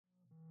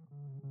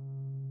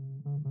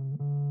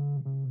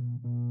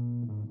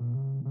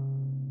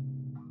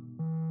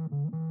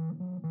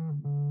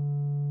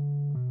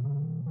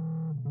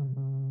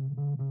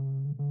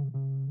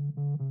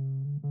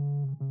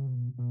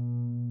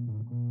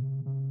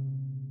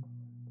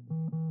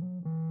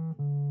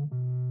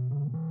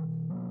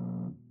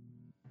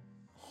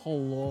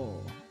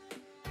Hello.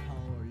 How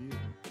are you?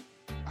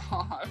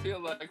 Oh, I feel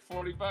like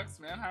 $40,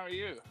 man. How are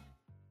you?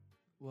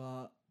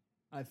 Well,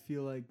 I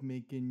feel like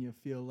making you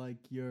feel like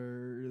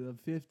you're the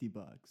 $50.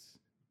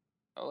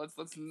 Oh, let's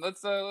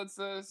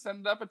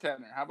send up a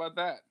tenner. How about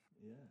that?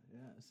 Yeah,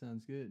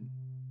 sounds good.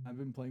 I've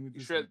been playing with You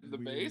this shred the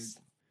weird. bass.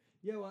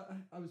 Yeah, well,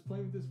 I was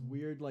playing with this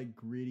weird, like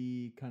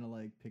gritty, kind of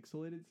like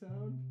pixelated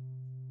sound.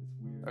 It's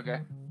weird.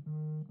 Okay.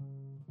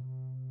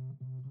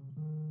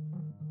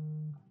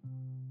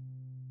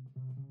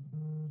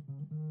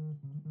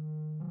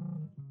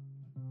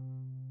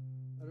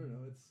 I don't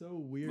know. It's so A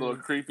weird. little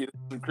creepy,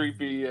 some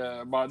creepy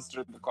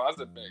monster in the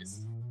closet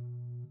bass.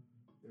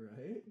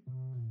 Right?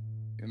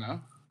 You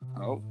know?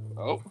 Oh,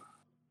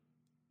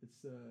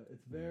 It's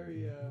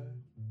very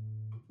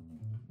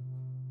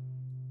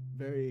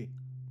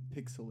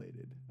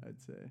pixelated, I'd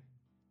say.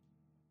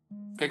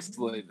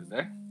 pixelated,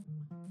 eh?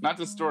 Not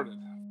distorted,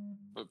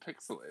 but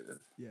pixelated.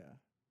 Yeah,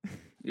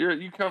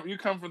 You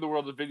come from the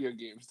world of video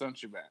games,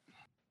 don't you, Matt?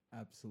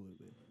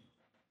 absolutely.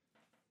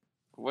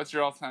 What's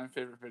your all-time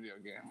favorite video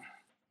game?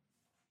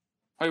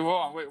 Hey, hold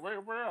on, wait,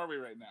 where are we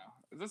right now?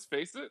 Is this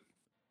Face It?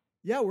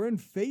 Yeah, we're in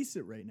Face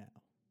It right now.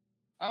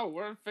 Oh,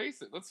 we're in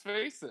Face It. Let's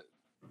face it.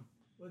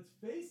 Let's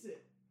face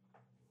it.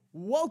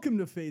 Welcome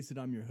to Face It.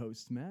 I'm your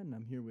host, Matt, and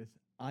I'm here with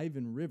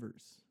Ivan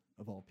Rivers,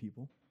 of all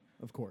people.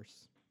 Of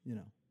course, you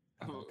know.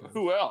 How that goes.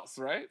 Who else,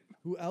 right?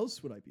 Who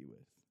else would I be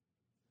with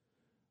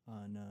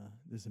on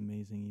this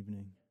amazing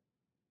evening?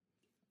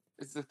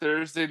 It's a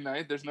Thursday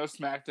night. There's no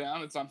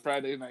SmackDown. It's on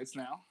Friday nights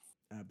now.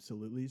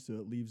 Absolutely. So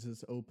it leaves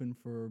us open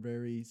for a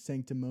very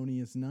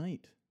sanctimonious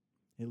night.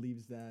 It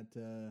leaves that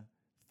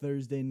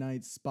Thursday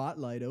night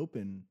spotlight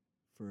open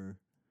for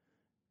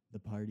the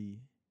party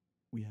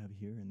we have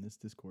here in this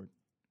Discord.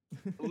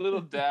 A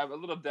little dab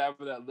of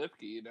that Lipke,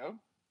 you know?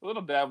 A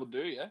little dab will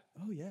do ya.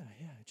 Oh, yeah.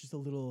 Just a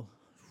little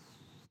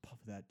puff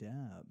of that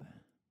dab.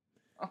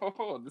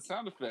 Oh, the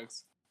sound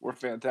effects were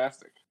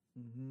fantastic.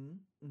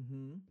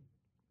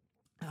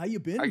 How you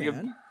been,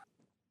 man?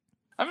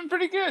 I've been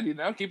pretty good, you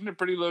know? Keeping it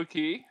pretty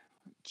low-key.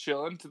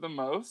 Chilling to the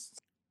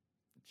most.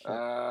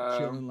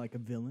 Chilling like a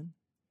villain.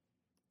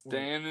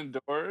 Staying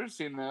indoors,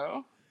 you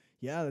know?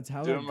 Yeah, that's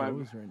how it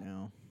goes right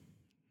now.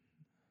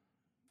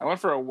 I went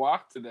for a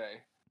walk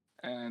today,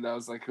 and I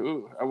was like,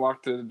 ooh. I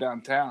walked to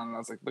downtown, and I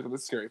was like, look at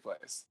this scary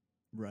place.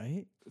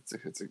 Right? It's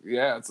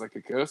like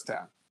a ghost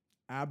town.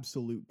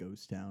 Absolute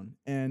ghost town.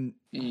 And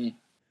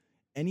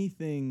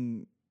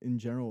anything in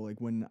general,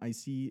 like when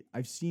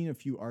I've seen a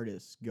few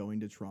artists going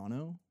to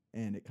Toronto,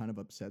 and it kind of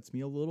upsets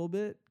me a little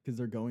bit because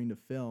they're going to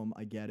film.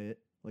 I get it.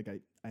 Like I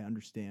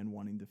understand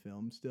wanting to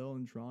film still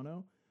in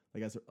Toronto.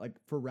 Like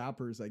for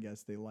rappers, I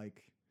guess they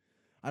like.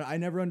 I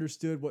never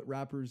understood what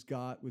rappers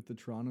got with the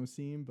Toronto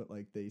scene, but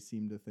like they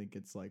seem to think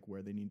it's like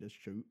where they need to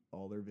shoot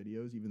all their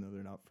videos, even though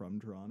they're not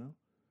from Toronto.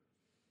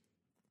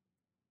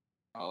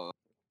 Oh,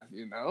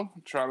 you know,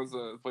 Toronto's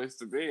a place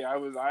to be. I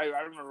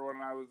remember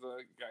when I was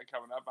a guy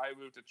coming up, I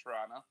moved to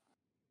Toronto.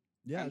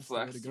 Yeah, and it's the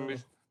way to flexed. go.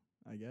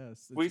 I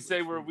guess We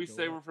say we're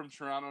from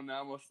Toronto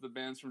now. Most of the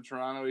band's from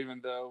Toronto,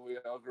 even though we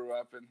all grew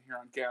up in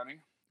Huron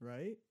County.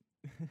 Right.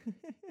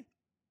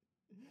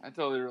 I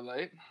totally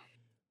relate.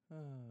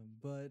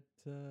 But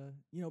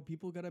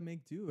people got to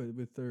make do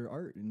with their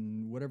art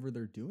and whatever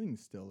they're doing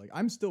still. Like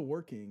I'm still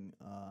working.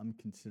 I'm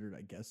considered,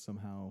 I guess,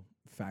 somehow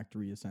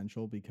factory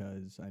essential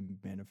because I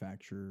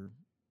manufacture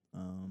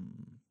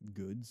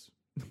goods.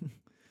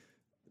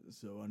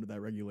 So under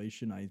that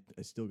regulation, I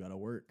still got to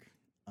work.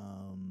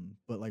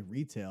 But like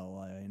retail,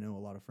 I know a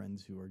lot of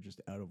friends who are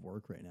just out of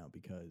work right now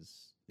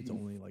because it's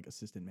only like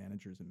assistant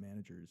managers and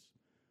managers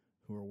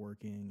who are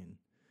working, and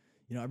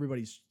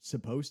everybody's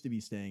supposed to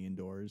be staying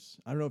indoors.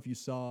 I don't know if you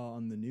saw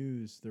on the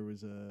news, there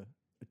was a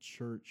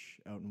church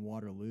out in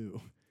Waterloo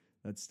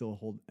that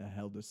still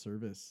held a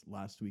service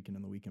last weekend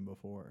and the weekend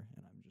before.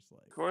 And I'm just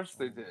like, of course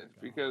they did,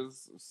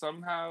 because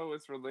somehow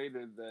it's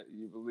related that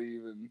you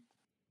believe in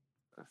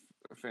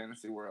a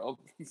fantasy world.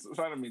 So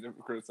I don't mean to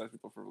criticize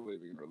people for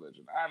believing in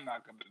religion. I'm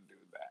not going to do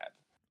that.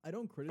 I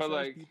don't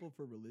criticize people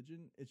for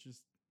religion. It's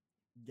just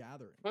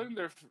gathering. Putting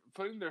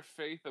their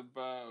faith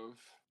above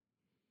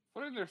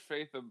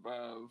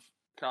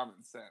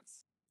common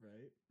sense,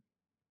 right?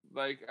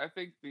 Like I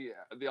think the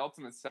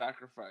ultimate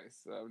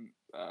sacrifice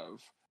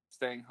of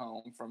staying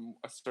home from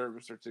a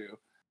service or two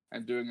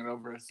and doing it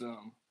over a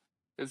Zoom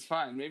is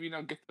fine. Maybe you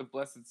don't get the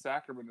blessed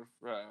sacrament of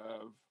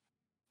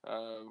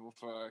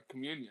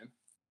communion.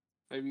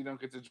 Maybe you don't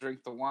get to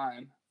drink the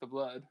wine, the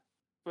blood,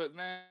 but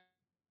man,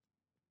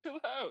 chill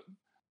out,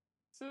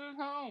 sit at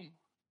home.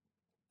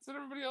 That's what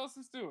everybody else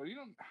is doing. You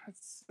don't.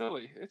 It's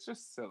silly. It's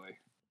just silly.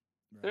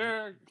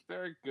 Right.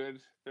 There are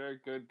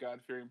good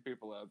God-fearing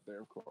people out there,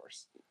 of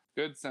course.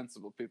 Good,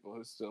 sensible people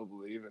who still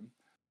believe in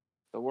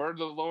the word of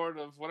the Lord,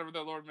 of whatever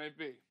the Lord may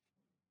be,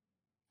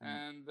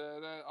 and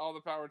all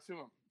the power to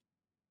him.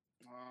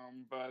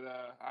 But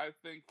I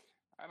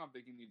don't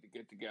think you need to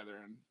get together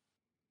and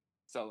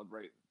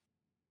celebrate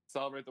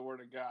the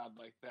word of God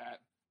like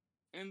that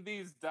in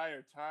these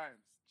dire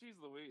times. Jeez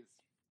Louise.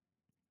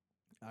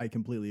 I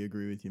completely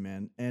agree with you,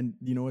 man. And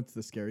you know what's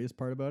the scariest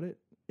part about it?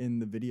 In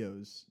the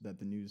videos that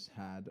the news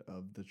had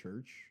of the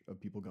church, of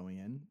people going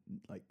in,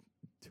 like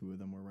 2 of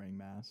them were wearing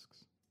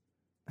masks.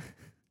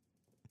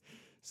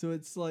 So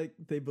it's like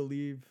they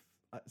believe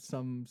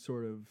some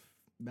sort of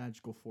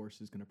magical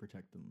force is going to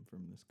protect them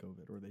from this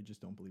COVID, or they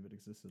just don't believe it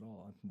exists at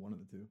all. One of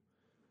the two.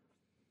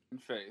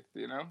 And faith,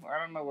 I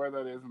don't know where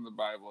that is in the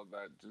Bible.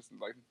 That just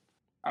like,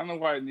 I don't know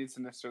why it needs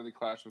to necessarily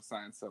clash with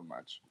science so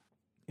much.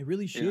 It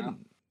really You know,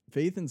 shouldn't.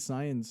 Faith and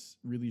science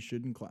really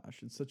shouldn't clash.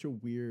 It's such a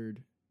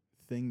weird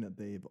thing that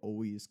they've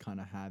always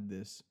kind of had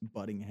this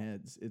butting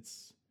heads.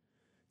 It's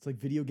like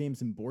video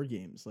games and board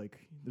games.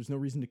 Like there's no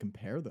reason to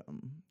compare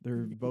them.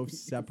 They're both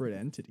separate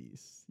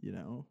entities, you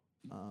know.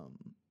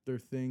 They're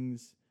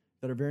things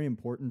that are very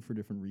important for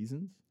different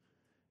reasons.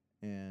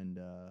 And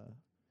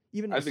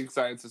even I think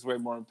science is way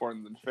more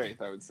important than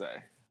faith. I would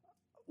say.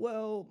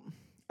 well,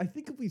 I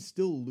think if we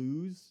still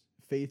lose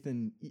faith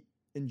in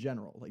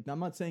general, like I'm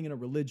not saying in a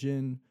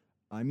religion,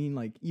 I mean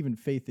like even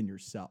faith in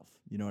yourself.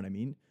 You know what I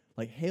mean?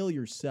 Like hail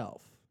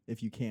yourself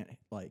if you can't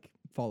like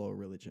follow a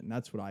religion.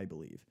 That's what I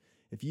believe.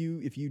 If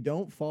you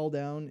don't fall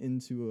down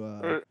into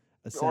Or, a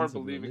or sense of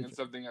believing in religion,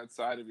 something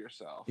outside of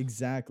yourself.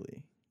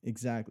 exactly.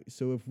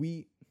 So if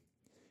we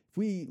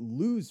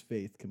lose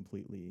faith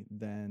completely,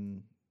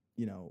 then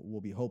we'll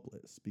be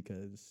hopeless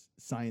because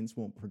science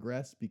won't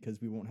progress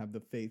because we won't have the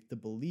faith to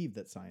believe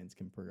that science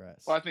can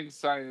progress. Well, I think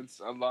science,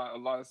 a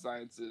lot of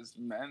science is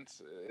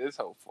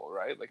hopeful,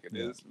 right? Like it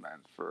Yeah. is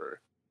meant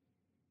for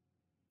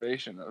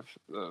salvation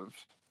of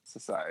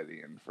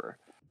society and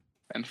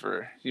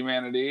for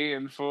humanity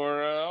and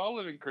for all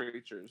living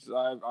creatures.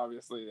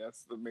 Obviously,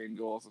 that's the main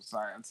goals of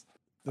science.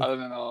 Other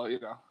than all,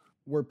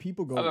 Where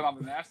people other than go all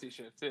the nasty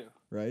shit too.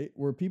 right,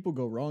 where people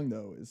go wrong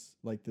though is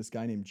like this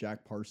guy named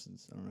Jack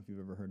Parsons. I don't know if you've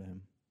ever heard of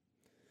him.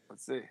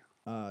 Let's see.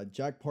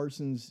 Jack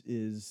Parsons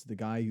is the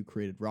guy who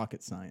created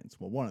rocket science.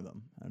 Well, one of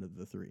them out of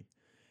the 3.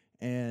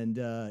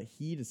 And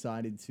he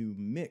decided to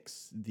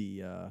mix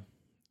the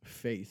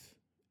faith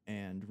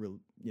and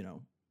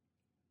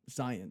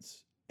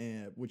science,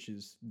 which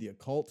is the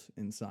occult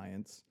and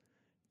science,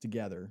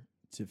 together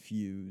to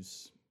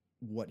fuse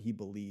what he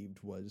believed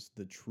was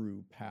the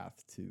true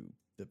path to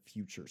the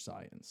future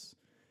science.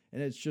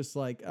 And it's just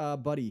like,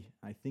 buddy,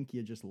 I think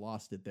you just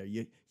lost it there.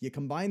 You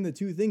combine the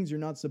 2 things you're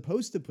not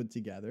supposed to put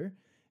together,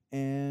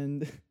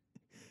 and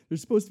they're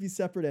supposed to be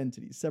separate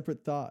entities,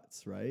 separate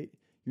thoughts, right?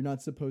 You're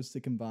not supposed to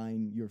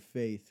combine your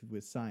faith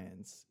with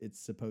science. It's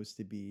supposed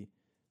to be,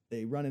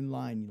 they run in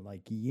line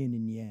like yin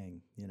and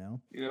yang, you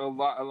know? A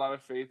lot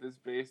of faith is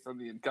based on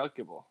the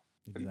incalculable.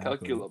 Exactly.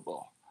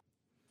 Incalculable.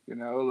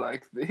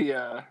 Like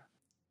the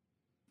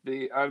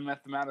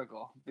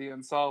unmathematical, the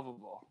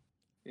unsolvable.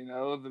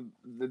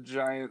 The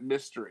giant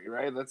mystery,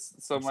 right? That's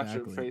so much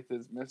of faith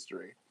is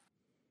mystery.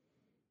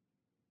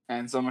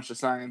 And so much of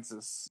science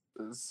is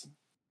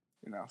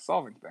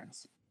solving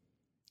things.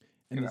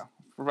 And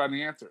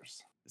providing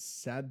answers.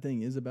 Sad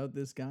thing is about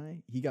this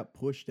guy, he got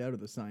pushed out of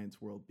the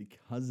science world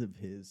because of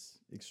his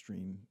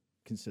extreme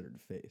considered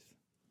faith,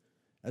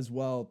 as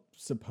well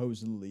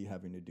supposedly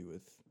having to do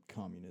with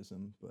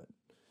communism. But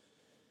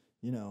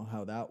you know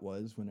how that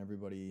was when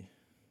everybody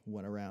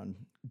went around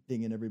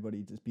dinging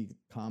everybody to be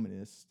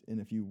communist, and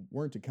if you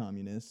weren't a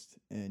communist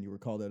and you were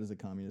called out as a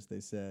communist, they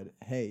said,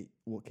 hey,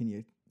 well, can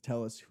you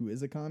tell us who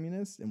is a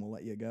communist and we'll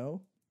let you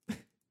go?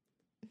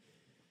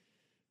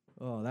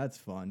 Oh, that's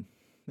fun.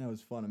 That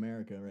was fun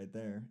America right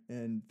there.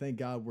 And thank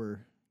God we're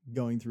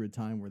going through a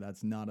time where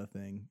that's not a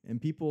thing.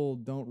 And people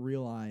don't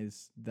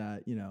realize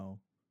that,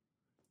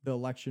 the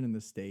election in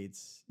the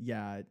States,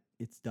 yeah,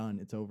 it's done.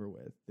 It's over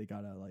with. They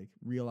got to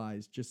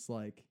realize, just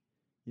like,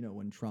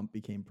 when Trump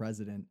became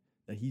president,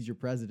 that he's your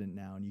president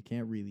now and you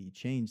can't really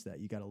change that.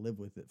 You got to live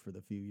with it for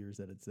the few years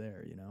that it's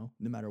there, no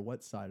matter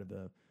what side of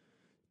the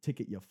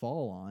ticket you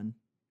fall on,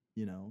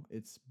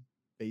 it's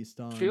based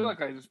on. I feel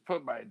like I just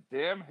put my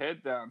damn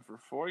head down for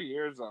 4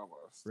 years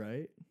almost.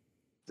 Right?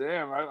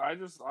 Damn,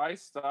 I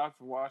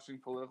stopped watching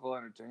political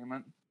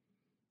entertainment.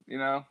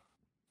 Not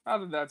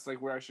that that's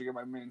where I should get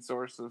my main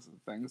sources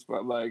and things,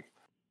 but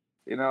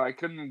I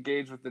couldn't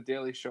engage with the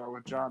Daily Show or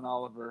with John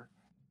Oliver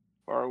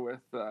or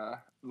with the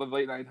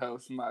late night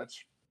host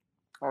much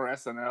or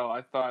SNL.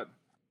 I thought,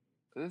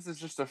 this is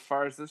just a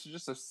farce. This is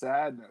just a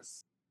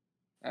sadness,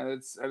 and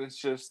it's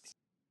just,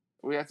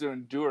 we have to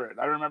endure it.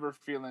 I remember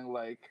feeling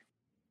like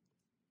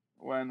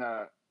when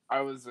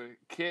I was a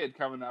kid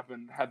coming up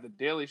and had the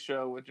Daily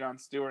Show with Jon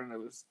Stewart, and it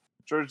was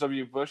George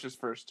W. Bush's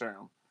first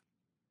term,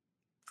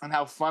 and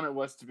how fun it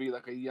was to be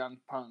like a young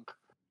punk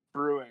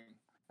brewing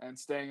and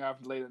staying up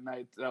late at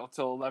night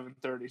till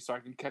 11:30 so I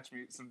can catch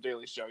me some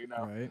Daily Show,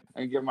 Right.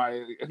 and get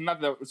my, not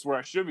that it's where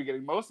I should be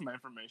getting most of my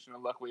information,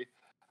 and luckily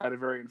I had a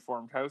very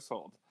informed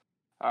household.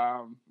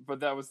 But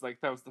that was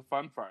the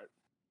fun part.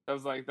 That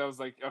was like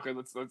okay,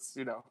 let's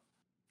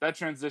that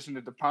transitioned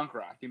into punk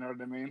rock, you know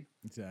what I mean?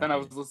 Exactly. Then I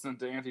was listening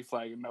to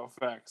Anti-Flag and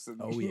NoFX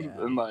and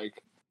and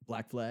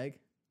Black Flag.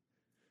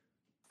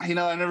 I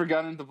never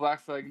got into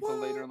Black Flag until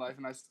later in life,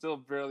 and I still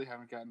barely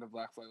haven't gotten into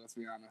Black Flag. Let's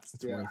be honest.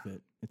 It's worth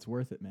it. It's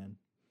worth it, man.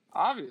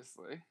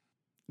 Obviously.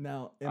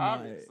 Now,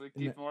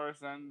 Keith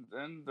Morris and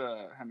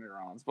Henry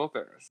Rollins, both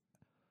eras.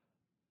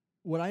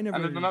 what I And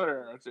there's never another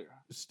era too.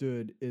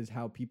 understood is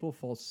how people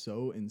fall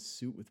so in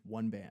suit with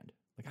one band.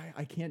 Like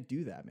I can't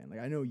do that, man. Like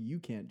I know you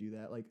can't do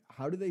that. Like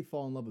how do they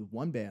fall in love with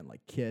one band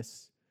like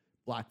Kiss,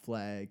 Black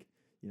Flag,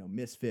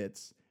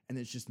 Misfits, and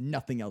there's just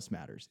nothing else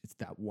matters. It's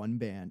that one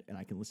band, and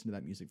I can listen to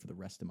that music for the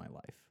rest of my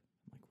life.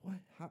 I'm like,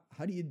 what?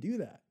 How do you do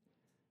that?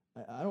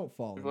 I don't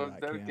fall into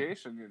that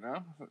Dedication,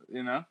 camp.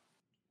 you know.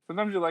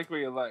 Sometimes you like what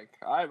you like.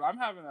 I'm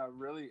having a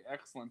really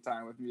excellent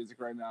time with music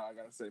right now. I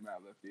gotta say, Matt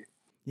Lipke.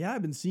 Yeah,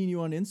 I've been seeing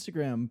you on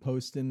Instagram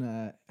posting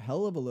a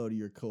hell of a load of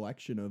your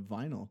collection of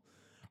vinyl.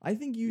 I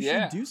think you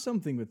should do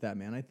something with that,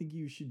 man. I think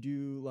you should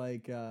do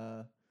like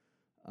a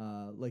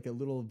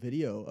little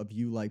video of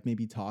you like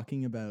maybe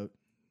talking about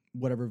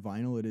whatever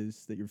vinyl it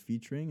is that you're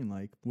featuring and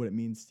like what it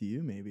means to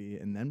you maybe,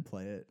 and then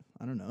play it.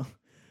 I don't know.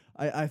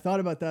 I thought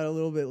about that a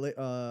little bit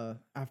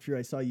after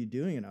I saw you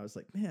doing it. I was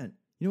like, man,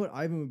 you know what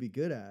Ivan would be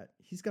good at?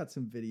 He's got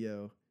some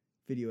video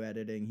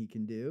editing he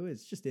can do.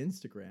 It's just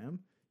Instagram.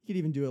 You could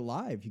even do it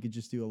live. You could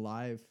just do a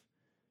live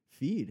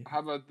feed. How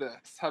about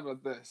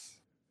this?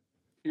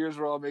 Here's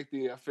where I'll make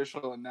the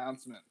official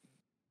announcement.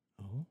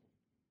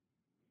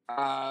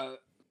 Oh.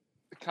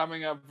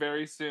 Coming up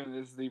very soon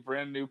is the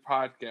brand new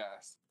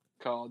podcast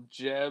called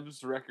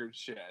Jeb's Record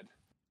Shed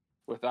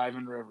with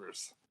Ivan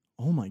Rivers.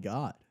 Oh my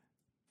God.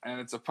 And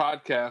it's a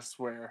podcast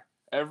where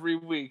every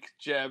week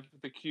Jeb,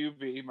 the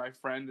QB, my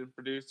friend and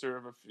producer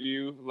of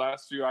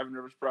last few Ivan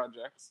Rivers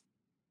projects,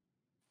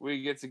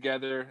 we get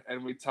together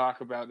and we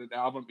talk about an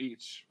album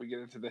each. We get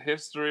into the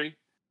history,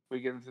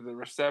 we get into the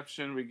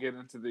reception, we get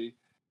into the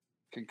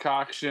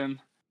concoction,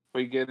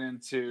 we get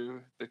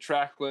into the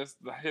track list,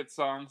 the hit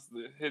songs,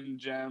 the hidden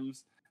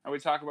gems, and we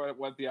talk about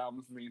what the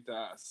albums mean to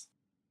us.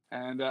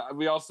 And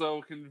we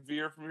also can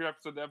veer from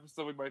episode to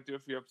episode. We might do a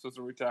few episodes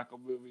where we tackle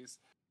movies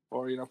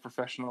or,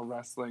 professional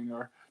wrestling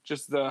or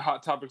just the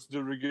hot topics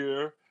de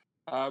rigueur.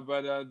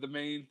 But the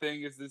main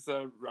thing is this: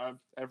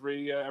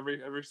 every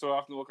so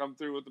often we'll come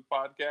through with the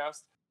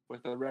podcast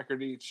with a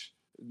record each,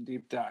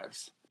 deep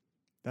dives.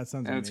 That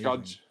sounds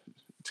amazing.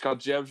 It's called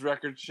Jeb's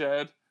Record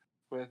Shed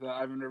with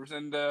Ivan Rivers,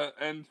 and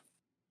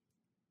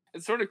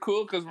it's sort of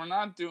cool because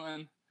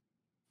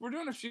we're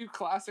doing a few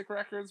classic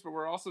records, but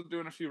we're also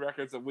doing a few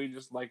records that we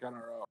just like on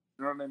our own.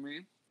 You know what I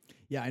mean?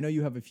 Yeah, I know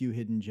you have a few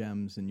hidden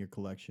gems in your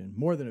collection,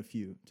 more than a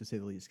few, to say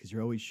the least, because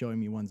you're always showing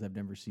me ones I've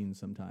never seen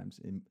sometimes.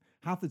 And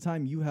half the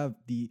time, you have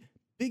the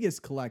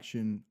biggest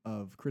collection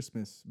of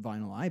Christmas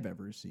vinyl I've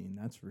ever seen,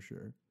 that's for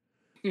sure.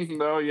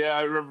 No, yeah,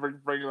 I remember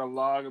bringing a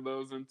log of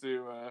those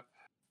into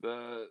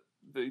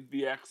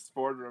the X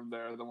Sport Room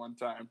there the one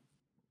time.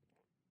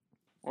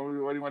 When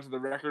you went to the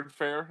record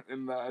fair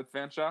at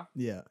Fanshawe?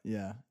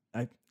 Yeah.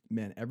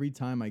 Every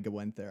time I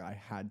went there, I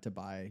had to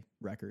buy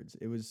records.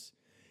 It was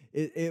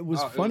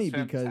funny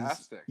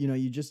because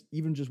you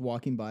just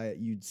walking by it,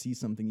 you'd see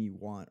something you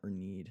want or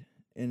need,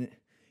 and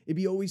it'd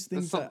be always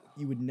things that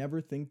you would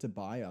never think to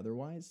buy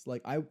otherwise.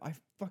 Like I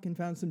fucking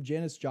found some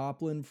Janis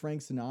Joplin,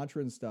 Frank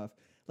Sinatra and stuff.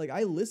 Like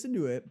I listened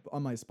to it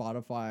on my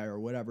Spotify or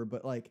whatever,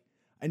 but like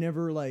I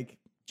never like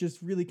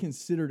just really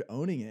considered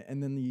owning it.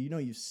 And then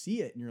you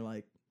see it and you're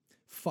like,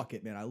 fuck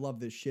it, man, I love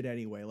this shit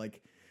anyway.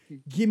 Like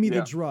give me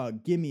the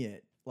drug, give me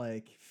it.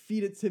 Like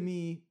feed it to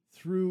me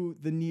through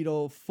the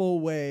needle full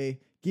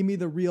way. Give me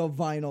the real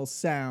vinyl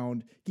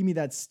sound. Give me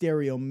that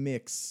stereo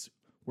mix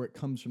where it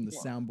comes from the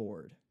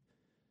soundboard.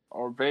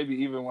 Or baby,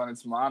 even when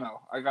it's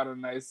mono. I got a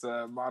nice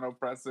mono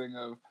pressing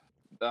of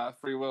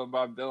Free Will and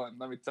Bob Dylan.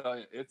 Let me tell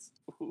you, it's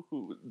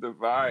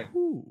divine.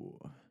 Ooh.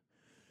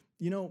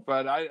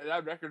 But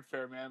that record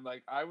fair, man,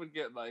 like I'd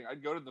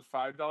go to the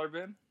 $5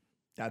 bin.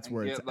 That's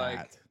where it's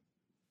at.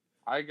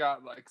 I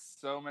got like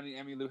so many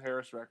Emmylou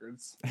Harris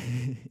records.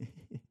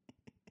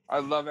 I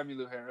love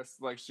Emmylou Harris.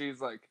 Like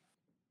she's like,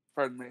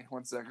 pardon me,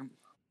 1 second.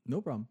 No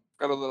problem.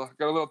 Got a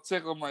little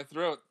tickle in my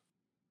throat.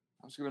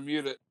 I'm just gonna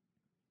mute it.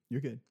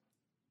 You're good.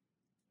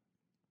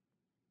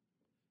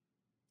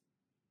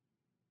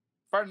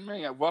 Pardon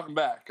me. Welcome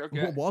back.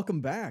 Okay. Well,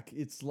 welcome back.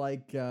 It's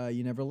like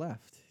you never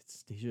left.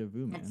 It's deja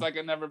vu, man. It's like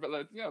I never.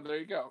 But there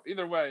you go.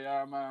 Either way,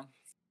 I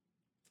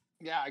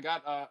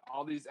got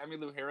all these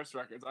Emmylou Harris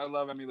records. I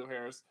love Emmylou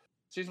Harris.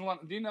 She's one.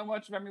 Do you know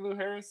much of Emmylou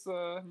Harris,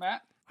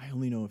 Matt? I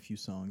only know a few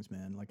songs,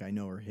 man. Like I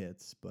know her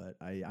hits, but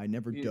I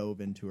never dove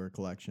into her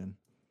collection.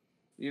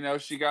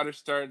 She got her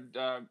start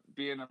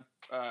being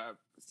a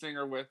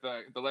singer with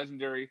the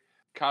legendary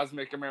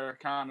Cosmic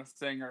Americana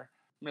singer,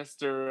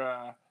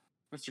 Mr.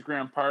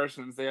 Graham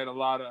Parsons. They had a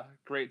lot of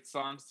great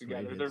songs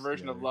together. Their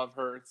version of Love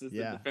Hurts is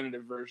the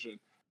definitive version.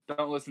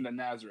 Don't listen to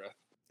Nazareth.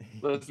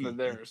 Listen to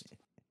theirs.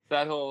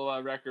 That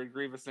whole record,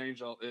 Grievous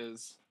Angel,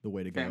 is the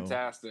way to go.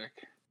 Fantastic.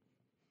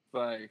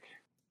 Like,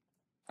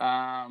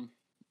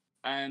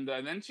 and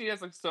then she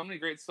has like so many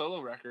great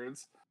solo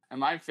records. And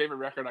my favorite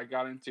record I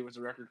got into was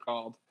a record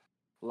called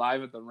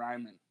Live at the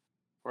Ryman,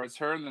 where it's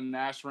her and the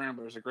Nash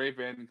Ramblers, a great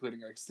band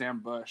including like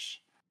Sam Bush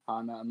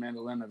on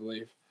mandolin, I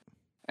believe.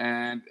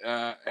 and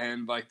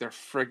like they're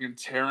friggin'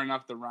 tearing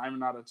up the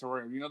Ryman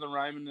Auditorium. You know the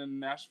Ryman in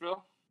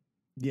Nashville?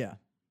 Yeah.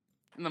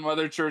 In the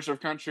mother church of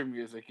country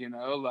music,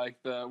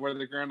 like the where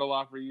the Grand Ole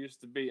Opry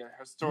used to be, a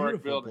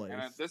historic Beautiful building.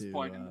 And at place this to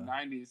point in the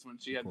 '90s, when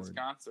she had this record.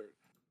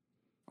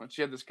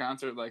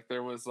 concert, like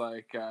there was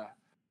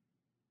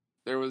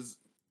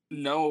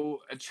no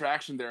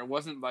attraction there. It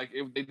wasn't like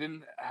they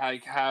didn't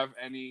like have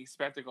any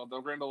spectacle. The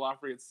Grand Ole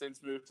Opry had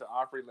since moved to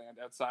Opryland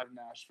outside of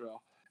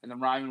Nashville, and the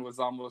Ryman was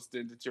almost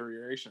in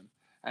deterioration.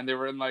 And they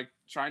were in like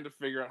trying to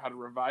figure out how to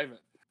revive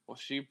it. Well,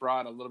 she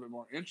brought a little bit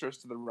more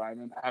interest to the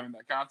Ryman having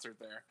that concert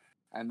there,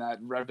 and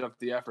that revved up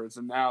the efforts.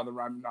 And now the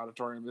Ryman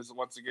Auditorium is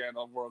once again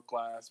a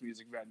world-class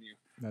music venue.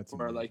 That's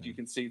where amazing. like you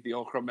can see the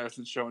Old Crow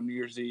Medicine Show on New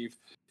Year's Eve.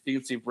 You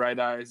can see Bright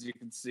Eyes. You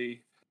can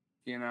see,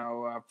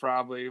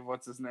 probably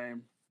what's his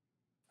name,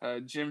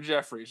 Jim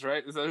Jeffries,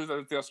 right? Is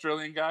that the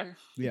Australian guy?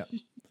 Yeah.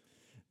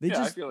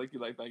 I feel like you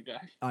like that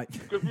guy. I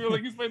feel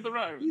like he's played the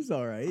Ryman. He's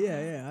all right.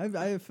 Yeah.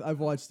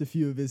 I've watched a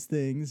few of his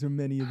things, or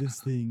many of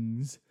his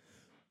things.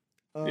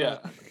 I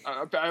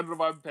don't know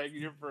why I'm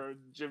pegging you for a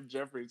Jim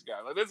Jeffries guy.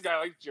 Like this guy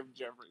likes Jim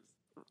Jeffries.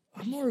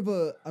 I'm more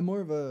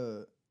of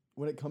a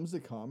when it comes to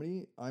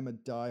comedy, I'm a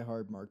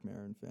diehard Marc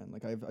Maron fan.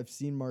 Like I've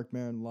seen Marc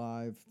Maron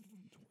live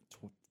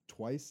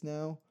twice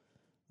now.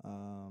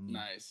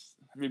 Nice.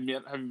 Have you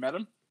met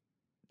him?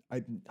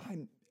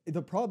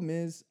 The problem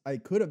is I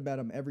could have met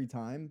him every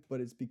time,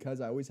 but it's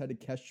because I always had to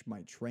catch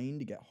my train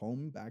to get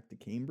home back to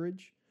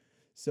Cambridge.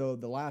 So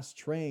the last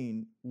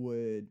train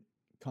would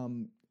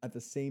come at the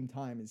same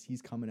time as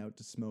he's coming out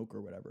to smoke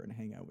or whatever and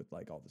hang out with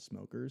like all the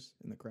smokers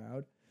in the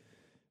crowd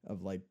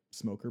of like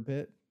smoker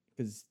pit,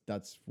 because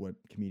that's what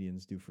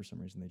comedians do for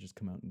some reason. They just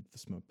come out into the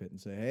smoke pit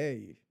and say,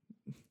 hey,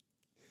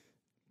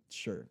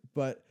 sure.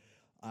 But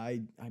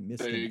I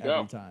missed him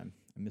every time.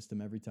 I missed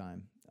him every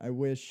time. I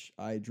wish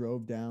I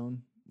drove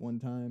down one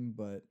time,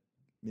 but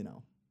you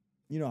know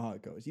how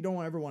it goes. You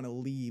don't ever want to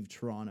leave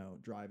Toronto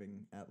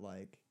driving at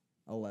like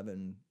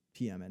 11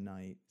 p.m. at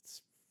night.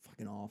 It's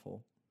fucking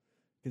awful.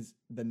 Because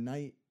the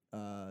night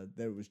that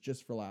it was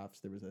just for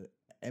laughs, there was an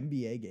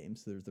NBA game,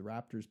 so there was the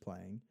Raptors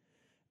playing,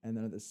 and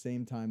then at the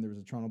same time there was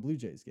a Toronto Blue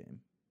Jays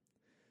game.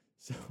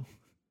 So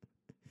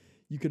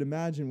you could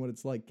imagine what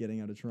it's like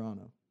getting out of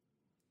Toronto.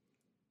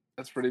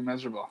 That's pretty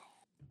miserable.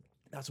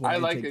 That's why I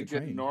like take a the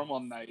good train. normal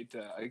night.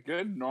 A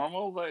good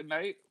normal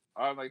night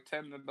on like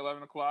 10 to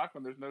 11 o'clock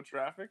when there's no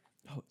traffic.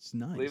 Oh, it's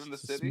nice. Leaving the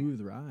it's city. A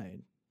smooth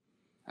ride.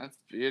 That's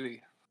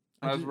beauty.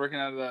 I was working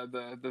at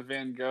the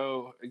Van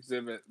Gogh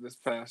exhibit this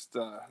past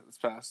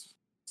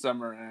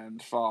summer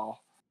and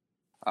fall.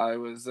 I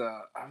was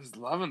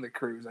loving the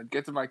cruise. I'd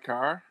get to my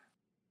car,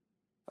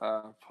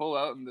 pull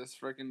out in this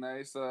freaking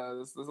nice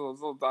this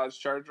little Dodge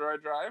Charger I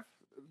drive.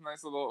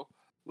 Nice little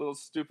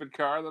stupid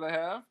car that I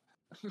have.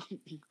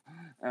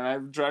 And I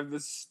drive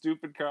this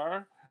stupid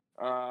car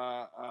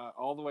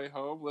all the way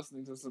home,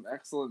 listening to some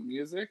excellent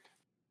music,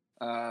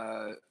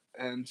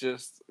 and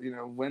just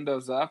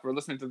windows up, or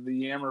listening to the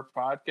Yammer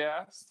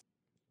podcast,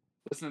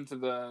 listening to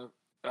the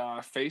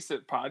Face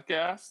It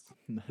podcast.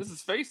 Nice. This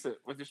is Face It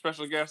with your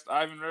special guest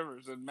Ivan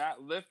Rivers and Matt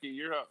Lipke,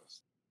 your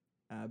host.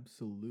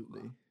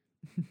 Absolutely.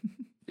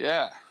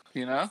 Yeah,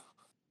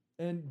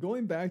 And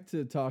going back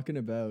to talking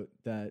about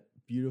that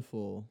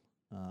beautiful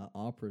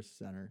opera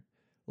center.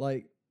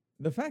 Like,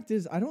 the fact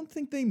is, I don't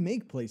think they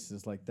make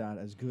places like that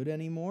as good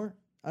anymore.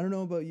 I don't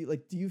know about you.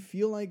 Like, do you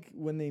feel like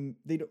when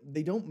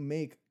they don't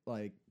make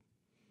like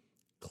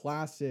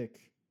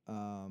classic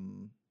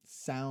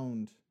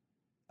sound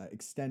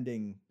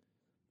extending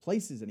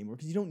places anymore,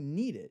 because you don't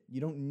need it.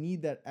 You don't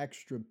need that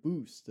extra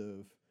boost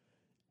of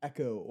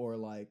echo or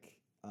like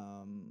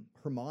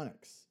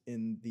harmonics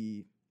in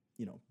the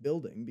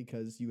building,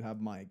 because you have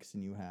mics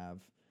and you have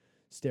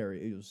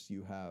stereos,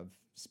 you have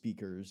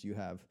speakers, you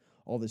have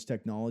all this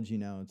technology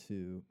now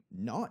to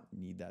not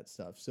need that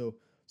stuff.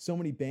 So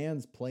many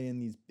bands play in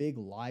these big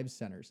live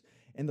centers.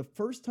 And the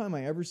first time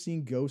I ever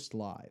seen Ghost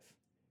live,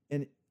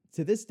 and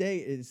to this day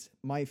is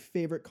my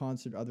favorite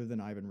concert other than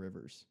Ivan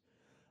Rivers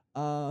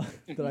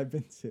that I've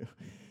been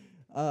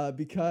to.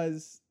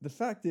 Because the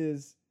fact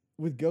is,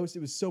 with Ghost, it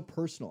was so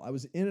personal. I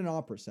was in an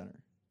opera center,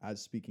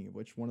 as speaking of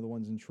which, one of the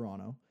ones in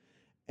Toronto.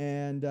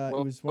 And it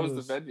was one of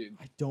those, the venue?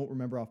 I don't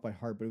remember off by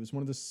heart, but it was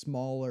one of the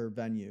smaller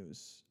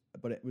venues.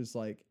 But it was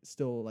like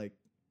still like,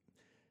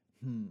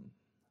 I'm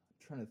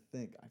trying to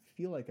think. I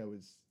feel like I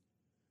was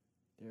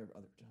there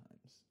other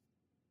times.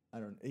 I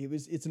don't.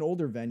 It's an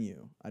older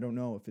venue. I don't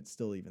know if it's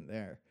still even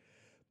there,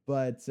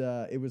 but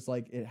it was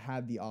like it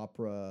had the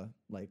opera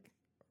like.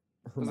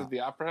 Was it the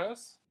Opera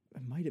House?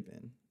 It might have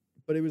been,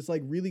 but it was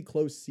like really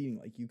close seating.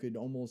 Like you could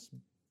almost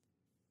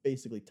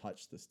basically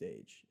touch the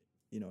stage.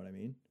 You know what I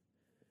mean?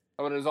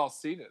 Oh, but it was all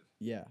seated.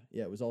 Yeah,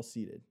 it was all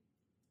seated.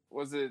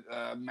 Was it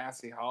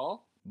Massey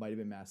Hall? Might have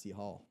been Massey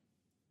Hall.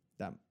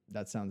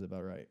 That sounds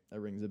about right. That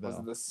rings a bell. Was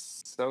it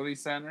the Sony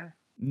Center?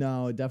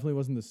 No, it definitely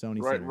wasn't the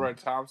Sony Center. Roy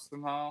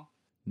Thompson Hall?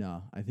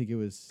 No, I think it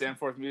was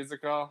Danforth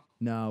Music Hall?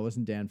 No, it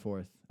wasn't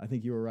Danforth. I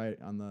think you were right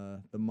on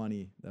the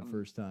money that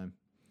first time.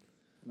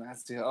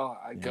 Massey Hall.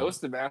 Yeah.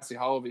 Ghost of Massey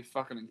Hall would be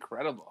fucking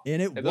incredible.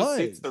 And it And was. those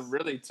seats are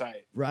really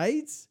tight.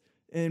 Right?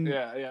 And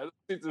yeah, those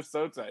seats are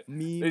so tight.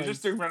 They're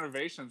just doing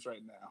renovations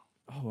right now.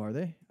 Oh, are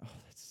they? Oh,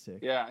 that's sick.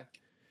 Yeah.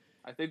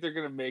 I think they're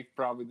going to make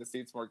probably the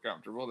seats more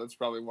comfortable. That's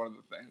probably one of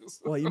the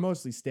things. Well, you're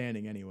mostly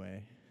standing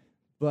anyway.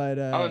 But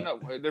oh,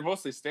 no. They're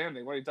mostly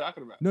standing. What are you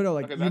talking about? No,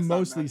 like you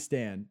mostly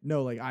stand.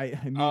 No, like I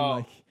mean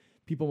like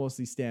people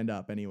mostly stand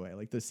up anyway.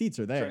 Like the seats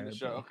are there. During the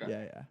show, okay.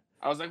 Yeah.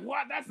 I was like,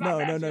 what? That's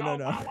not No.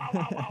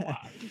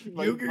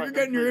 Wow. You're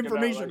getting your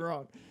information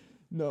wrong.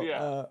 No.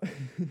 Yeah.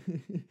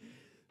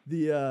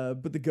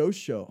 But the Ghost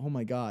show, oh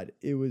my God,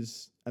 it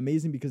was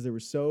amazing because they were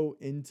so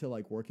into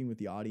like working with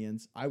the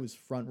audience. I was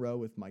front row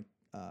with my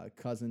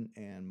cousin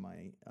and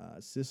my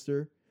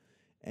sister,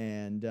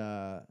 and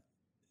oh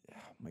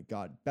my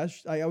God,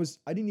 best. I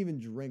didn't even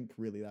drink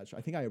really that show.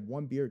 I think I had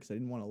one beer because I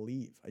didn't want to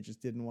leave. I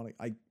just didn't want to.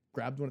 I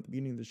grabbed one at the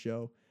beginning of the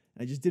show,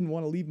 and I just didn't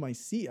want to leave my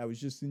seat. I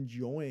was just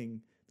enjoying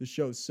the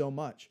show so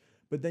much.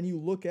 But then you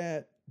look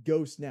at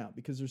Ghost now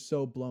because they're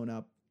so blown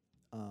up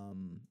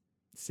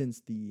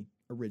since the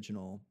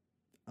original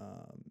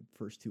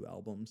first two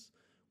albums,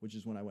 which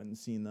is when I went and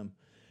seen them.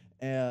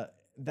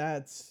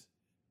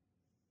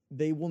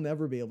 They will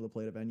never be able to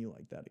play at a venue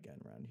like that again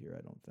around here,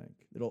 I don't think.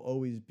 It'll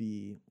always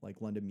be like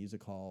London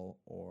Music Hall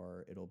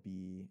or it'll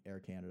be Air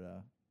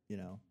Canada, you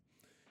know.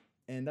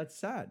 And that's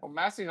sad. Well,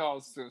 Massey Hall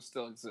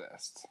still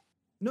exists.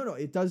 No,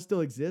 it does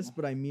still exist,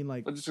 but I mean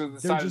like they're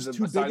just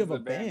too big of a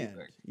band.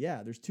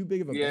 Yeah, there's too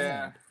big of a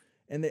band.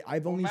 And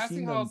I've only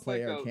seen them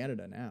play Air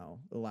Canada now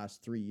the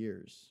last 3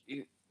 years.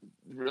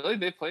 Really?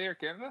 They play Air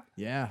Canada?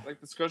 Yeah.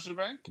 Like the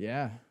Scotiabank?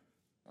 Yeah.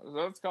 Is that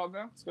what it's called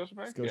now?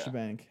 Scotiabank?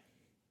 Scotiabank. Yeah.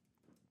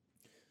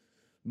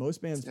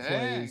 Most bands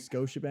play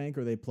Scotiabank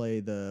or they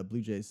play the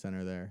Blue Jays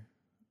Center there.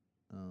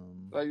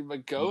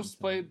 Like Ghost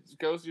played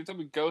Ghost. You're telling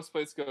me Ghost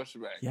played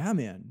Scotiabank? Yeah,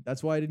 man.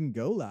 That's why I didn't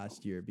go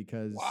last year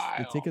because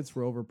the tickets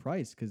were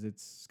overpriced because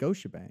it's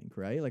Scotiabank,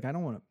 right? Like I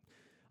don't want to.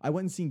 I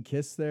went and seen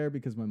Kiss there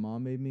because my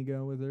mom made me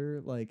go with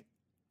her. Like,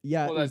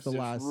 yeah, it was the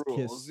last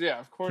Kiss. Yeah,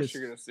 of course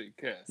you're gonna see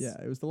Kiss.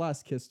 Yeah, it was the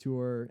last Kiss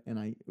tour, and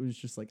it was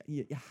just like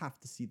you have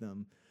to see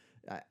them.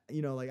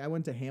 Like I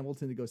went to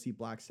Hamilton to go see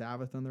Black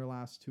Sabbath on their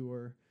last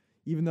tour.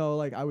 Even though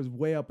like I was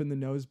way up in the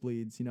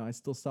nosebleeds, I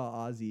still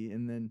saw Ozzy,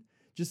 and then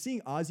just seeing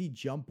Ozzy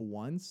jump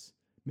once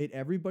made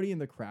everybody in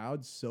the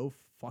crowd so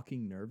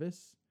fucking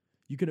nervous.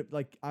 You could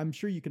I'm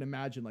sure you can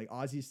imagine like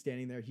Ozzy's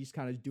standing there, he's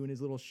kind of doing his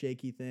little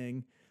shaky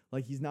thing,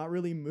 like he's not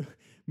really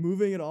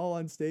moving at all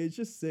on stage,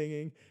 just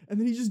singing, and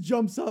then he just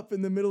jumps up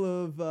in the middle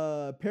of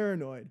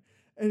Paranoid,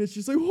 and it's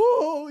just like,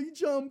 whoa, he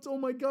jumped! Oh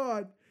my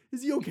God,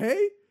 is he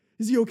okay?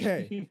 Is he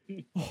okay?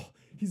 Oh,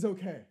 he's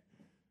okay.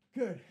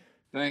 Good.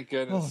 Thank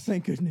goodness. Oh,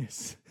 thank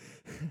goodness.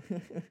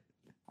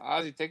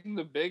 Ozzy taking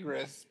the big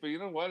risks, but you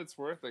know what? It's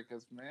worth it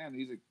because man,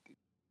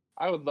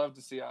 I would love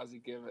to see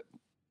Ozzy give it.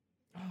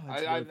 Oh,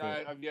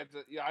 I've yet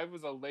to. Yeah, I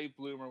was a late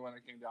bloomer when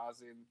it came to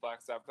Ozzy and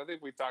Black Sabbath. I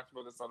think we talked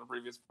about this on a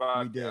previous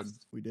podcast.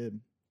 We did.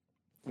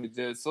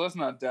 So let's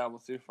not dabble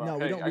too far. No,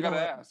 hey, I gotta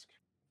ask: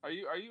 Are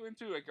you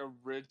into like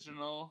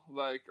original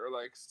or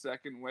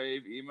second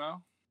wave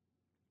emo?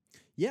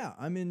 Yeah,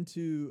 I'm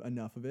into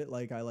enough of it.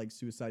 Like I like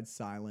Suicide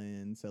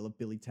Silence. I love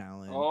Billy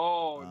Talent.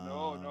 Oh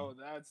no,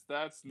 that's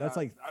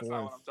like that's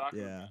not what I'm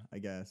talking about. Yeah, I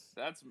guess.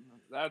 That's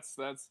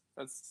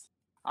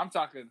I'm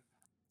talking.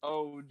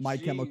 Oh, My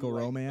Chemical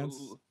Romance.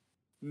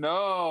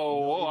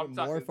 No, I'm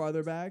talking more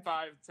farther back.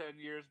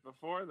 5-10 years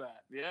before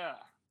that. Yeah.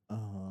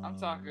 I'm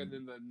talking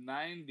in the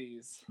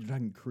 90s. You're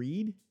talking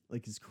Creed?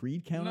 Like is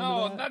Creed count?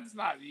 No, that's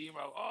not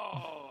emo.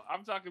 Oh,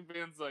 I'm talking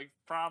bands like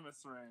Promise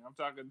Ring. I'm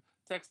talking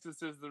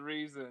Texas Is the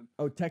Reason.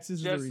 Oh, Texas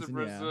Is the Reason.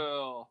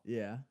 Brazil.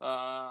 Yeah.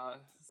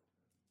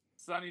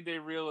 Sunny Day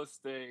Real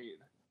Estate.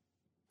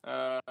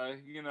 I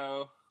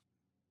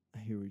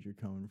hear where you're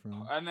coming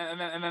from. And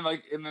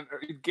then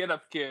Get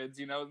Up Kids.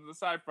 The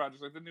side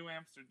projects like the New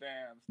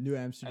Amsterdam. New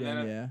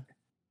Amsterdam, yeah.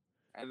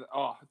 And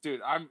oh,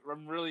 dude, I'm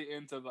really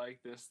into like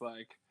this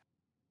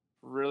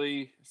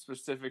really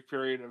specific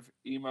period of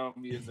emo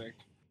music.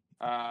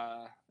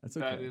 That's okay.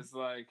 That is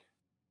like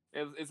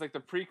it's like the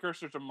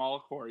precursor to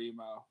mallcore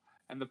emo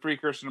and the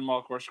precursor to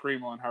mallcore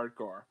screamo and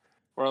hardcore,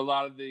 where a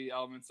lot of the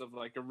elements of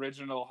like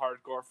original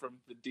hardcore from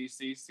the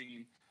DC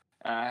scene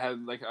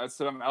had like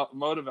some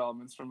motive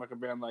elements from like a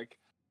band like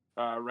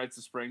Rites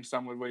of Spring.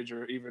 Some would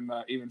wager even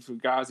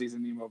Fugazi's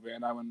an emo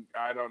band.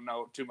 I don't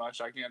know too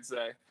much. I can't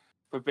say,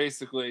 but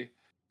basically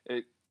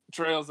it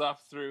trails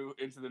off through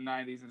into the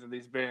 90s into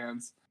these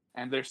bands.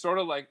 And they're sort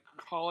of like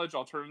college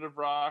alternative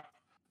rock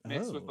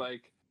mixed with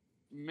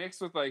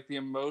the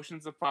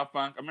emotions of pop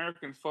punk.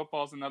 American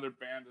Football is another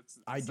band.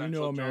 I do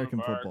know American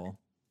Football.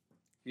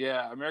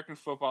 Yeah, American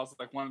Football is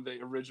like one of the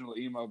original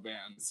emo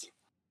bands.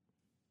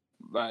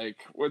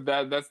 Like with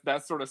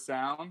that sort of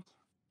sound,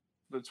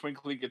 the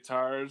twinkly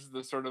guitars,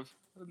 the sort of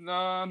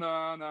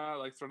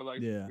like sort of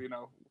like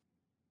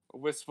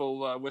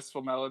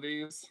wistful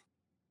melodies,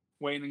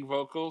 waning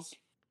vocals.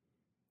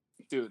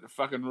 Dude, it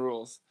fucking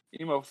rules.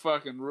 Emo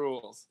fucking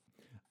rules.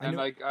 I And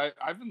know.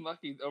 I've been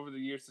lucky over the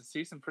years to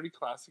see some pretty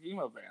classic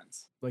emo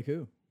bands. Like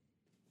who?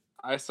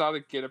 I saw the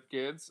Get Up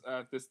Kids.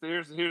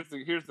 Here's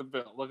the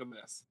bill. Look at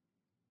this.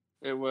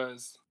 It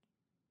was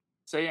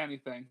Say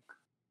Anything,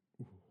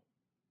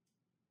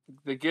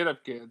 the Get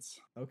Up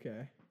Kids,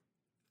 Okay.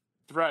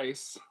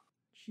 Thrice,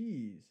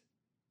 Jeez.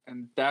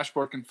 and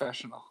Dashboard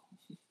Confessional.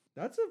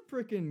 That's a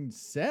freaking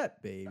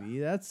set, baby.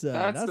 That's a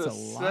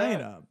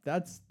lineup.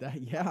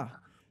 Yeah.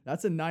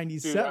 That's a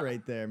 90s Dude, set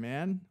right there,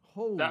 man.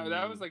 Holy.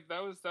 That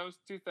was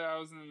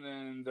 2000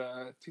 and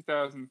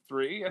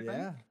 2003, I think.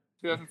 Yeah.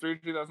 2003,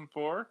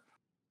 2004.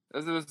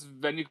 There's this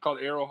venue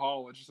called Arrow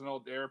Hall, which is an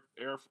old air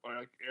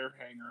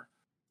hangar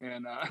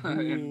in like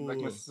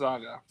Ooh.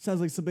 Mississauga. Sounds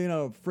like something out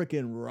of a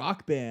freaking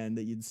rock band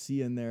that you'd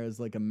see in there as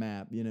like a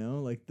map, you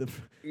know? Like the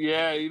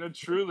Yeah,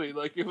 truly,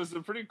 like it was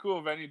a pretty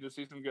cool venue to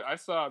see some good. I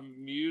saw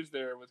Muse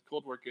there with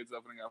Cold War Kids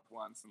opening up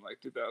once in like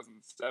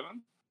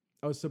 2007.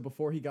 Oh, so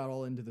before he got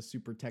all into the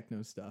super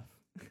techno stuff.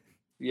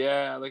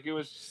 Yeah, like it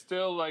was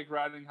still like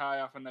riding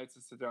high off of Knights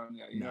of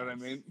Sidonia. You know what I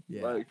mean?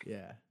 Yeah. Like,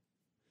 yeah.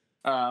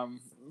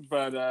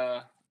 But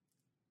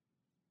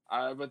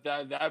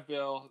that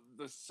bill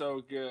was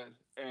so good.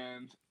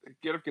 And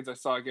Get Up Kids I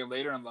saw again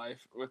later in life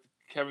with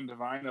Kevin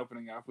Devine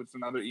opening up, which is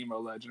another emo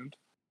legend.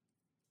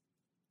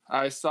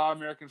 I saw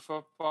American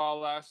Football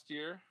last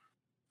year,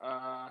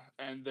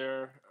 and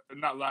they're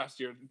not last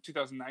year,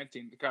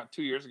 2019. God,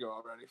 2 years ago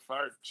already.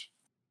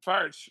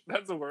 Farch.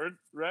 That's a word,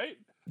 right?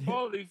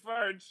 Holy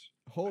farch.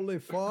 Holy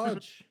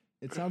fudge.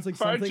 It sounds like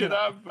Farch something it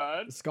up,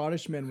 bud. a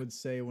Scottish man would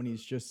say when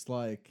he's just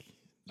like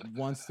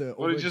wants to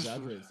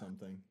over-exaggerate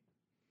something.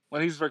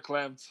 When he's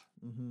verklempt.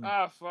 Mm-hmm.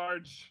 Ah,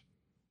 farch.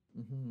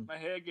 Mm-hmm. My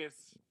haggis.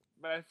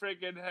 My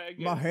freaking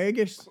haggis. My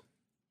haggis.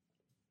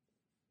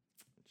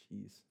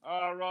 Jeez.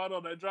 Oh,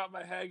 Ronald, I dropped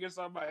my haggis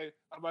on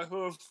my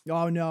hoof.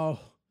 Oh no.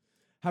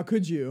 How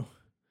could you?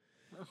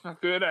 How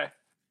could I?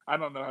 I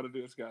don't know how to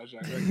do a Scottish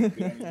accent. I can't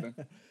do anything.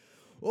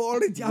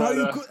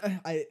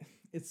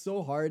 It's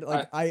so hard.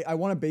 Like I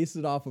want to base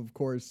it off, of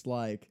course,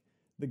 like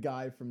the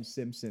guy from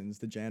Simpsons,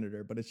 the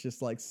janitor, but it's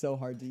just like so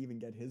hard to even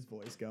get his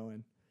voice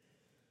going.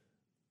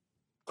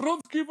 Oh,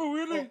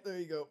 there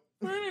you go.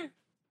 Willie.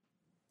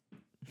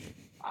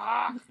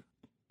 Ah.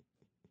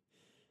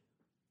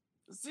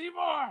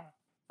 Seymour.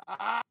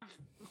 Ah.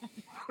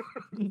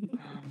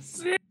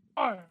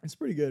 Seymour. It's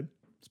pretty good.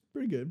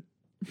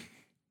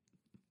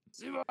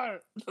 Seymour.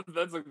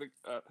 That's like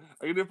I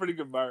can do a pretty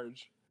good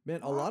Marge.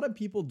 Man, a lot of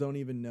people don't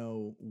even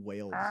know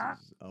Wales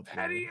is up there.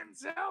 Petty and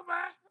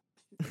Selma.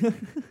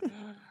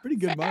 Pretty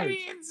good Marge.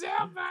 Petty and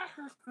Selma.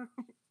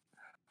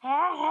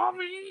 Oh,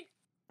 homie.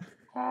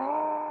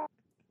 Oh,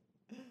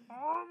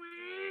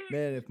 homie.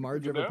 Man, if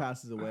Marge ever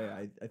passes away,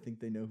 I think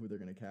they know who they're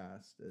going to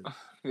cast as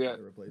yeah,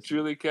 the replacement.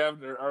 Julie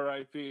Kavner,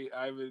 R.I.P.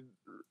 Ivan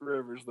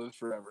Rivers lives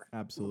forever.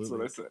 Absolutely.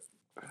 That's what I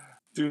said.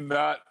 Do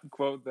not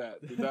quote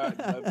that. Do not.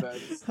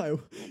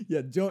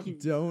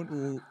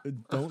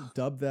 Don't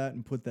dub that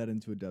and put that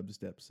into a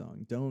dubstep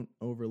song. Don't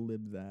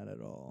overlib that at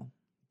all.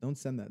 Don't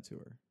send that to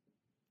her.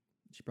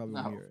 She probably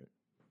won't hear it.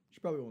 She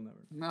probably will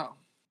never. No.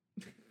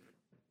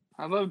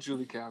 I love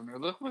Julie Kavner.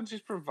 Look what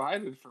she's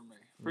provided for me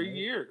for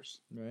years.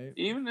 Right.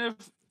 Even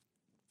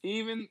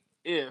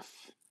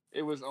if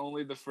it was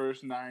only the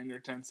first 9 or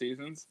 10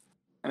 seasons,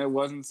 and it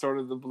wasn't sort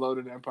of the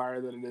bloated empire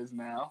that it is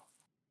now.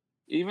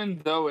 Even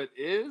though it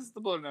is the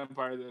bloated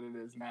empire that it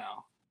is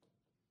now,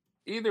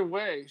 either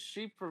way,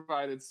 she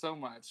provided so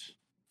much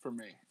for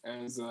me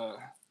as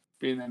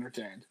being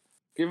entertained,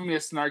 giving me a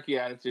snarky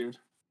attitude,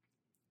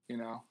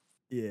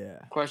 Yeah.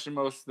 Question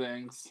most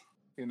things,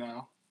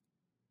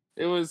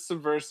 It was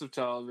subversive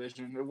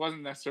television. It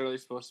wasn't necessarily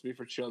supposed to be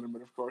for children,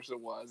 but of course it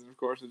was, and of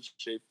course it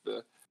shaped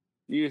the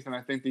youth. And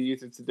I think the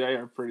youth of today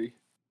are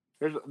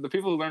the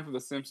people who learn from The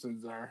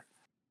Simpsons are,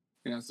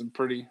 some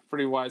pretty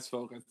wise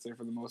folk, I'd say,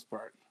 for the most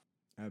part.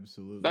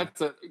 Absolutely.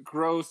 That's a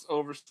gross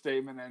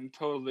overstatement and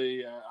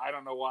totally. I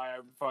don't know why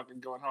I'm fucking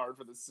going hard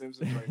for The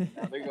Simpsons right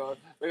now. They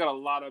got a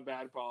lot of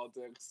bad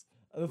politics.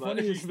 The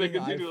funniest thing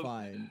I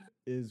find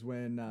is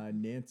when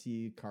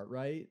Nancy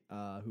Cartwright,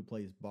 who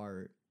plays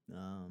Bart,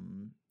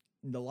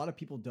 a lot of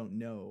people don't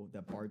know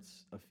that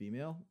Bart's a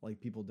female. Like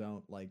people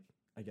don't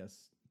I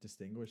guess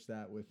distinguish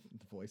that with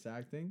the voice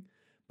acting.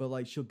 But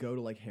like she'll go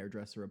to like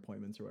hairdresser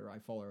appointments or whatever. I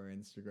follow her on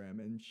Instagram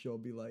and she'll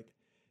be like,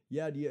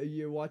 "Yeah, do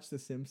you watch The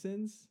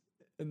Simpsons?"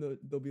 And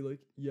they'll be like,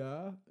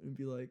 "Yeah," and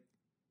be like,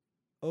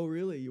 "Oh,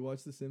 really? You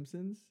watch The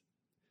Simpsons?"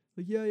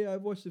 Like, yeah,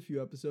 I've watched a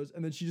few episodes.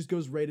 And then she just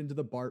goes right into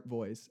the Bart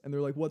voice. And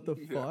they're like, "What the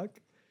fuck?"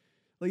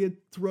 Like, it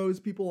throws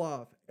people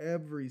off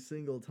every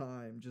single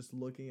time just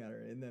looking at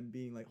her and then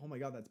being like, "Oh my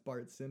God, that's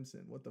Bart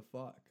Simpson. What the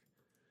fuck?"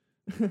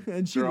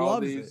 And she loves all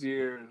these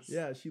years.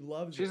 Yeah, she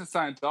loves She's a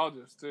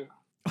Scientologist, too.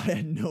 I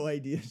had no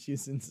idea she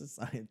was into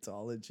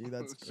Scientology.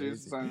 That's crazy.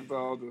 She's a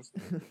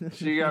Scientologist.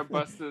 She got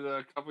busted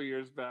a couple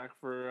years back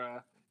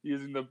for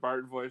using the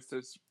Bart voice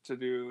to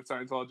do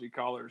Scientology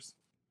collars.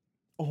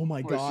 Oh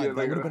my God, that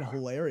would have been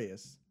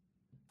hilarious.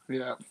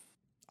 Yeah.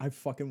 I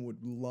fucking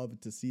would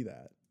love to see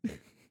that.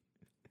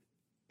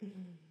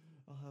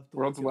 I'll have to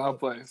World's a wild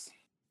place.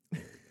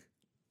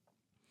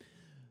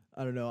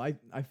 I don't know.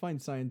 I find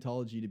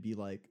Scientology to be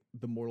like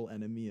the mortal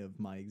enemy of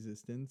my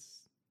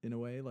existence in a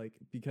way, like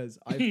because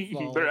I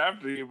fall. They're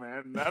after you,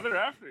 man. Now they're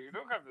after you.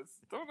 Don't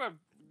have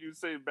you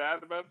say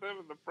bad about them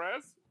in the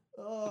press.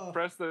 The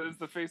press that is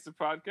the face of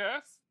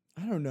podcasts.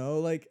 I don't know.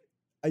 Like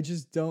I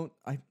just don't.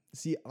 I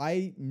see.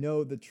 I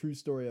know the true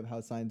story of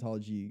how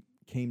Scientology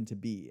came to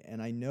be,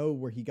 and I know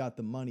where he got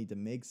the money to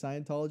make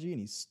Scientology, and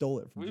he stole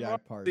it from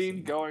Jack Parsons. We've all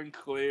seen Going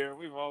Clear.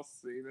 We've all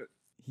seen it.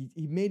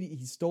 He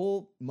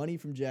stole money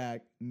from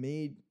Jack,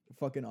 made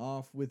fucking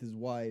off with his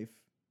wife,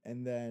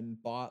 and then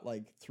bought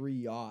like 3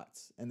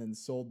 yachts, and then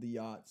sold the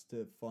yachts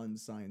to fund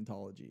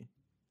Scientology.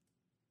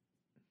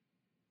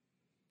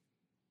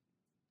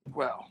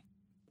 Well,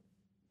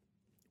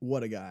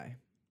 what a guy.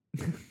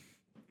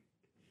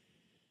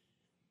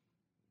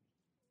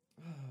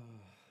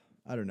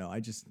 I don't know.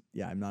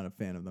 I'm not a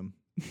fan of them.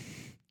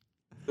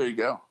 There you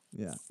go.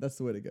 Yeah, that's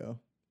the way to go.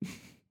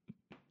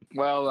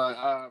 Well,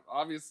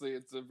 obviously,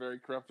 it's a very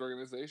corrupt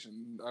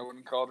organization. I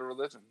wouldn't call it a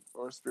religion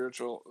or a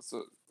spiritual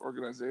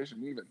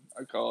organization, even.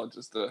 I call it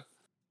just a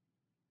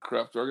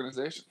corrupt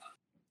organization.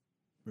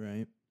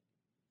 Right.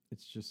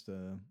 It's just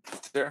a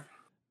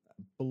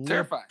blip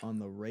terrifying on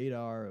the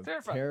radar of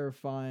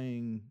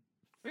terrifying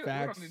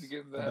facts we don't need to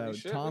get into about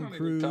shit. Tom we don't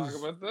Cruise. Need to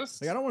talk about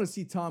this. Like, I don't want to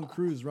see Tom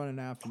Cruise running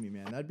after me,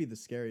 man. That'd be the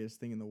scariest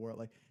thing in the world.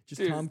 Like,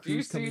 just Dude, Tom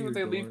Cruise coming to your door. Do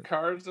you see when they leave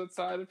cards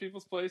outside of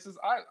people's places?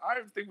 I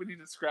think we need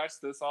to scratch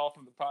this all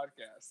from the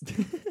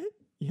podcast.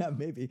 Yeah,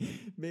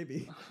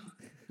 maybe.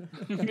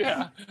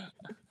 Yeah.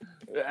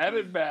 Add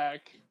it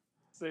back.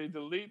 Say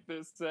delete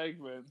this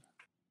segment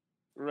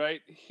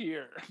right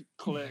here.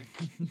 Click.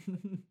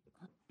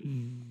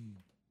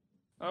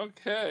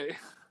 Okay.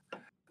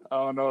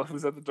 Oh no,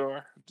 who's at the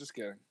door? Just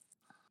kidding.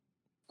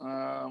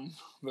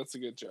 That's a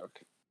good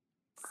joke.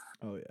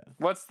 Oh yeah.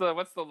 What's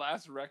the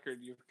last record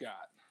you've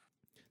got?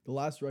 The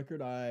last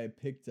record I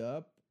picked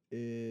up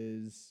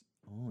is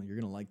you're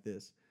gonna like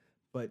this.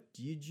 But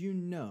did you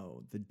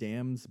know the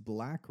Damned's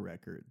Black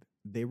record?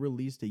 They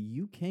released a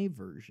UK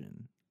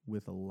version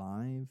with a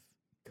live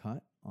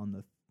cut on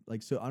the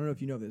so I don't know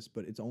if you know this,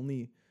 but it's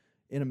only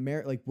in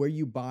America, like where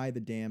you buy the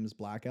Damned's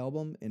Black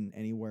album in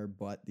anywhere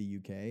but the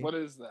UK. What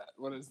is that?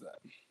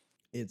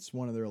 It's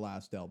one of their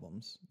last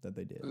albums that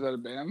they did. Is that a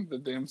band? The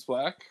Damned's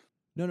Black?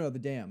 No, the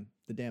Damned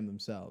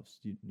themselves.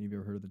 Have you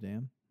ever heard of the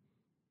Damned?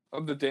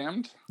 Oh, the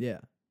Damned? Yeah.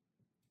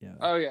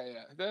 Oh yeah.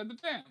 The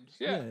Damned.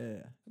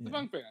 Yeah. The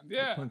punk band.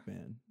 Yeah.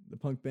 The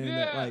punk band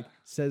that like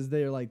says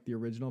they're like the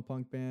original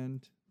punk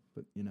band,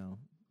 but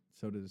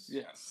so does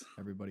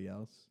everybody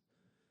else.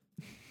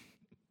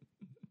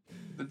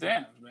 The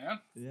Damned, man.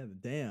 Yeah,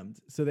 the Damned.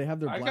 So they have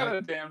their. I got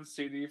a Damned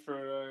CD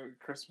for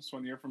Christmas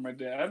one year from my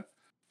dad.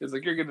 He's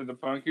like, "You're getting into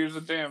punk. Here's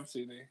a Damned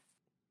CD."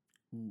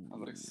 Ooh. I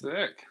was like,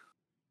 "Sick."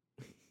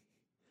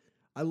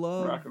 I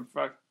love. Rock and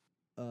fuck.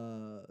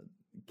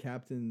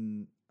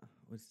 Captain.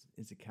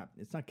 Is it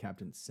Captain? It's not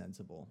Captain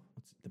Sensible.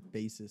 What's the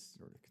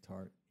bassist or the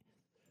guitar?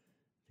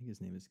 I think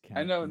his name is Captain.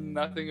 I know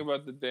nothing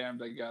about the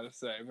Damned, I gotta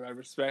say, but I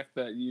respect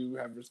that you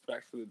have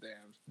respect for the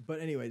Damned. But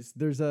anyways,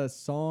 there's a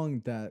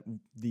song that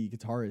the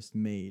guitarist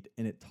made,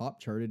 and it top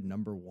charted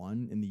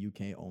 #1 in the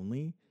UK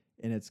only,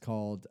 and it's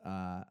called,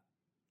 I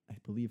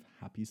believe,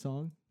 Happy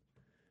Song.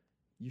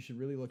 You should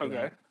really look it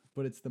up.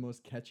 But it's the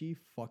most catchy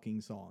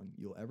fucking song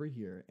you'll ever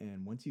hear,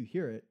 and once you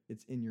hear it,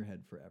 it's in your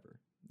head forever.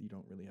 You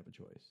don't really have a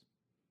choice.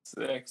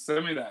 Sick.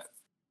 Send me that.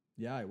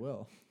 Yeah, I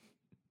will.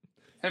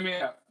 Hit me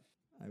up.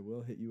 I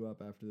will hit you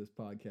up after this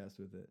podcast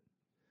with it.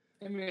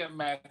 Hit me up,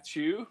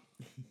 Matthew.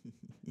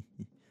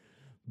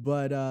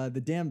 But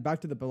the Damned, back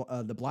to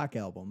the Black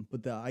album.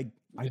 But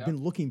I've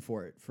been looking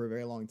for it for a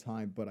very long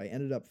time, but I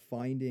ended up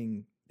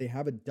finding they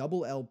have a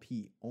double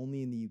LP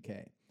only in the UK,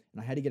 and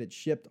I had to get it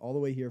shipped all the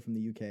way here from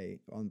the UK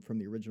from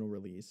the original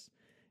release.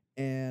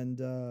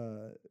 And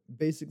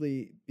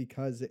basically,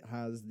 because it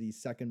has the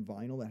second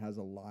vinyl that has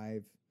a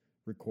live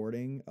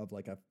recording of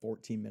like a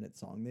 14-minute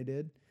song they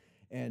did,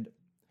 and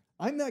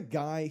I'm that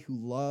guy who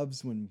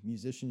loves when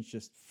musicians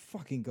just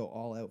fucking go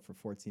all out for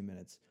 14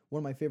 minutes.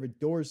 One of my favorite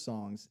Doors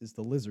songs is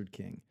The Lizard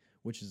King,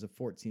 which is a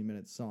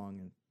 14-minute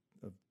song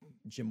of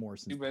Jim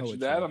Morrison's poetry. You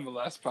mentioned that on the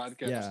last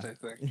podcast, I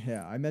think.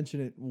 Yeah, I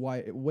mention it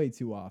way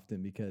too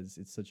often because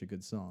it's such a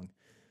good song.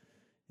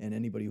 And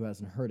anybody who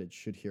hasn't heard it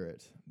should hear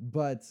it.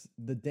 But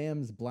the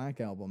Damned's Black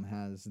album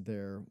has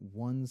their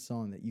one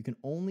song that you can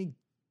only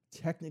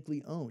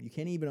technically own. You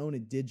can't even own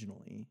it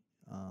digitally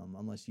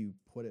unless you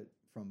put it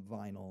from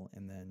vinyl,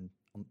 and then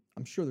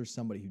I'm sure there's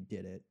somebody who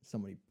did it.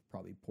 Somebody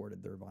probably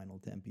ported their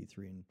vinyl to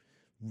MP3 and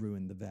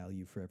ruined the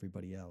value for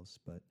everybody else.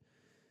 But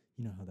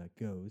you know how that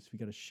goes. We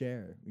gotta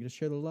share. We gotta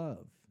share the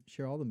love.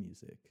 Share all the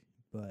music.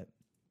 But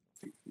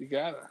you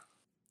gotta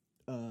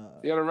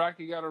rock.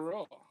 You gotta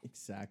roll.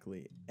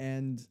 Exactly.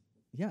 And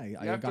yeah, you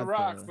have to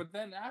rock. But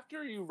then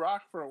after you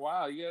rock for a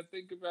while, you gotta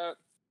think about,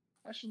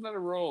 I should let it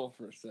roll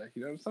for a sec.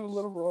 Just let a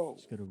little roll.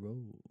 Just gotta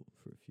roll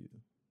for a few.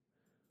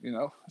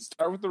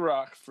 Start with the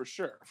rock for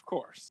sure, of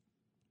course.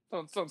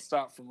 Don't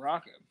stop from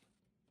rocking.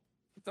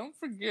 But don't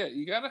forget,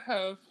 you gotta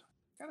have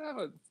gotta have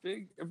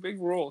a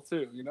big roll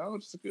too,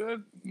 just a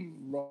good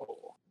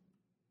roll.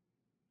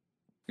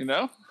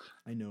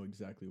 I know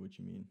exactly what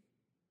you mean.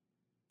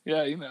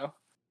 Yeah,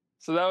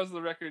 So that was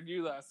the record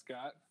you last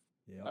got.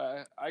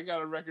 Yeah. I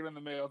got a record in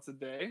the mail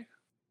today,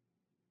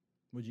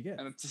 What'd you get?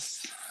 and it's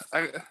just,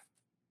 I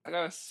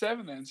got a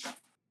 7-inch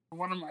from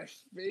one of my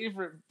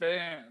favorite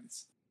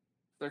bands.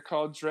 They're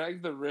called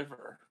Drag the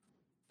River.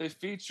 They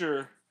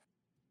feature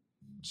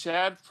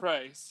Chad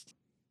Price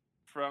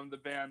from the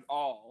band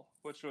All,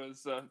 which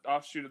was an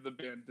offshoot of the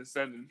band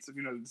Descendants, if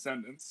you know the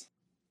Descendants.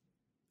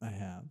 I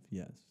have,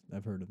 yes.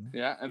 I've heard of them.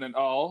 Yeah, and then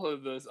All,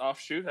 the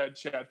offshoot, had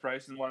Chad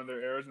Price in one of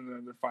their eras and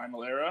then their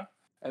final era.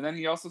 And then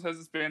he also has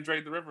this band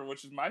Drag the River,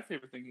 which is my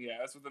favorite thing he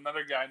has, with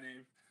another guy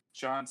named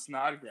John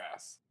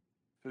Snodgrass,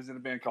 who's in a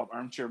band called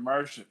Armchair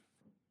Martian.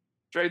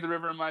 Drag the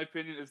River, in my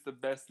opinion, is the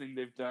best thing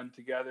they've done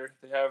together.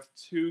 They have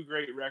 2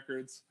 great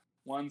records.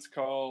 One's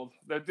called,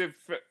 they did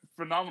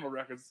phenomenal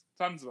records,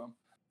 tons of them.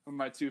 But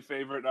my 2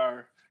 favorite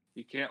are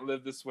You Can't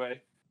Live This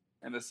Way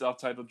and the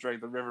self-titled Drag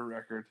the River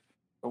record.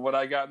 But what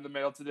I got in the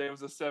mail today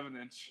was a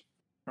 7-inch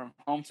from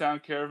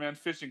Hometown Caravan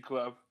Fishing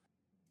Club.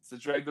 It's the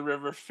Drag the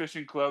River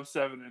Fishing Club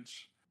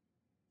 7-inch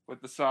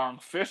with the song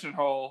Fishing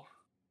Hole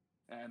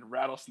and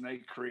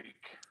Rattlesnake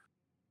Creek.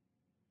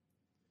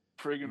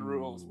 Friggin'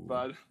 rules,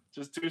 bud.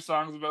 Just 2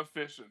 songs about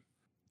fishing.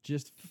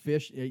 Just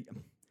fish.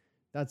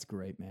 That's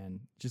great, man.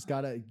 Just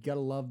gotta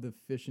love the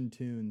fishing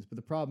tunes. But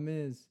the problem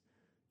is,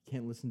 you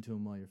can't listen to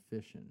them while you're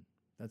fishing.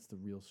 That's the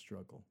real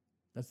struggle.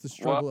 That's the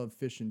struggle of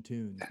fishing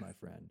tunes, my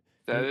friend.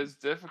 That is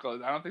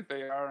difficult. I don't think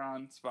they are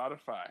on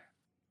Spotify.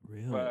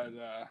 Really? But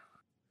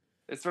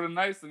it's sort of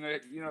nice. And,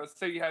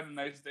 say you had a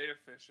nice day of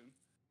fishing.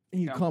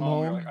 And you come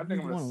home. You're like, I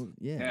think I'm going to...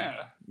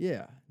 Yeah.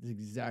 Yeah. That's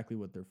exactly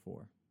what they're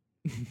for.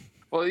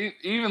 Well,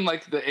 even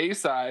like the A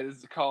side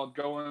is called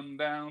Going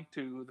Down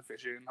to the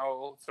Fishing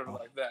Hole, sort of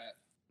like that,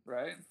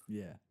 right?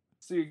 Yeah.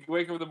 So you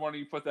wake up in the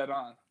morning, you put that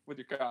on with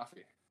your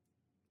coffee.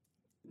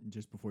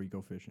 Just before you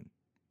go fishing.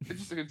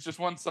 It's just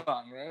one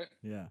song, right?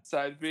 Yeah.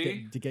 Side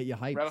B. To get you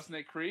hyped.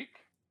 Rattlesnake Creek.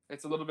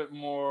 It's a little bit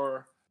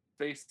more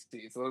spacey.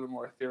 It's a little bit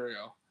more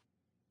ethereal.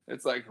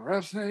 It's like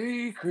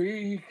Rattlesnake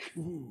Creek.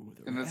 Ooh,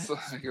 and it's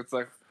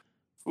like,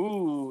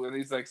 ooh, and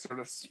he's like sort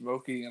of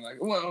smoky and like,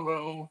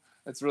 whoa.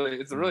 It's a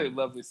really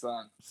lovely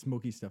song.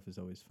 Smoky stuff is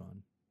always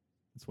fun.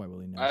 That's why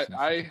Willie Nelson.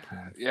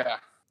 Yeah.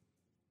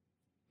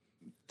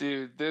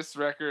 Dude, this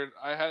record,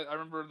 I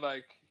remember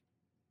like,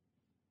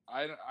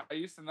 I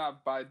used to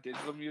not buy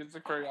digital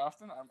music very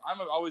often.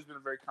 I've always been a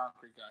very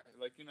concrete guy.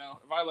 Like,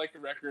 if I like a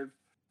record,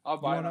 I'll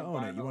buy it on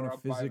vinyl. You want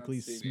to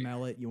physically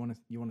smell it. You want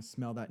to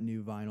smell that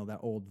new vinyl, that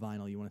old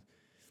vinyl. You want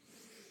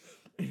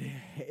to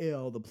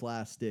inhale the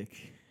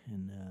plastic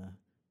and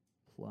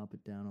plop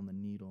it down on the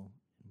needle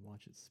and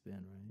watch it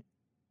spin, right?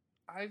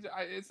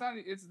 It's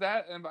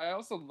that, and I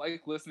also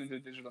like listening to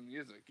digital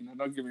music.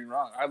 Don't get me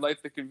wrong. I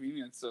like the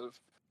convenience of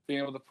being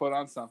able to put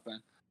on something.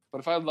 But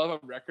if I love a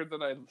record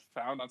that I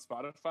found on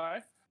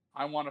Spotify,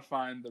 I want to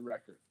find the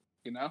record.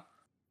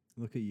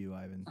 Look at you,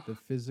 Ivan, the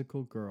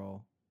physical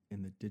girl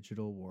in the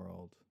digital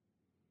world.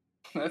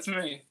 That's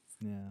me.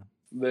 Yeah.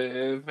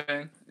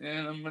 Living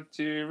in a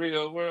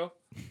material world,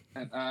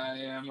 and I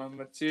am a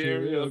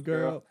material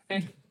girl.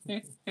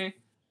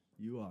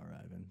 You are,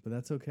 Ivan, but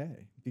that's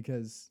okay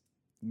because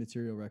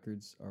material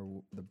records are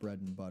the bread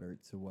and butter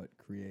to what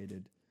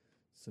created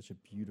such a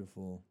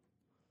beautiful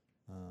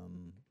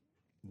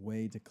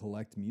way to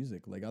collect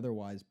music. Like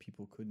otherwise,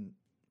 people couldn't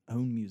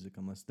own music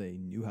unless they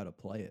knew how to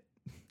play it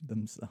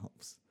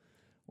themselves,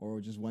 or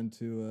just went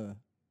to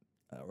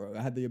or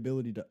had the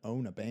ability to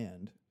own a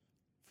band.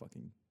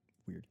 Fucking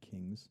weird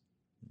kings.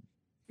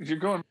 You're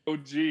going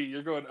OG.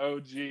 You're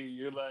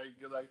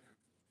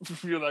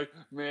like,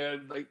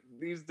 man, like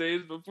these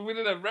days, before we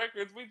didn't have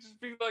records, we'd just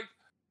be like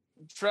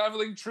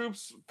traveling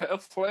troops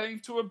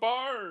playing to a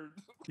bard.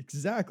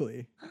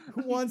 Exactly.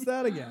 Who wants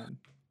that again?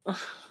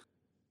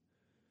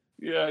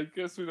 Yeah, I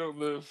guess we don't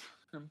live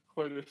in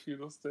quite a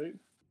feudal state.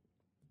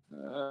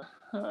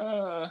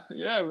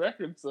 Yeah,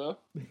 records though.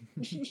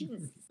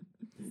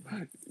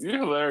 You're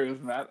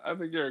hilarious, Matt. I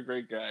think you're a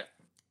great guy.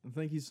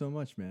 Thank you so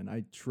much, man.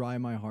 I try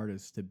my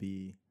hardest to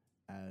be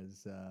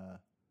as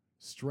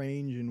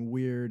strange and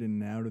weird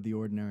and out of the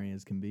ordinary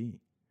as can be.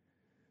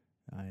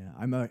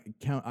 I'm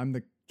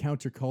the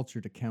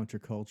counterculture to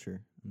counterculture.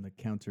 I'm the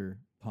counter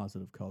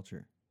positive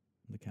culture.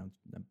 I'm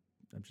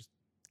just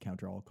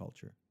counter all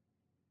culture.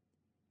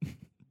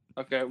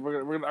 Okay, I'm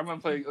gonna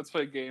play. Let's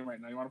play a game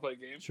right now. You want to play a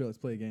game? Sure, let's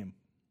play a game.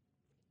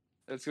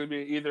 It's gonna be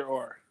either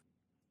or.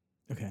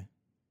 Okay.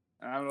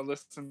 And I'm gonna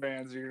list some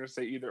bands. You're gonna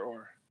say either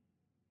or.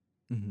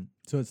 Mm-hmm.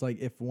 So it's like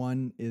if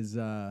one is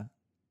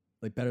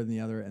like better than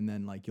the other, and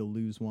then like you'll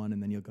lose one,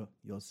 and then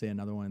you'll say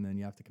another one, and then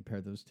you have to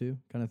compare those two,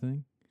 kind of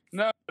thing.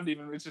 No, not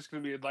even. It's just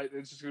gonna be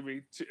It's just gonna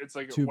be two. It's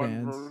like two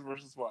one bands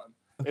versus one.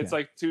 Okay. It's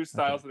like two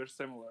styles that are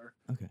similar.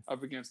 Okay.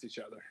 Up against each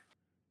other.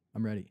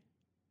 I'm ready.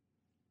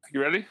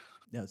 You ready?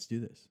 Yeah, let's do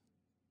this.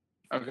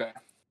 Okay.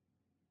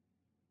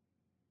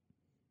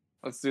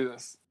 Let's do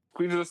this.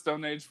 Queens of the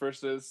Stone Age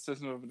versus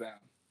System of a Down.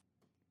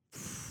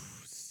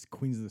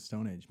 Queens of the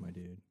Stone Age, my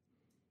dude.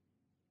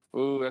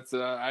 Ooh, that's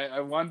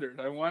I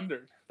wondered.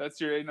 That's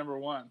your A number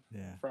one.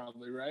 Yeah.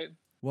 Probably, right?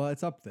 Well,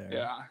 it's up there.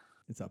 Yeah.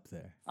 It's up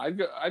there. I'd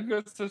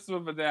go System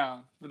of a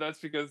Down, but that's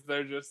because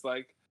they're just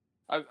like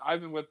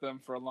I've been with them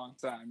for a long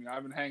time. You know,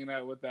 I've been hanging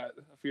out with a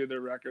few of their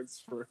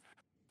records for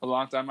a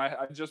long time.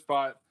 I just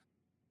bought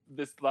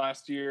this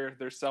last year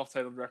their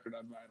self-titled record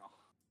on vinyl.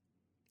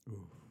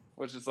 Ooh.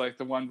 Which is like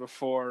the one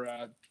before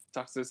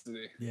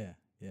Toxicity. Yeah.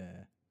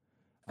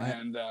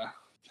 And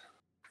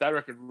that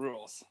record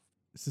rules.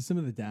 System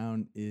of the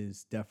Down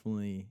is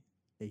definitely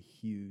a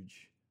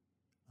huge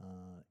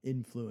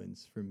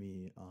influence for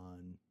me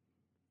on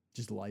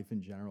just life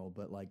in general.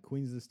 But like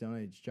Queens of the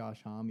Stone Age,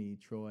 Josh Homme,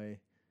 Troy,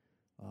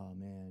 oh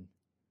man,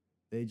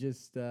 they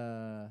just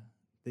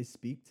they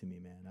speak to me,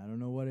 man. I don't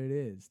know what it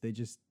is.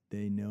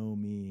 They know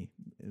me.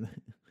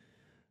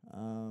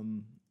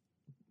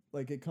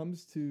 Like it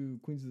comes to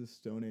Queens of the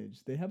Stone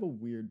Age, they have a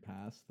weird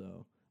past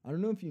though. I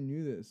don't know if you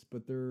knew this,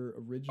 but their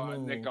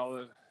original Nick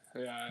Olive,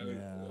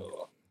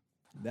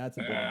 that's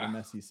a bit of a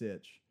messy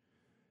sitch.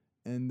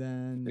 And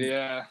then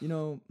you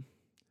know,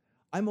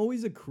 I'm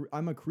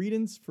a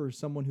credence for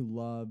someone who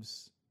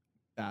loves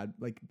bad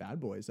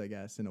boys, I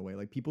guess, in a way,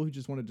 like people who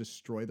just want to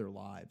destroy their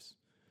lives,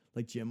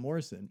 like Jim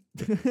Morrison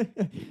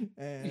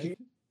and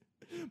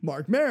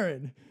Mark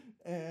Maron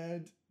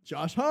and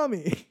Josh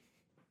Homme.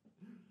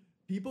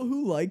 People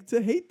who like to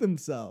hate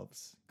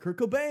themselves. Kurt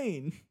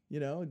Cobain, you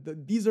know,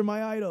 these are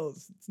my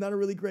idols. It's not a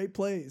really great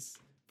place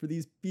for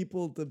these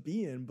people to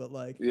be in, but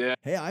like,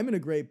 hey, I'm in a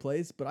great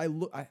place, but I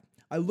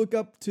look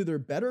up to their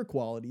better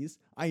qualities.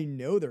 I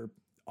know they're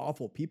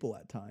awful people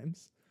at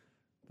times,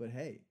 but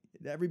hey,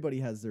 everybody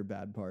has their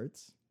bad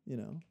parts, you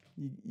know.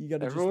 You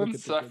got to.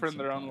 Everyone's suffering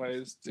their own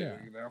ways too,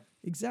 you know.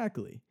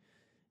 Exactly,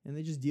 and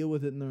they just deal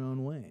with it in their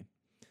own way.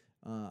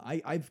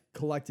 I've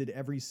collected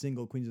every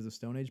single Queens of the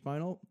Stone Age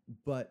vinyl,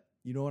 but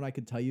you know what I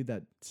could tell you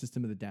that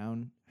System of the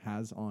Down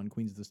has on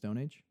Queens of the Stone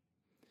Age?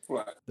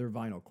 What? Their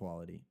vinyl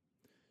quality.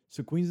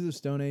 So Queens of the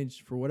Stone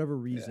Age, for whatever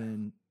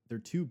reason, their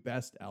two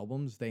best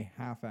albums, they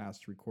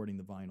half-assed recording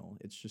the vinyl.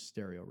 It's just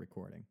stereo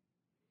recording.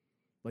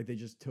 Like they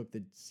just took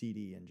the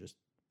CD and just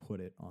put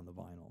it on the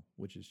vinyl,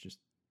 which is just,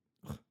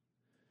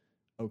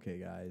 okay,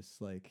 guys,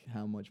 like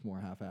how much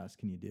more half-assed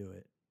can you do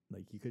it?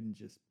 Like you couldn't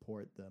just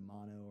port the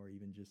mono or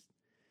even just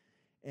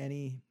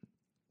any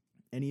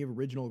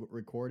original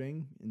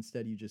recording.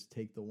 Instead, you just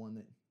take the one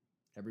that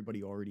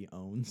everybody already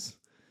owns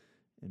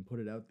and put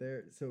it out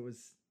there. So it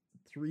was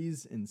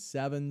 3s and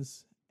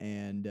 7s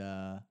and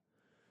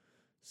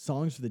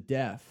Songs for the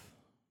Deaf.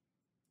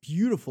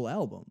 Beautiful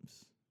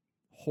albums.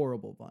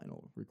 Horrible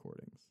vinyl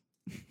recordings.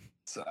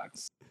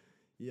 Sucks.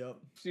 Yep.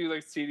 See,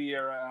 like CD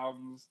era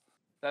albums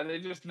that they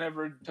just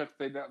never took.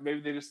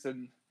 Maybe they just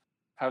didn't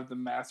have the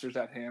masters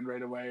at hand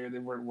right away, or they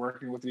weren't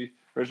working with the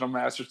original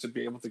masters to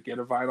be able to get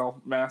a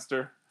vinyl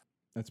master.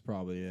 That's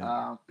probably it.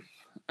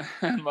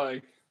 And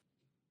like,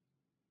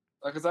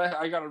 because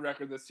I got a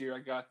record this year. I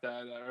got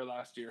that or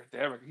last year.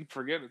 Damn, I keep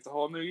forgetting. It's a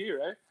whole new year,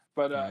 right?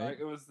 But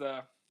it was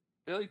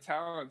Billy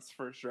Talent's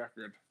first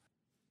record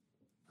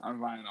on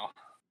vinyl,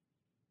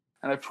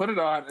 and I put it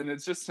on, and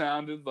it just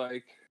sounded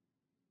like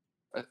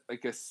a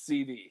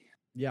CD.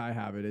 Yeah, I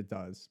have it. It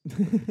does.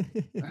 And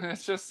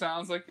it just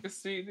sounds like a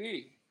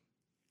CD.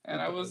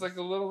 And I was like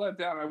a little let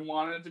down. I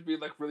wanted to be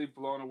like really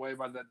blown away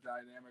by the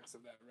dynamics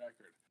of that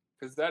record,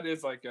 because that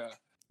is like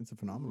it's a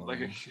phenomenal.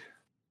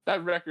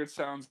 That record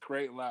sounds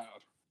great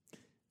loud.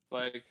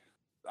 Like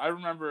I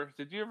remember,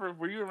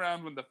 were you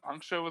around when the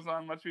Punk Show was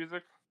on Much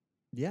Music?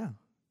 Yeah.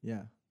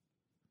 You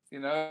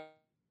know,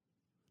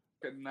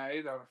 at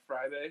night on a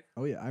Friday.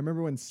 Oh yeah, I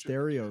remember when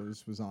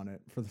Stereos was on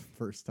it for the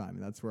first time.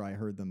 That's where I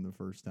heard them the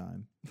first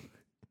time.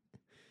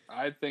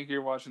 I think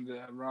you're watching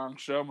the wrong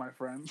show, my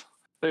friend.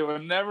 They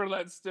would never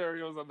let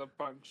Stereos on the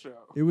Punk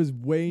Show. It was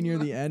way near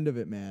the end of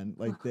it, man.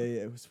 Like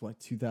it was what,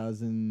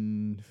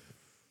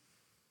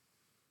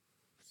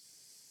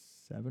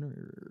 2007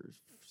 or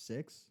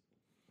 6?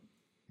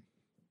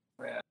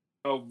 Man.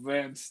 Oh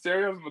man,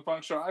 Stereos on the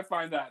Punk Show. I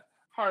find that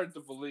hard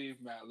to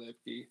believe, Matt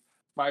Lipke.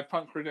 My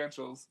punk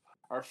credentials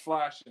are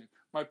flashing.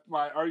 My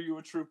 "Are you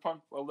a true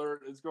punk"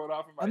 alert is going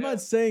off in my head. I'm not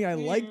saying I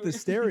like the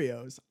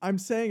Stereos. I'm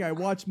saying I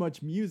watch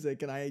Much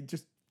Music and I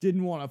just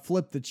didn't want to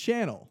flip the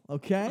channel.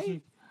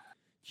 Okay.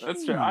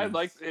 That's true. I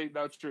like. Hey,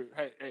 that's true.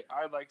 Hey,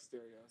 I like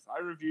Stereos. I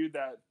reviewed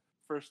that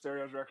first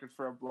Stereos record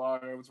for a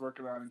blog I was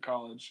working on in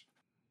college,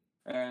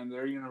 and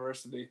their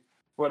university,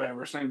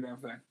 whatever, same damn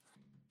thing.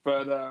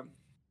 But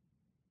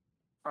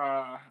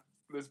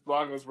this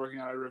blog I was working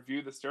on, I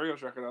reviewed the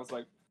Stereos record. I was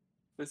like,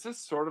 this is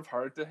sort of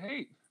hard to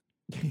hate,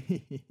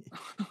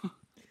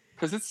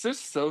 because it's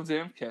just so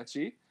damn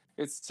catchy.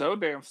 It's so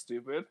damn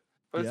stupid,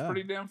 but it's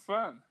pretty damn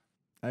fun.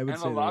 I would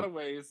say in a lot of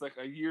ways, like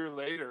a year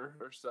later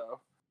or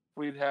so,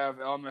 we'd have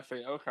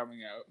LMFAO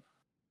coming out.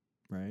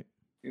 Right.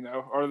 You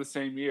know, or the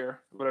same year,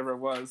 whatever it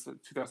was,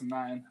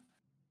 2009.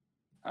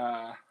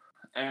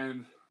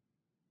 And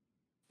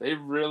they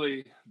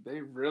really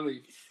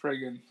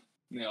friggin'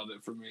 nailed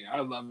it for me. I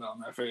love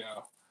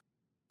LMFAO.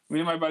 Me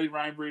and my buddy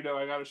Ryan Burrito,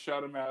 I got to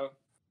shout him out.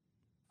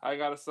 I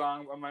got a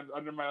song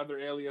under my other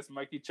alias,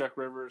 Mikey Chuck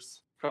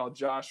Rivers, called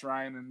Josh,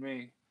 Ryan, and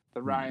Me.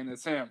 The Ryan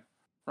is him.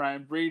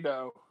 Ryan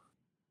Brito.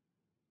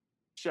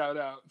 Shout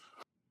out.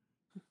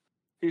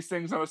 He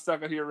sings on a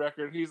Stuck It Here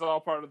record. He's all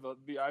part of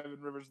the Ivan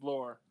Rivers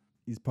lore.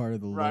 He's part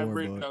of the Ryan lore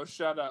Brito, book.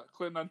 shout out.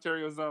 Clinton,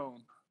 Ontario's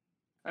own.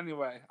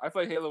 Anyway, I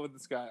play Halo with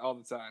this guy all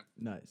the time.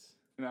 Nice.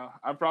 You know,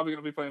 I'm probably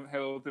gonna be playing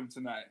Halo with him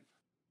tonight.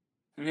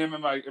 And him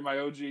and my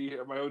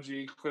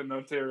OG Clinton,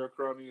 Ontario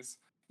cronies,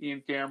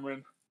 Ian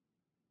Cameron.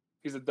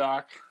 He's a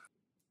doc.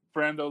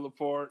 Brando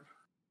Laporte.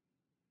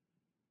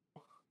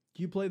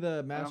 Do you play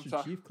the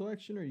Master Chief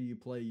collection, or do you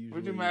play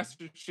usually? We do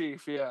Master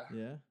Chief, yeah.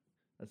 Yeah,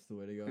 that's the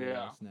way to go.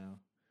 Yeah. Now.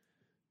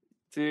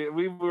 See,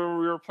 we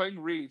were playing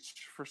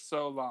Reach for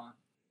so long.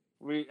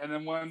 And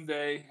then one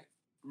day,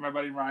 my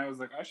buddy Ryan was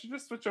like, I should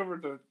just switch over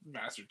to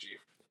Master Chief.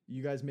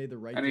 You guys made the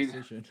right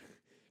decision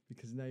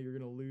because now you're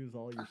gonna lose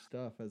all your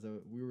stuff.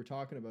 We were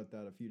talking about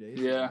that a few days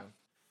ago.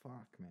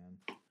 Fuck, man.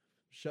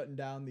 Shutting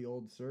down the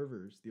old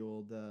servers, the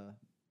old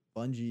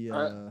Bungie.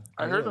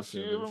 I heard a servers.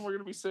 few of them were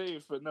gonna be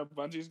saved, but no,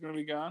 Bungie's gonna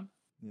be gone.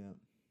 Yeah.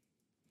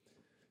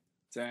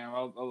 Damn,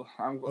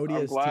 I'm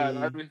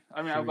glad.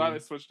 I'm glad I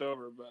switched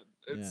over, but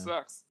it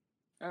sucks.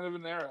 End of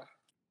an era.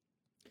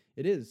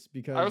 It is,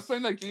 because I was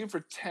playing that game for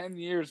 10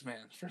 years,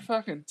 man. For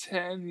fucking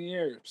 10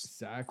 years.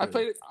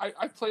 Exactly.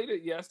 I played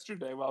it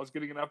yesterday while I was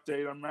getting an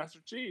update on Master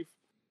Chief.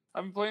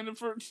 I've been playing it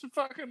for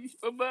fucking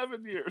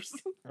 11 years.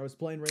 I was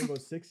playing Rainbow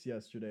Six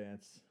yesterday, and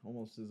it's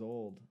almost as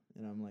old.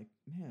 And I'm like,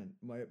 man,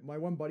 my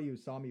one buddy who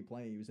saw me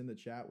playing, he was in the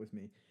chat with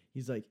me.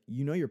 He's like,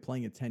 you're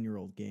playing a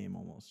 10-year-old game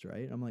almost,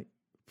 right? I'm like,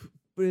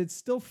 but it's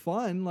still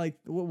fun. Like,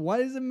 why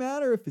does it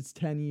matter if it's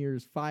 10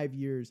 years, 5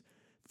 years,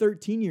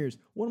 13 years?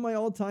 One of my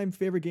all-time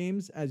favorite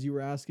games, as you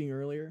were asking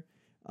earlier,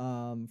 for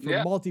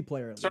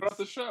multiplayer at least. Start off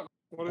the show.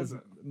 What is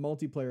it?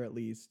 Multiplayer at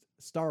least.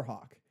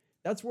 Starhawk.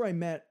 That's where I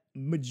met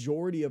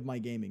majority of my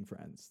gaming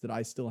friends that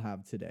I still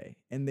have today.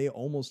 And they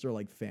almost are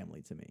like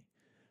family to me.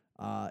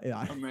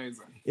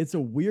 Amazing. It's a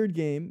weird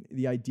game.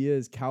 The idea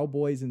is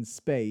cowboys in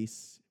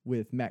space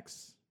with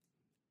mechs.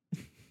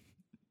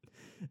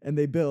 And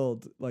they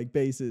build like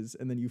bases,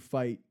 and then you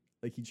fight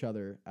like each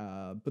other.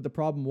 But the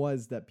problem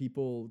was that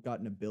people got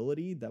an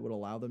ability that would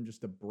allow them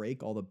just to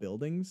break all the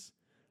buildings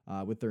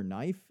with their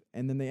knife.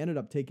 And then they ended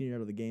up taking it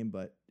out of the game,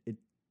 but it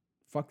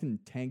fucking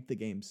tanked the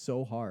game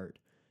so hard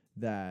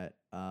that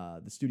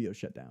the studio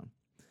shut down.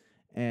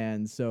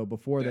 And so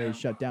before they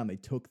shut down, they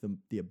took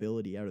the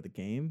ability out of the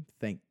game.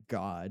 Thank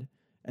God.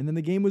 And then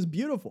the game was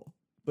beautiful,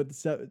 but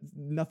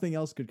nothing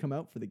else could come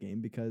out for the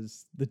game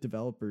because the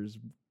developers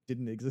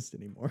didn't exist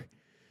anymore.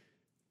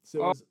 So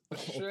it was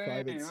all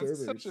private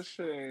servers. That's such a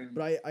shame.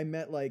 But I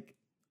met like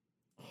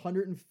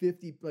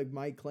 150, like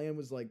my clan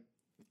was like,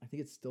 I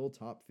think it's still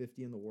top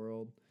 50 in the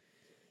world.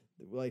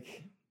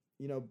 Like,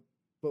 you know,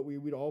 but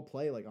we'd all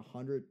play like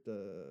 100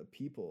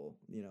 people,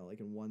 you know,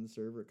 like in one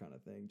server kind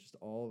of thing. Just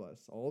all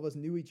of us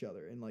knew each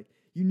other. And like,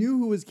 you knew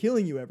who was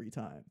killing you every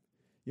time.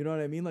 You know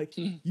what I mean? Like,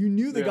 you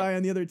knew the guy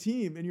on the other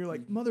team, and you're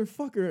like,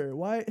 motherfucker,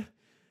 why?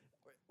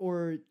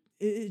 Or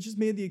it just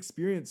made the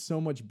experience so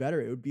much better.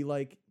 It would be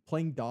like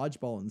playing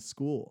dodgeball in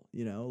school,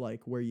 you know,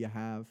 like where you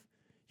have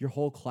your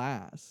whole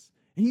class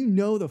and you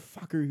know the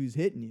fucker who's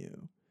hitting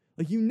you.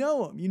 Like, you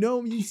know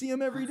him, you see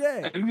him every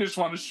day. And you just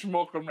want to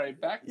smoke him right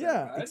back there,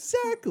 yeah, right?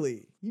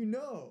 Exactly. You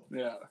know.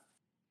 Yeah.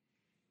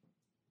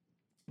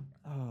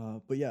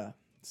 But yeah,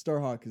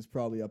 Starhawk is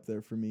probably up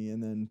there for me.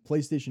 And then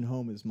PlayStation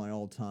Home is my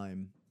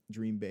all-time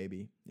dream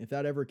baby. If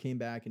that ever came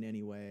back in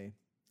any way,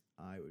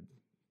 I would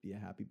be a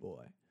happy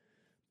boy.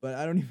 But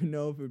I don't even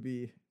know if it would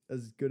be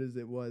as good as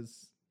it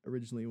was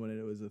originally when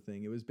it was a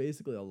thing. It was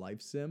basically a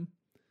life sim.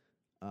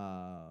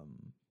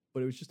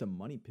 But it was just a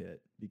money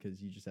pit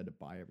because you just had to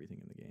buy everything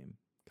in the game.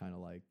 Kind of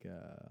like, I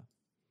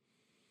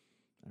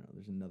don't know,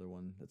 there's another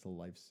one that's a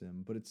life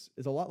sim. But it's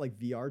a lot like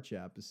VR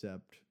chat,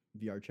 except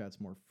VR chat's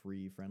more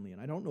free, friendly.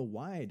 And I don't know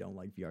why I don't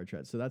like VR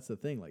chat. So that's the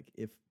thing. Like,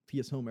 if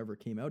PS Home ever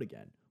came out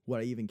again, would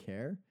I even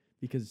care?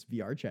 Because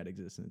VR chat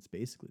exists and it's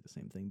basically the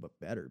same thing, but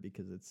better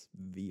because it's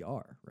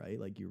VR, right?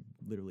 Like, you're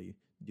literally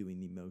doing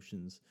the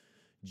motions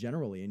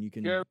generally, and you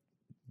can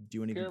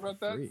do anything for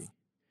free.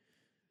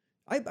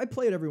 I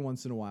play it every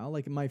once in a while.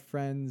 Like, my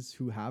friends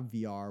who have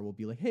VR will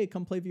be like, hey,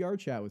 come play VR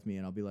chat with me.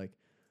 And I'll be like,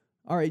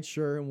 all right,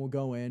 sure. And we'll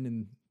go in,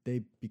 and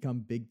they become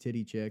big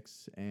titty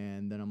chicks.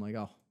 And then I'm like,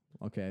 oh,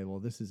 okay, well,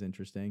 this is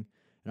interesting.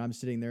 And I'm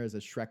sitting there as a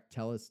Shrek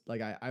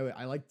like,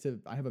 I like to,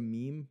 I have a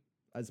meme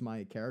as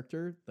my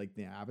character, like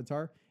the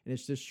avatar. And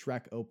it's just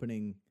Shrek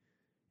opening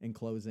and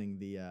closing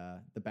the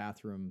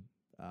bathroom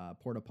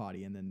porta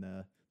potty. And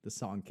then the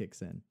song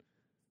kicks in.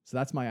 So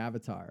that's my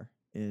avatar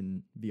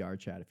in VR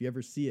chat. If you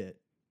ever see it,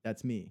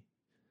 that's me.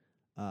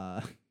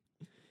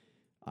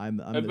 I'm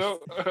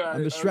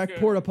the Shrek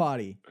porta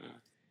potty.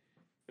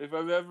 If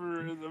I'm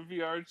ever in the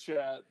VR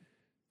chat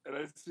and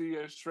I see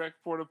a Shrek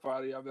porta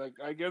potty, I'm like,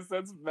 I guess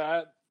that's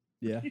Matt.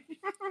 Yeah.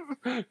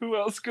 Who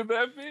else could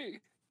that be?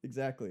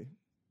 Exactly.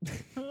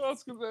 Who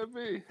else could that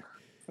be?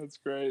 That's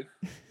great.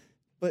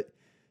 But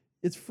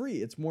It's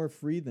free. It's more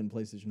free than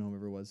PlayStation Home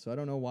ever was. So I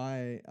don't know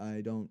why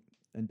I don't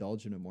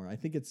indulge in it more. I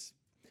think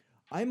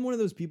I'm one of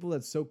those people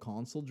that's so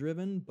console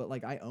driven, but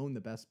like I own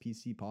the best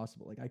PC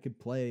possible. Like I could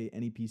play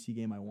any PC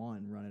game I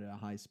want and run it at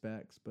high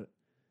specs, but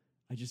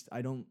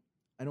I don't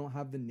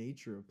have the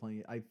nature of playing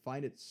it. I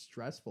find it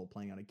stressful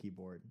playing on a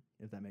keyboard,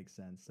 if that makes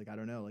sense. Like I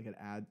don't know, like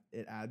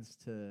it adds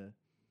to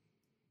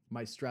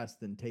my stress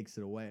then takes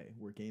it away,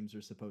 where games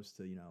are supposed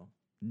to,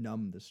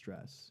 numb the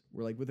stress.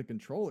 Where like with a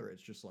controller,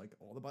 it's just like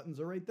all the buttons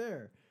are right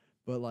there.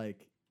 But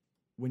like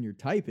when you're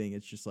typing,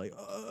 it's just like,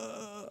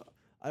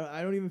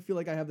 I don't even feel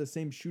like I have the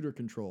same shooter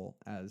control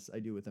as I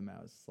do with a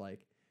mouse.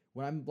 Like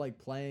when I'm like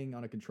playing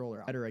on a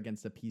controller, better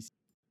against a PC.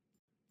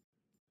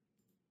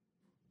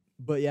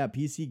 But yeah,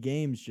 PC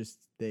games just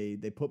they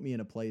put me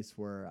in a place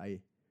where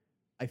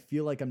I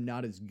feel like I'm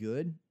not as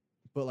good.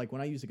 But like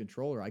when I use a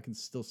controller, I can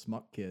still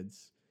smuck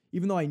kids,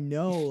 even though I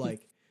know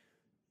like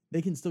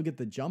they can still get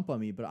the jump on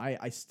me. But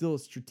I still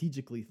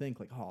strategically think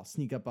like, oh, I'll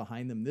sneak up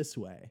behind them this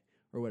way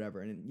or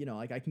whatever, and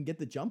like I can get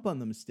the jump on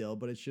them still.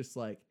 But it's just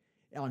like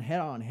on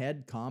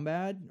head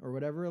combat or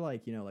whatever.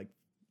 Like like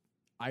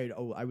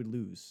I would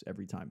lose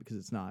every time because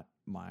it's not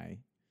my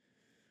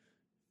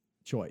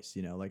choice.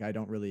 Like I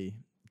don't really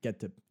get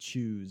to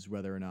choose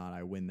whether or not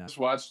I win that. Just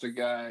watched a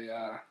guy,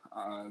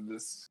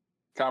 this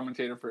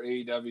commentator for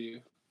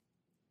AEW,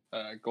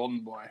 Golden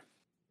Boy.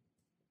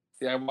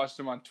 Yeah, I watched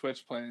him on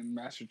Twitch playing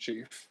Master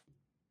Chief,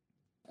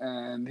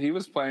 and he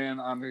was playing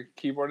on a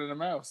keyboard and a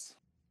mouse,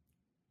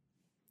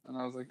 and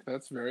I was like,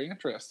 "That's very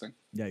interesting."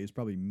 Yeah, he was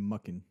probably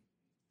mucking,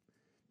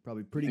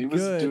 probably pretty he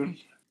good.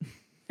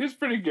 He was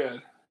pretty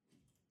good.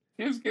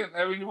 He was getting.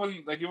 I mean,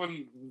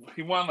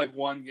 he won like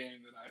one game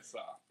that I saw.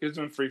 He was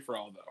doing free for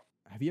all though.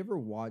 Have you ever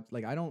watched,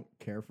 like, I don't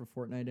care for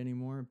Fortnite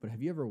anymore, but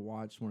have you ever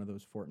watched one of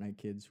those Fortnite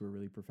kids who are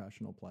really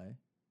professional play?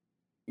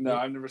 No,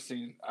 I've never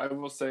seen. I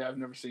will say I've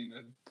never seen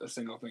a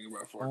single thing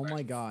about Fortnite. Oh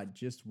my god,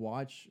 just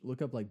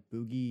look up like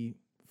Boogie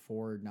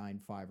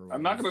 495 or whatever.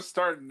 I'm not gonna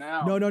start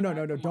now. No.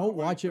 Don't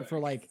watch it for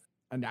like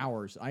an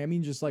hour. I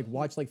mean, just like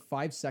watch like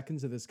 5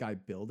 seconds of this guy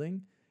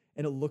building,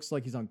 and it looks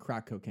like he's on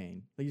crack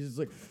cocaine. Like he's just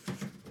like.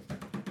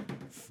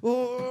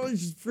 Oh,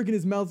 he's just freaking,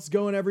 his mouth's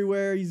going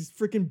everywhere. He's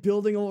freaking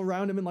building all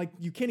around him. And like,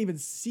 you can't even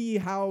see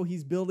how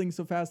he's building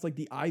so fast. Like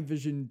the eye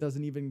vision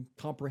doesn't even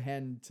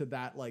comprehend to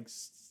that like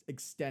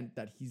extent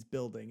that he's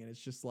building. And it's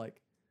just like,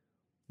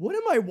 what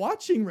am I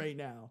watching right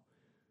now?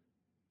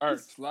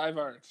 Live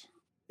art.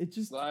 It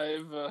just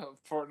live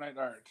Fortnite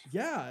art.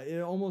 Yeah. It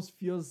almost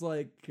feels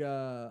like,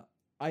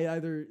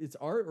 it's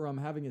art or I'm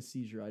having a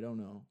seizure. I don't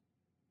know.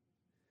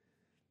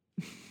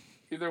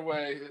 Either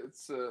way,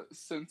 it's a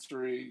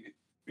sensory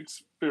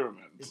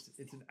experiment.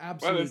 It's an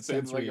absolute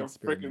sensory like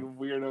experiment. A freaking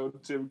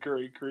weirdo Tim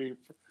Curry creep.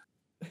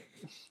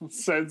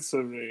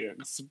 Sensory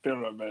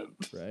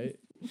experiment. Right?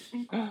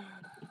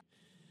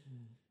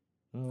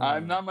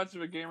 I'm not much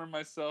of a gamer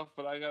myself,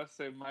 but I gotta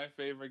say my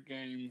favorite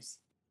games.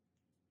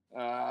 If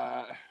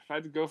I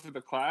had to go for the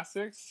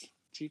classics,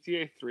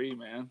 GTA 3,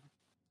 man.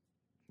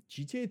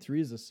 GTA 3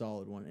 is a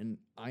solid one, and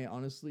I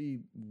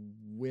honestly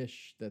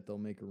wish that they'll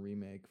make a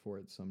remake for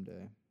it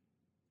someday.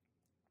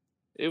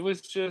 It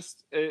was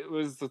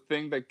the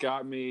thing that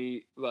got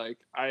me, like,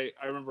 I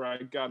remember I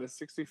got a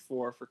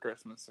 64 for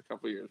Christmas a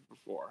couple years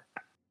before.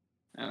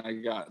 And I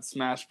got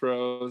Smash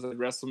Bros. And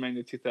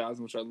WrestleMania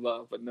 2000, which I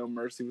love, but No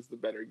Mercy was the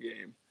better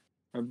game.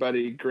 My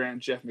buddy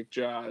Grant Jeff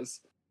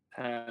McJaws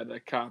had a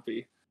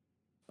copy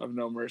of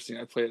No Mercy,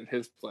 and I played at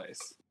his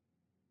place.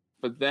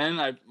 But then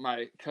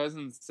my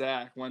cousin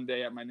Zach, one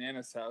day at my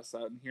Nana's house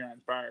out in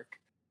Huron Park,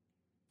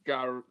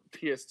 got a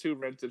PS2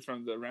 rented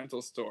from the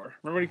rental store.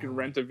 Remember when you could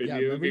rent a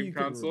video game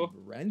console?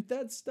 Could rent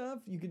that stuff?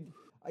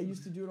 I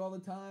used to do it all the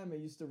time. I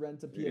used to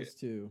rent a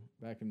PS2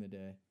 back in the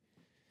day.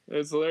 It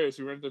was hilarious.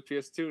 We rented a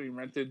PS2 and he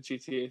rented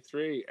GTA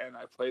 3, and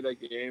I played that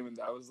game, and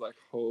I was like,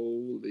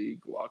 holy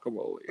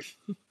guacamole.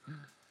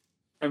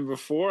 And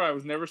before, I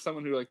was never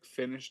someone who like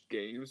finished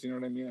games, you know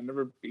what I mean? I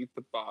never beat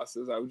the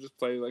bosses. I would just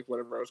play like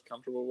whatever I was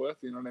comfortable with,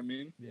 you know what I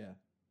mean? Yeah.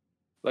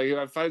 Like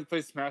if I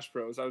played Smash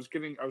Bros, I was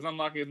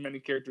unlocking as many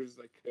characters as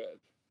I could,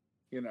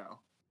 you know.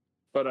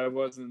 But I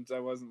wasn't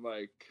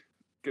like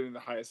getting the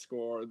highest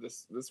score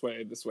this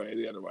way,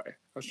 the other way.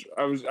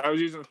 I was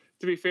using,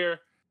 to be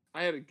fair,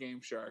 I had a Game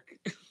Shark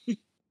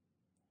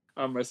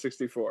on my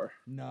 64.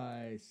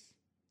 Nice.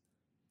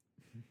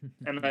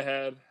 And I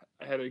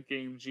had a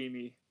Game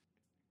Genie.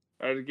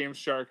 I had a Game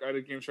Shark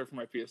for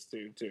my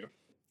PS2 too.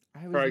 I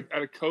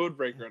had a Code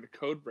Breaker.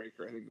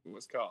 I think it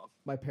was called.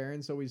 My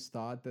parents always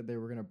thought that they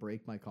were gonna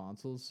break my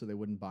consoles, so they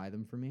wouldn't buy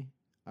them for me.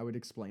 I would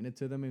explain it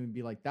to them and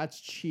be like,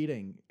 "That's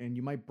cheating, and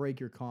you might break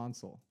your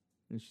console."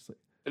 And it's just like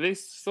they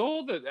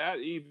sold it at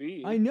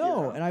EB. I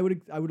know, and I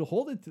would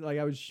hold it to, like,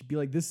 I would be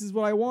like, "This is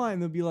what I want,"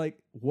 and they'd be like,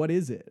 "What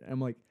is it?" And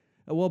I'm like,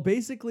 "Well,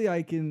 basically,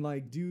 I can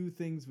like do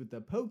things with the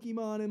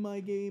Pokemon in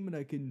my game, and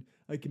I can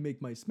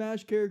make my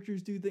Smash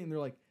characters do things." And they're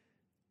like,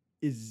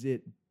 Is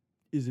it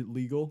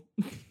legal?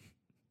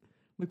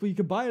 Like, well, you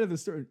can buy it at the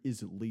store.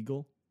 Is it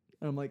legal?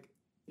 And I'm like,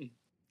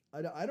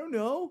 I don't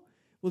know.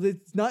 Well,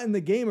 it's not in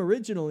the game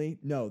originally.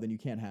 No, then you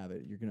can't have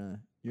it. You're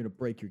gonna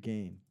break your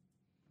game.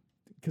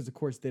 Because of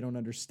course they don't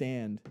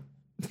understand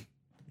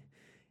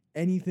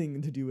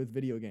anything to do with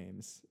video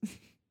games.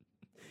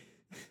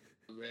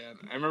 Man,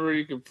 I remember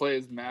you could play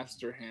as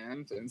Master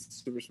Hand in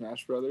Super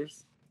Smash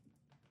Brothers.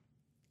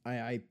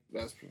 I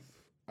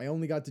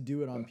only got to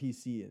do it on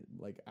PC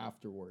like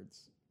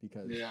afterwards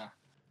because I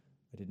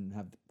didn't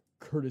have the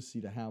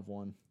courtesy to have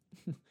one.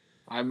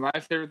 My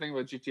favorite thing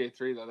about GTA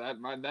 3 though,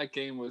 that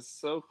game was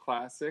so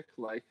classic.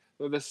 Like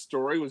the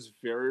story was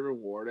very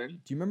rewarding.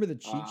 Do you remember the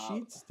cheat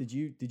sheets? Did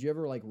you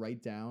ever like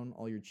write down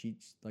all your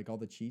cheats, like all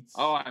the cheats?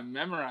 Oh, I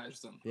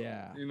memorized them.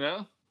 Yeah. You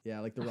know? Yeah,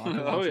 like the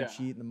rocket launcher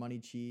cheat and the money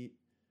cheat.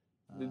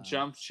 The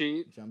jump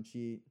cheat.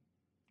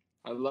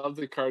 I love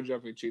the car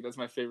jumping cheat. That's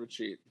my favorite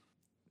cheat.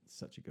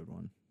 Such a good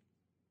one.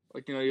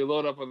 Like, you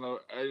load up on the,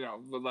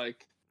 but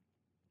like,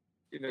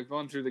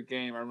 going through the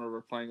game, I remember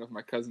playing with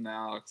my cousin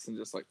Alex and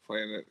just like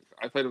playing it.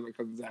 I played with my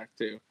cousin Zach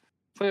too.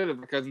 Played with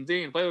my cousin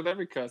Dean. Played with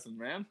every cousin,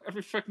 man.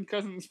 Every fucking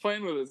cousin is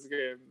playing with this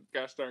game.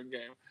 Gosh darn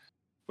game.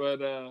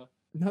 But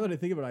now that I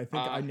think about it, I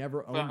think I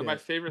never owned it. My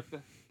favorite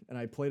and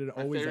I played it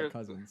always at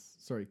cousins.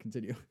 Sorry,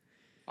 continue.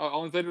 I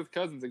only played with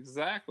cousins.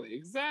 Exactly.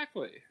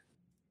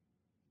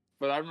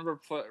 But I remember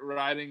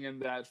riding in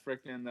that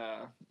freaking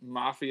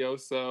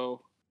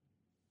mafioso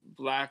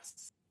black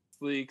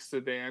sleek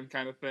sedan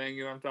kind of thing.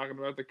 You know what I'm talking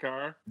about? The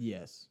car?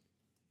 Yes.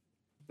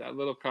 That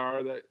little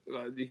car that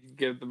you can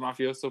get at the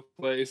mafioso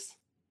place.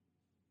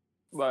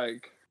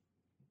 Like,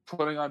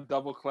 putting on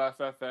double clef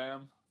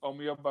FM. O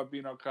mio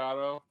babino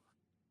caro.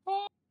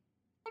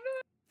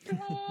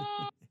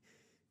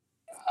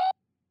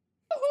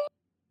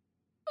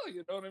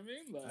 You know what I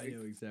mean? Like, I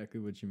know exactly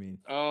what you mean.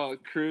 Oh,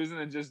 cruising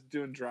and just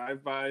doing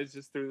drive-bys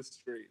just through the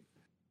street.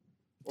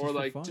 Or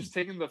like just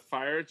taking the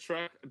fire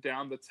truck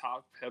down the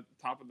top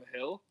of the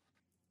hill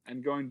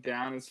and going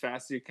down as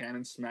fast as you can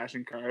and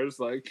smashing cars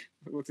like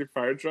with your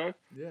fire truck.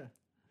 Yeah.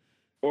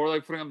 Or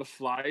like putting on the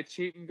fly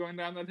cheat and going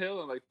down that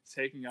hill and like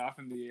taking off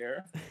in the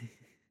air.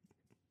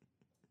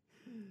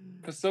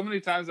 Because so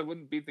many times I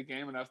wouldn't beat the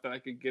game enough that I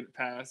could get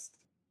past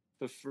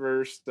the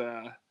first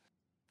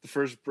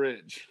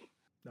bridge.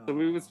 So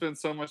we would spend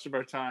so much of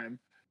our time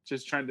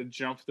just trying to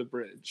jump the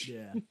bridge.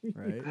 Yeah,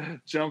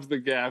 right. Jump the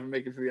gap and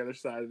make it to the other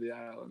side of the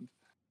island.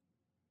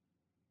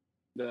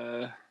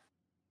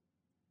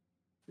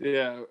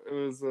 Yeah, it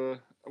was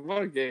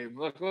what a game.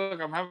 Look,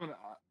 I'm having.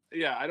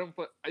 I don't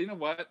play. You know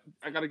what?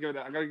 I gotta give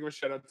a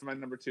shout out to my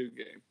number 2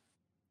 game.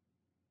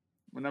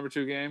 My number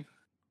 2 game.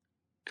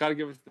 Gotta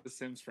give it to the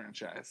Sims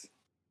franchise.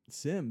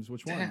 Sims?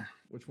 Which one? Damn.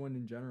 Which one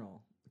in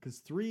general? Because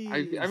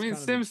 3. I mean,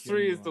 Sims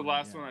 3 is the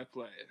last one I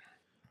played.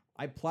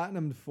 I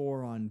platinumed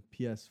 4 on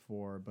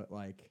PS4, but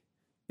like,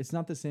 it's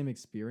not the same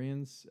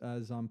experience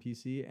as on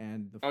PC.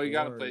 And the you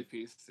gotta play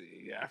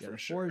PC, for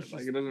sure.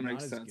 Like, it doesn't make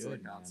sense on a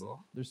console.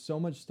 Man. There's so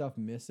much stuff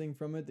missing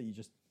from it that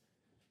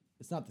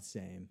it's not the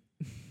same.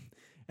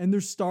 And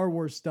there's Star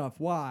Wars stuff.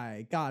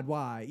 Why? God,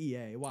 why?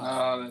 EA, why?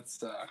 Oh, that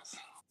sucks.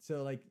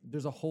 So like,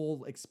 there's a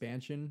whole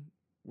expansion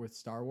with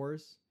Star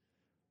Wars.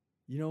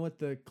 You know what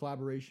the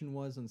collaboration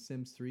was on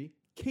Sims 3?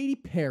 Katy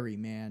Perry,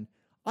 man.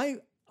 I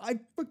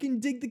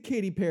freaking dig the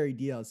Katy Perry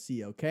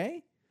DLC,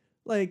 okay?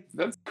 Like,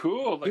 that's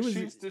cool. Like,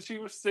 she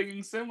was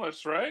singing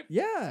Simlish, right?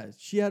 Yeah,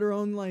 she had her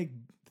own like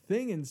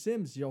thing in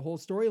Sims, your whole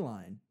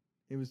storyline.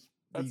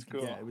 That's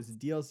cool. Yeah, it was a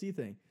DLC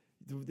thing.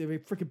 They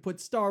freaking put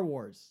Star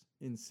Wars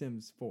in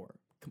Sims 4.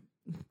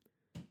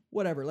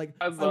 Whatever. Like,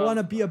 I want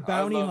to be a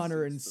bounty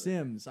hunter in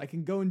Sims. I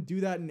can go and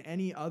do that in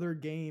any other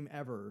game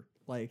ever.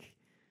 Like,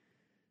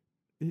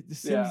 the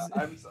Sims.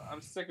 Yeah,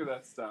 I'm sick of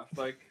that stuff.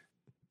 Like,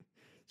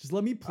 just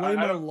let me play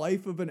my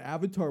life of an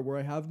avatar where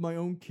I have my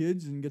own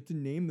kids and get to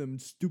name them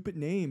stupid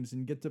names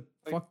and get to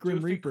fuck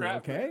Grim Reaper,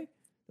 okay?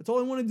 That's all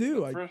I want to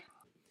do.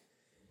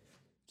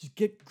 Just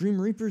get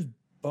Grim Reaper's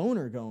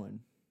boner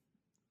going.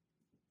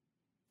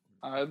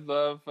 I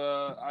love,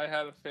 I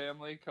had a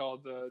family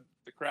called the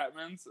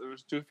Kratmans. It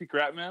was Doofy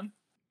Kratman.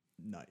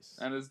 Nice.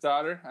 And his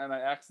daughter, and I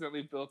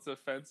accidentally built a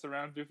fence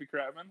around Doofy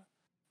Kratman.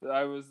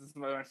 This is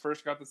when I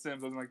first got the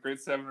Sims. I was in like grade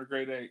 7 or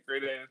grade 8.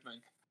 Grade 8, I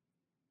think.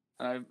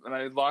 And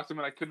I locked him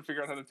and I couldn't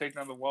figure out how to take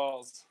down the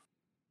walls.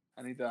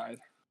 And he died.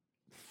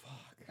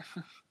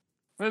 Fuck.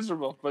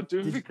 Miserable. But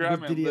Doofy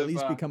Kratman did he at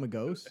least become a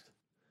ghost?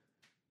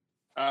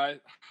 I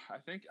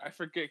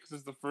forget because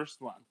it's the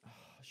first one.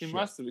 He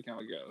must have become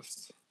a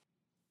ghost.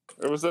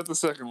 Or was that the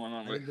second one?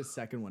 I think the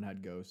second one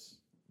had ghosts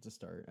to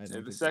start.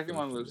 The second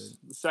one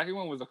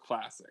was a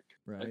classic.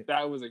 Right. Like,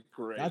 that was a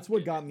great. That's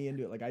what got me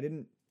into it. Like, I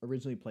didn't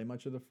originally play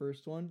much of the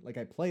first one. Like,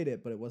 I played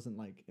it, but it wasn't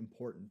like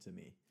important to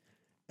me.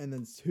 And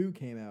then 2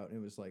 came out, and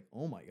it was like,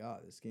 oh my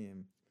god, this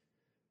game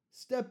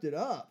stepped it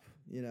up,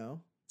 you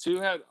know? 2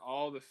 had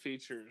all the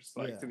features,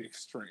 like, to the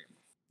extreme.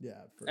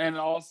 Yeah. And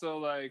also,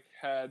 like,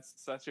 had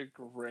such a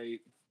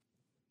great,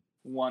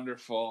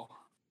 wonderful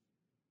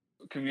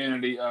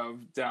community of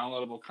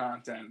downloadable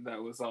content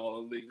that was all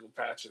illegal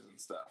patches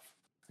and stuff.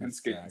 And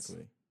skins.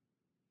 Exactly.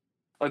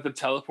 Like the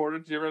teleporter.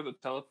 Did you ever have the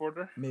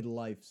teleporter? Made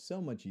life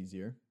so much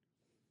easier.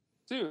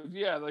 Dude,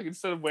 yeah, like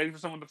instead of waiting for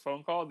someone to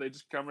phone call, they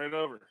just come right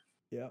over.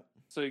 Yep.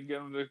 So you get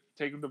them to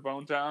take them to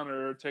Bone Town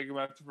or take them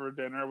out for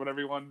dinner or whatever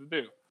you wanted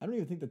to do. I don't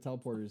even think the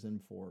teleporter's in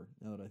 4.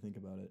 Now that I think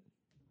about it.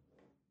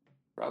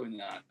 Probably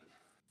not.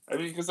 I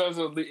mean, because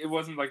it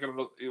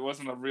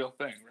wasn't a real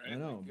thing, right? I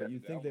know, but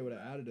you'd think they would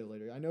have added it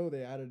later. I know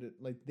they added it,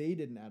 like they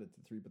didn't add it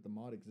to 3, but the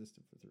mod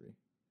existed for 3.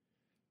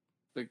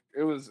 Like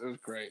it was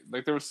great.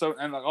 Like there was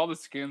and like all the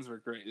skins were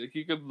great. Like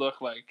you could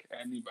look like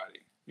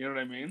anybody. You know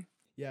what I mean?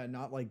 Yeah,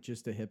 not like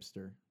just a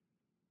hipster.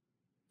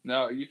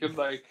 No, you could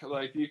like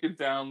you could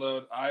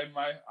download. I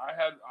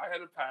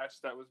had a patch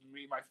that was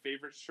my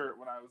favorite shirt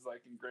when I was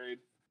like in grade,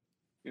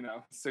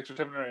 6 or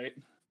 7 or 8.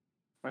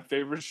 My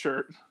favorite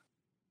shirt.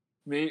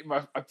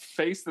 A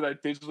face that I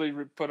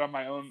digitally put on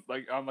my own,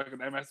 like on like an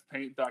MS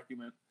Paint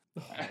document,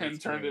 and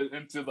turned it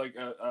into like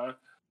a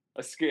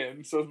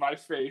skin. So my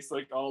face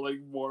like all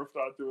like morphed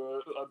onto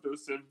a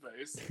sim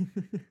face.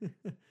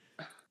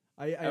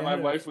 And my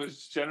wife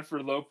was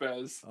Jennifer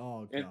Lopez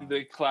in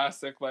the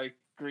classic like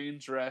green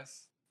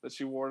dress that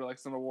she wore to like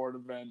some award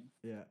event.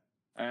 Yeah.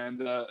 And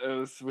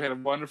we had a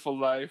wonderful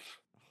life.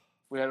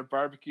 We had a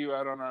barbecue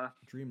out on our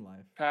dream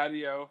life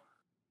patio,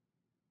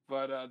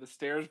 but the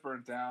stairs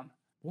burnt down.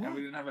 What? And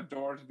we didn't have a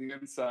door to the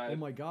inside. Oh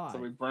my god. So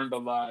we burned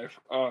alive.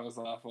 Oh, it was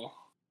awful.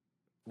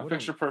 A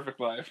picture perfect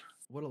life.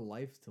 What a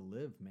life to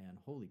live, man.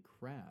 Holy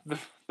crap. The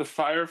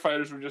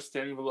firefighters were just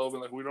standing below me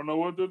like, we don't know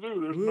what to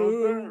do. There's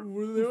no there.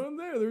 They're on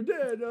there. They're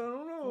dead. I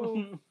don't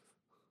know.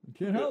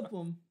 Can't help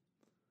them.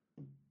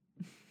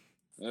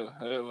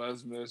 It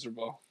was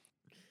miserable.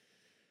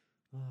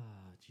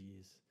 Ah,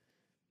 jeez.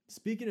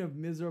 Speaking of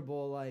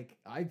miserable, like,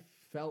 I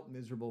felt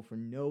miserable for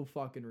no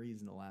fucking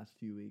reason the last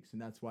few weeks,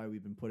 and that's why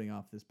we've been putting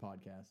off this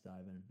podcast,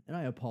 Ivan. And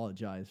I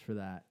apologize for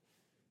that.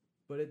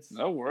 But it's...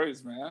 No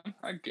worries, man.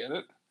 I get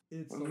it.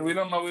 We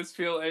don't always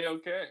feel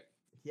A-okay.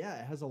 Yeah,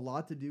 it has a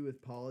lot to do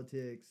with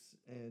politics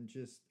and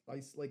just...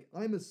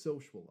 I'm a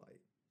socialite.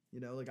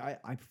 You know, like,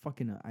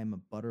 I'm a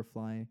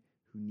butterfly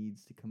who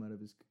needs to come out of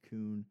his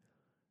cocoon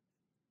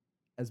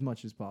as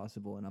much as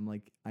possible, and I'm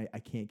like, I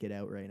can't get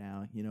out right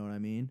now. You know what I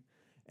mean?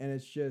 And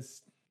it's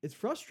just... It's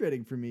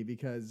frustrating for me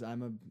because I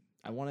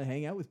want to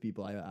hang out with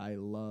people. I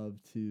love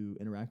to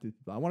interact with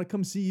people. I want to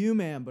come see you,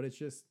 man, but it's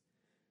just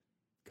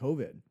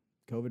COVID.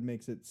 COVID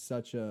makes it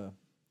such a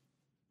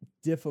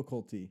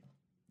difficulty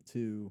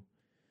to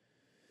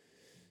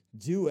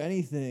do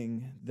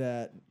anything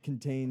that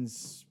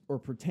contains or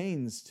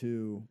pertains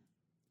to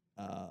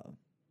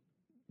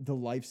the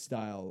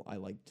lifestyle I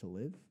like to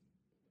live.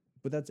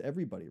 But that's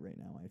everybody right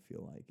now, I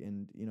feel like.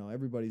 And,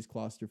 everybody's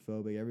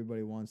claustrophobic.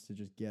 Everybody wants to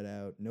just get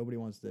out. Nobody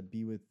wants to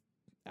be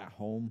at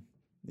home,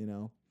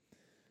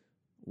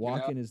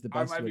 Walking is the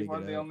best way to get out. I might be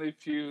one of the only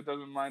few who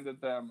doesn't mind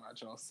it that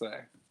much, I'll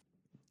say.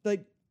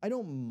 Like, I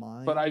don't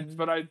mind. But I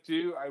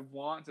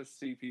want to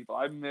see people.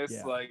 I miss,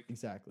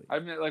 exactly. I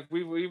mean, like,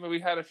 we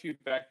had a few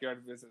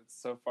backyard visits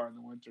so far in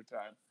the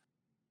wintertime.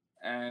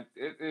 And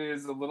it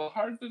is a little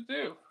hard to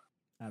do.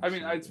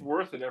 Absolutely. I mean, it's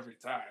worth it every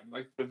time.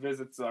 Like, the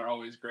visits are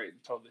always great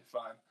and totally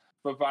fine.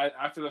 But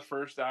after the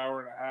first hour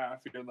and a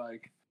half, you're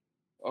like,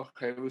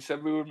 okay, we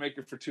said we would make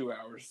it for 2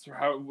 hours.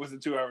 How was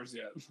it 2 hours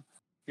yet?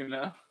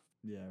 Yeah,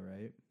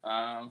 right.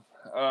 And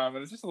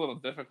it's just a little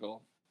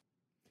difficult.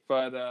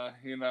 But,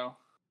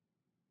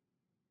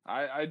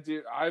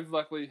 I've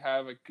luckily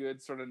have a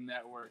good sort of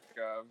network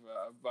of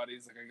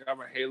buddies. Like, I got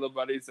my Halo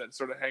buddies that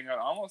sort of hang out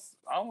almost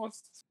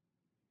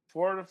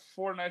 4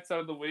 nights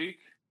out of the week.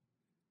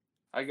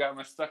 I got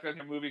my Stuck on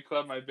Your Movie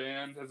Club. My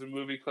band has a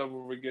movie club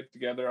where we get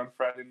together on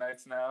Friday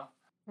nights now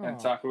and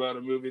talk about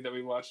a movie that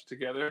we watched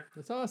together.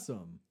 That's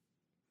awesome.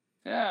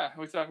 Yeah,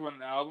 we talk about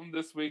an album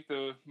this week.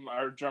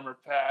 Our drummer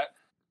Pat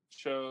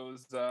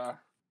shows the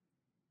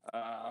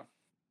album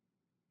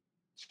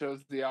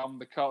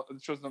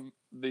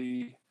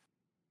the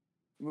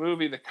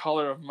movie The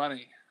Color of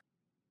Money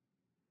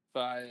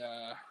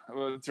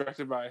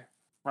directed by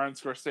Martin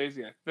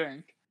Scorsese, I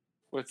think,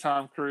 with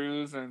Tom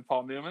Cruise and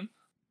Paul Newman.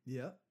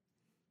 Yeah.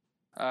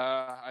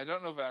 I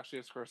don't know if it actually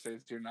is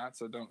Scorsese or not,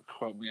 so don't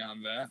quote me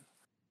on that.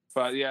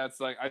 But yeah, it's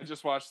like I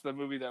just watched the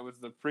movie that was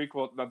the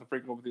prequel, not the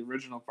prequel, but the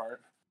original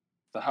part,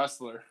 The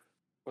Hustler,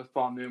 with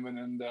Paul Newman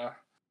and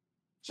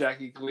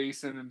Jackie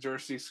Gleason and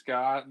Jersey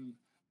Scott and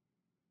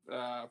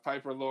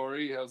Piper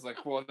Laurie. I was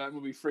like, well, that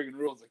movie friggin'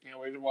 rules. I can't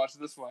wait to watch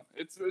this one.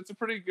 It's a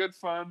pretty good,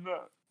 fun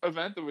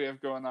event that we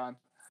have going on.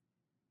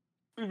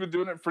 We've been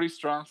doing it pretty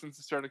strong since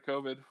the start of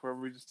COVID, where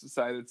we just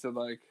decided to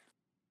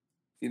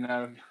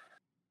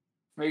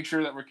make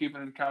sure that we're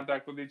keeping in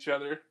contact with each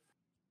other,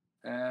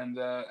 and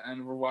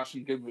we're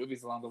watching good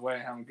movies along the way,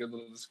 having good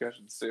little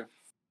discussions too.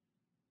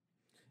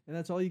 And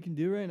that's all you can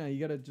do right now. You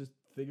got to just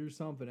figure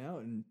something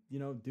out, and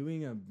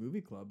doing a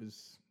movie club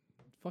is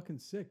fucking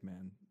sick,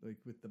 man. Like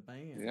with the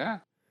band. Yeah.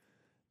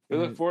 We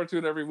look forward to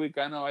it every week.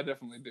 I know I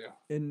definitely do.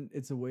 And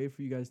it's a way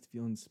for you guys to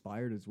feel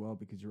inspired as well,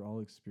 because you're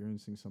all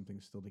experiencing something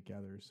still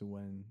together. So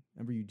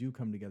whenever you do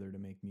come together to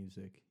make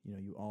music,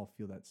 you all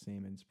feel that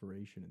same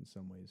inspiration in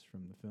some ways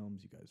from the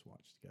films you guys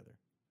watch together.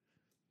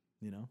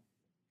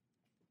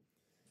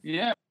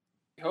 Yeah,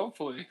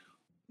 hopefully.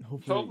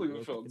 Hopefully, Hopefully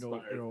we feel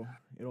inspired. it'll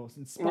We're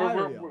inspire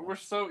we're y'all. we're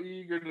so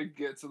eager to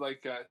get to to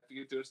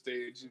get to a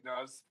stage.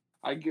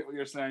 I get what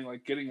you're saying,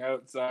 like getting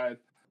outside.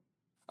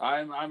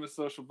 I'm a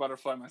social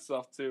butterfly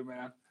myself too,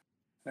 man.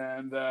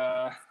 And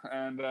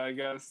I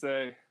gotta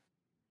say,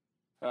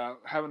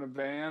 having a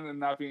band and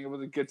not being able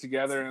to get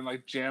together and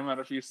like jam out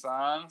a few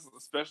songs,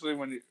 especially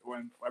when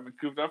I've been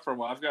cooped up for a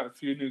while, I've got a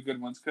few new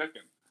good ones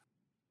cooking.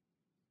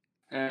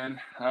 And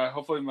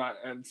hopefully,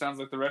 it sounds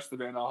like the rest of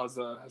the band all has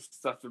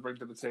stuff to bring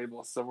to the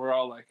table. So we're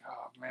all like,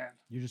 oh man.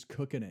 You're just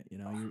cooking it, you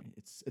know.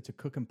 It's a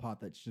cooking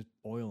pot that's just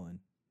boiling.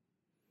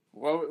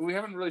 Well, we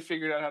haven't really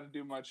figured out how to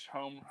do much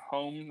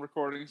home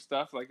recording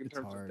stuff, like in It's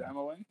terms hard. of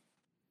demoing.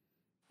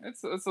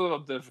 It's a little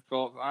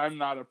difficult. I'm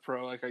not a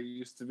pro like I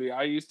used to be.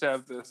 I used to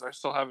have this. I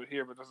still have it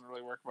here, but it doesn't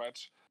really work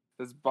much.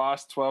 This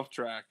Boss 12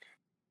 track,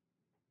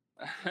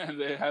 and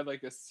they had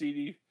like a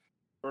CD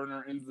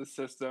burner into the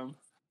system.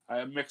 I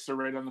had a mixer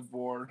right on the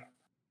board,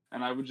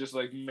 and I would just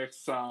like mix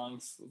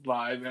songs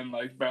live and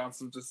like bounce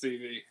them to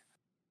CD.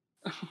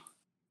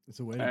 It's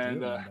a way to do And it,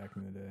 man, back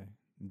in the day,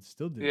 and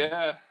still do it.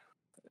 yeah,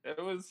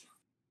 it was.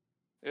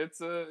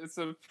 It's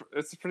a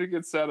pretty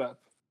good setup.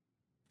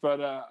 But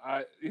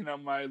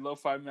my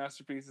lo-fi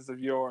masterpieces of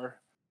yore,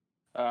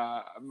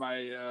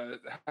 my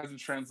hasn't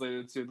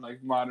translated to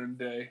like modern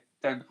day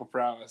technical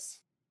prowess.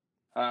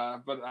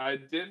 But I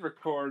did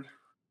record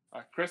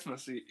a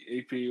Christmas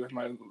EP with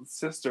my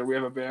sister. We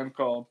have a band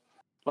called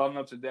Loving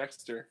Up to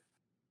Dexter,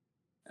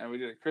 and we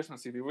did a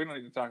Christmas EP. We don't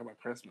need to talk about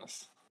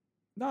Christmas.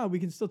 No, we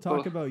can still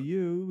talk about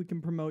you. We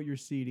can promote your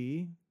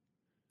CD.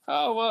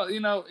 Oh well,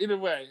 either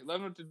way,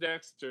 Loving Up to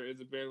Dexter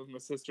is a band with my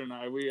sister and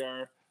I. We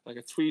are like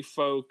a twee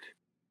folk,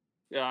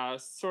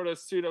 sort of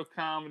pseudo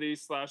comedy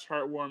 /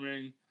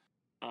 heartwarming,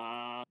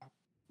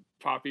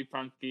 poppy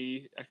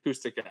punky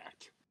acoustic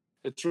act.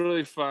 It's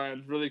really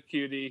fun, really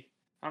cutie.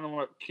 I don't know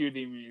what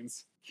cutie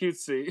means.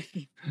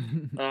 Cutesy.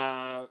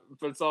 But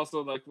it's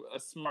also like a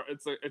smart.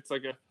 It's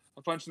like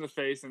a punch in the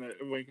face and a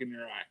wink in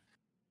your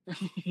eye.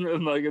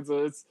 And like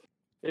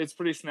it's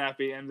pretty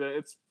snappy and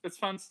it's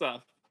fun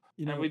stuff.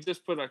 And we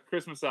just put a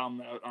Christmas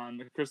album out on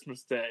the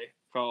Christmas day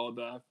called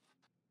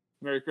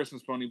Merry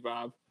Christmas, Pony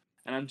Bob.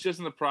 And I'm just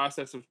in the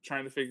process of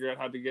trying to figure out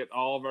how to get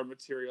all of our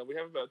material. We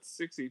have about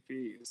 6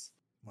 EPs.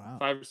 Wow.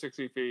 5 or 6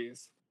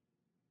 EPs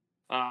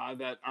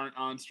that aren't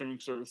on streaming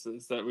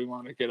services that we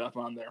want to get up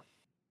on there.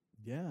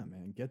 Yeah,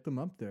 man. Get them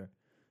up there.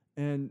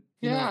 And,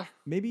 you know,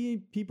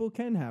 maybe people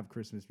can have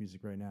Christmas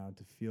music right now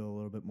to feel a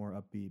little bit more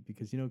upbeat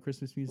because,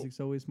 Christmas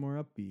music's always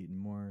more upbeat and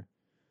more,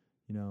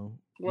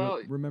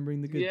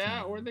 remembering the good times.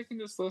 Yeah, or they can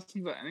just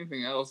listen to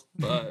anything else,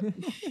 but...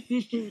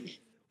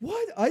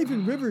 What?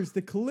 Ivan Rivers,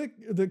 the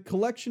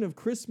collection of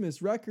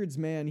Christmas records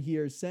man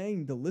here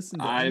saying to listen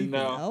to anything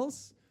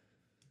else?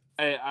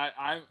 Hey,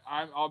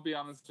 I'll be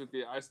honest with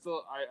you. I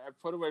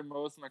put away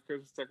most of my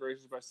Christmas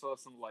decorations, but I still have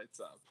some lights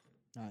up.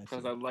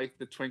 Because I like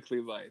the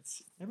twinkly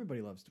lights.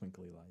 Everybody loves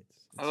twinkly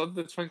lights. I love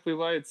the twinkly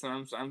lights,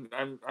 and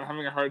I'm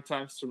having a hard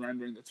time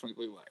surrendering the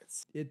twinkly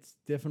lights. It's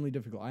definitely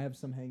difficult. I have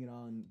some hanging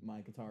on my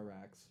guitar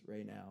racks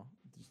right now.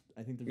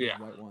 I think they're just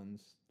white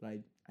ones that I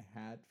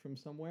had from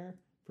somewhere.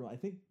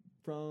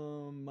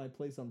 From my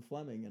place on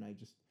Fleming, and I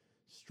just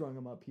strung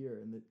them up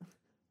here, and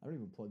I don't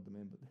even plug them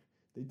in, but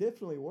they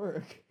definitely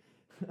work.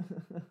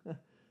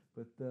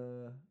 But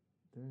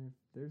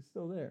they're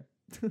still there.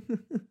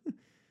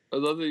 I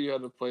love that you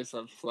had a place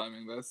on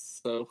Fleming. That's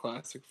so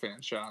classic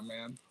Fanshawe,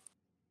 man.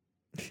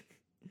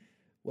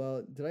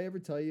 Well, did I ever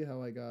tell you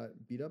how I got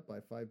beat up by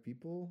 5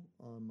 people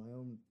on my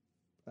own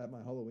at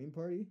my Halloween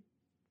party?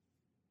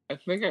 I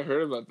think I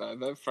heard about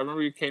that. I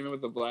remember you came in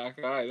with a black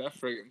eye. That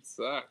friggin'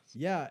 sucks.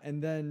 Yeah,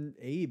 and then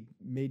Abe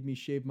made me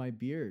shave my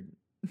beard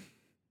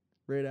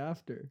right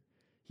after.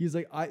 He's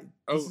like,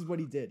 this is what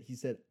he did. He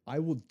said, I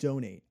will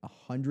donate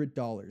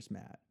 $100,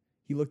 Matt.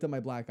 He looked at my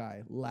black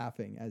eye,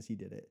 laughing as he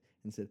did it,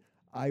 and said,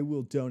 I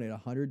will donate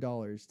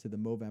 $100 to the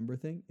Movember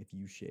thing if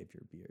you shave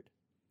your beard.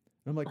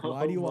 And I'm like,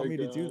 why do you want me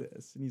to do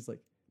this? And he's like,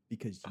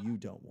 because you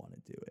don't want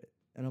to do it.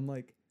 And I'm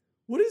like,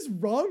 what is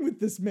wrong with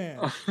this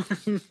man?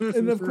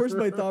 And of course,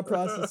 my thought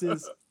process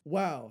is,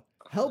 wow,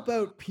 help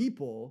out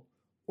people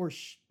or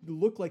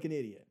look like an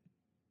idiot.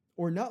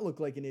 Or not look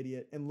like an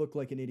idiot and look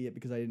like an idiot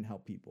because I didn't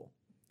help people.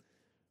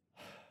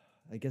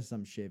 I guess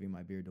I'm shaving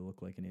my beard to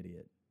look like an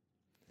idiot.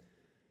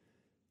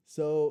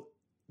 So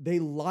they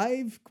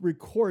live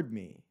record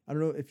me. I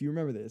don't know if you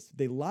remember this.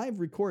 They live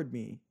record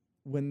me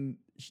when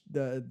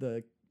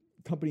the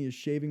company is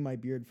shaving my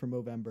beard for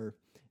Movember.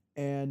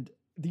 And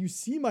you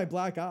see my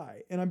black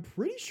eye. And I'm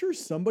pretty sure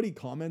somebody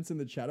comments in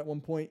the chat at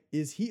one point,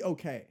 is he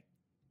okay?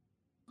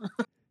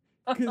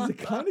 Because it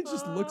kind of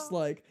just looks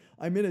like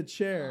I'm in a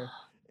chair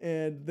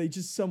and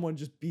someone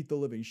just beat the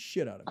living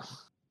shit out of me.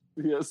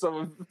 Yeah,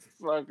 someone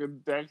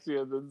fucking decked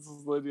you and then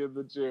slid you in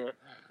the chair.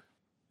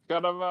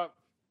 Cut him up,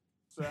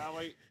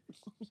 Sally.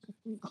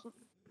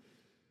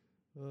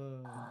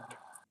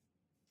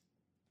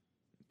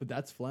 But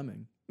that's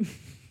Fleming.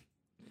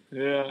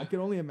 Yeah. I can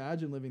only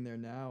imagine living there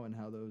now and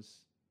how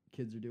those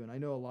kids are doing. I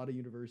know a lot of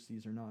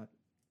universities are not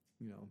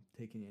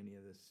taking any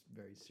of this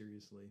very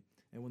seriously.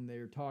 And when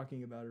they're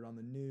talking about it on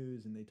the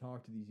news and they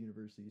talk to these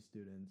university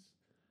students,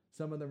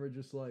 some of them are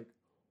just like,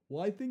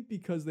 well, I think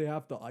because they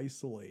have to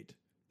isolate,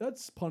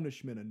 that's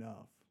punishment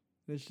enough.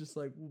 And it's just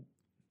like, well,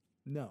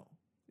 no,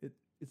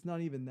 it's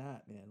not even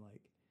that, man.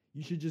 Like,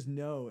 you should just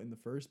know in the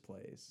first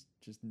place,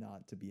 just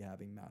not to be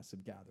having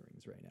massive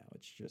gatherings right now.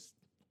 It's just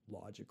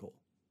logical.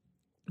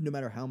 No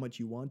matter how much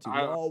you want to, we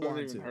all want to. I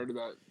haven't even heard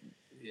about.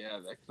 Yeah,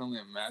 I can only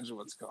imagine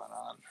what's going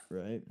on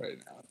right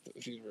now.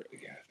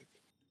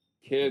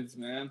 Kids,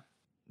 man.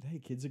 Hey,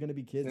 kids are gonna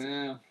be kids.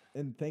 Yeah.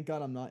 And thank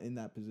God I'm not in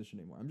that position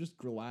anymore. I'm just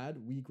glad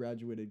we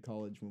graduated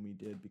college when we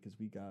did, because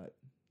we got,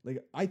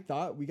 like, I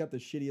thought we got the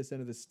shittiest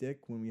end of the stick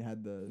when we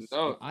had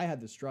I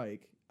had the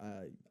strike.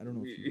 I don't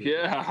know if you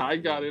I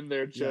got in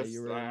there just.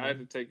 Yeah, I had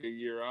to take a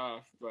year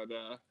off, but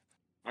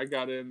I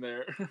got in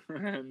there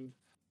and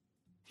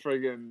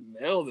friggin'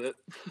 nailed it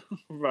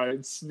by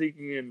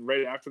sneaking in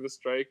right after the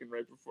strike and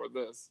right before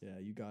this. Yeah,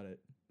 you got it.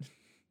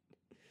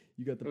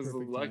 You got the perfect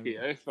perfect lucky.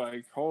 timing.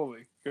 If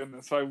holy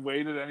goodness, if I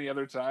waited any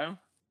other time,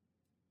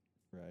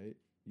 right,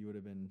 you would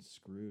have been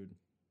screwed.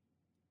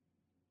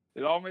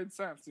 It all made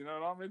sense, It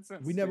all made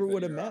sense. We never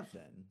would have met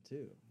then,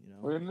 too.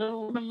 We never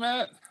would have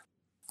met.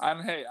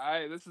 And hey,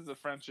 this is a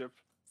friendship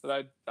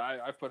that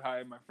I put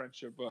high in my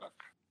friendship book.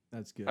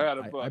 That's good. I got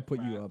a book. I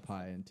put you up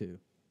high in too.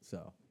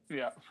 So.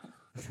 Yeah.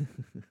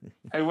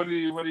 Hey, what are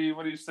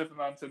you sipping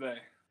on today?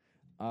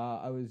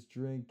 I was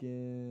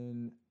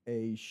drinking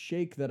a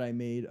shake that I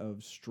made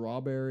of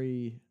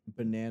strawberry,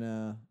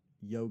 banana,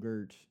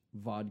 yogurt,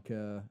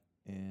 vodka,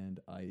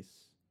 and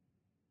ice.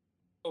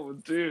 Oh,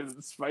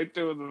 dude, spiked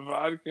it with the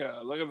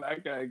vodka. Look at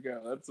that guy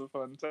go. That's a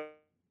fun time.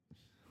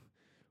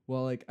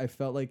 Well, like, I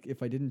felt like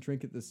if I didn't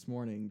drink it this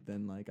morning,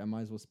 then, like, I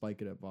might as well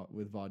spike it up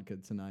with vodka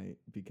tonight,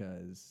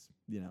 because,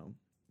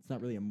 it's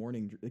not really a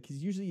morning drink.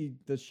 Because usually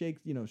the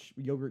shakes,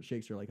 yogurt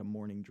shakes are like a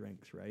morning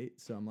drinks, right?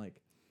 So I'm like,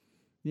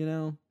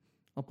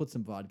 I'll put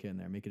some vodka in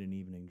there, make it an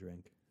evening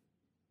drink.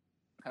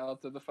 Hell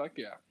to the fuck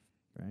yeah.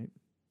 Right?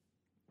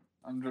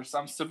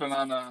 I'm sipping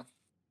on a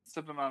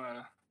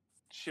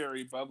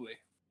cherry bubbly.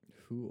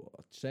 Cool.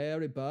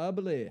 Cherry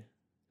bubbly.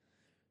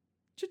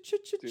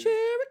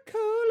 Cherry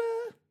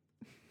cola.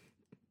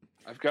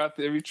 Have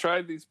you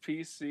tried these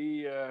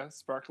PC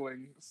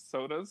sparkling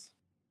sodas?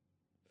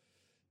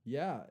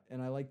 Yeah,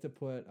 and I like to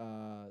put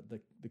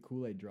the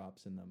Kool-Aid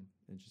drops in them.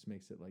 It just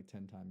makes it like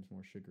 10 times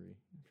more sugary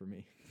for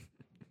me.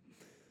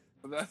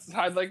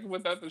 I like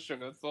without the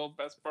sugar. That's the whole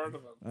best part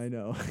of them. I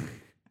know.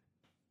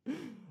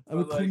 I'm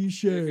a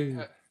cliche.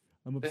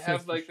 I'm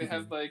obsessed. They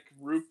have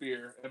root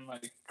beer and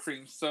like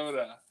cream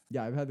soda.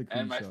 Yeah, I've had the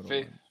cream soda. And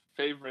my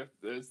favorite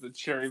is the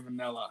cherry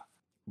vanilla.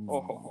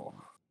 Oh.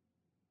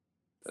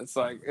 It's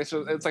like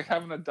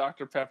having a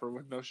Dr. Pepper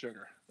with no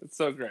sugar. It's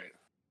so great.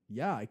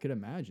 Yeah, I could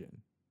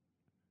imagine.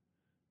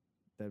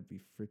 That'd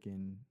be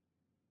freaking,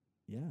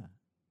 yeah.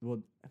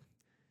 Well,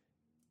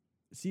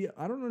 see,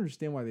 I don't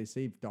understand why they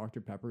say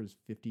Dr. Pepper is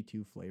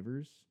 52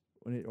 flavors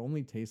when it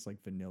only tastes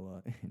like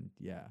vanilla and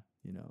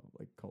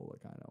like cola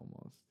kind of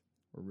almost,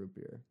 or root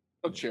beer.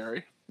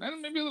 Cherry,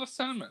 and maybe a little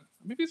cinnamon,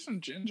 maybe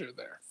some ginger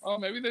there. Oh,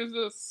 maybe there's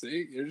a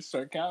see. You just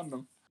start counting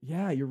them.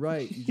 Yeah, you're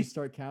right. You just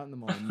start counting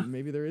them all.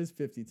 Maybe there is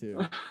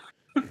 52.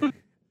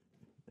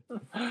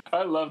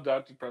 I love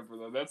Dr. Pepper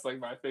though. That's like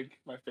my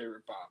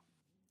favorite pop.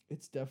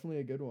 It's definitely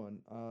a good one.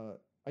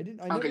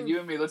 You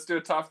and me. Let's do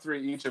a top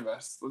 3 each of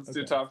us. Let's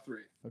do top 3.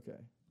 Okay.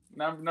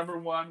 Number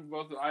 1.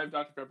 Both. I have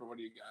Dr. Pepper. What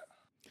do you got?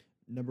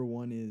 Number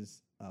 1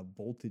 is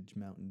Voltage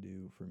Mountain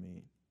Dew for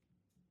me.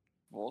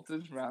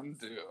 Voltage Mountain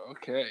Dew.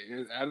 Okay,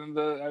 you're adding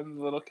the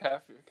little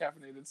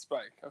caffeinated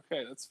spike.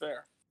 Okay, that's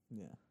fair.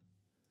 Yeah.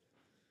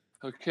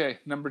 Okay,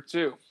 number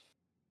 2.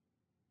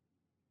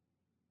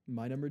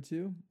 My number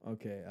 2?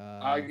 Okay.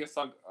 I guess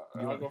I'll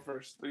go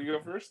first. You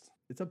go first?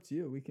 It's up to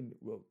you. We can.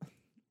 Well.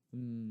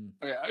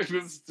 Okay,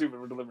 this is stupid.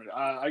 We're deliberating.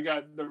 I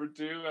got number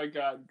 2. I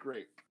got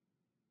grape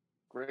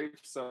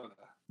soda.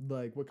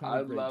 Like what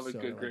kind of grape soda? I love a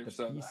good grape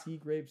soda. PC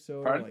grape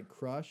soda, Pardon? Like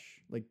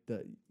Crush, like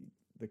the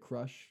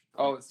Crush.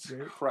 Oh, it's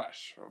grape?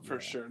 Crush for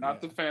sure. Not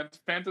the Fanta.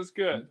 Fanta's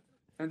good.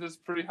 Fanta's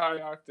pretty high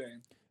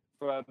octane,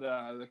 but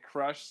the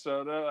Crush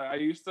soda. I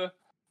used to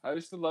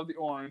love the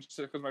orange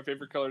because my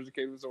favorite color as a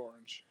kid was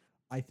orange.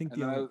 I think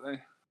the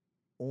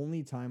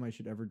only time I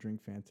should ever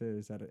drink Fanta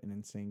is at an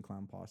Insane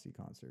Clown Posse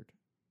concert.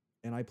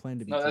 And I plan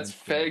to be. No, that's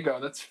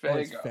Faygo. That's Faygo. Oh,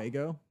 it's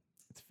Faygo?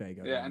 It's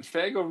Faygo. Yeah, and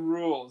Faygo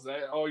rules.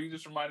 You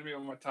just reminded me of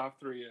what my top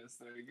 3 is.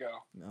 There you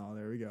go. Oh,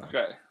 there we go.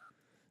 Okay.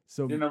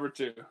 So your number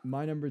 2.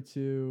 My number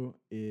 2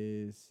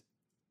 is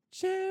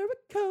Cherry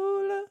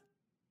Cola.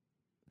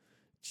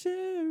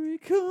 Cherry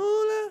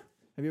Cola.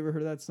 Have you ever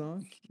heard of that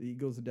song? The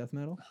Eagles of Death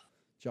Metal?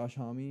 Josh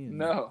Homme and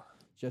No.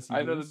 Jesse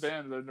I know the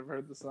band, but I've never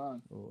heard the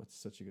song. Oh,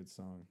 it's such a good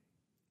song.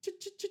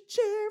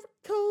 Cherry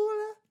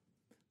Cola.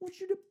 Want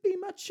you to be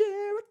my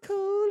cherry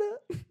cola.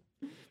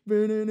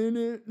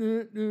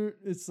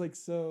 It's like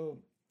so.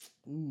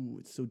 Ooh,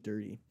 it's so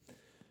dirty.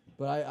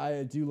 But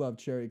I do love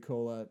cherry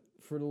cola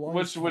for the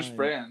longest time. Which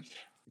brand?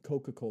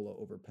 Coca-Cola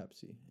over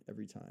Pepsi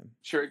every time.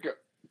 Cherry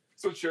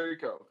So cherry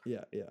Coke.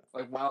 Yeah, yeah.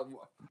 Like wild. Do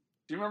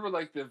you remember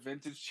like the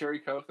vintage cherry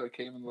Coke that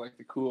came in like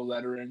the cool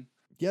lettering?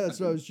 Yeah, that's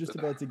what I was just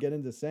about to get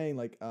into saying.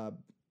 Like,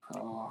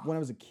 when I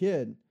was a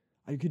kid,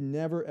 I could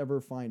never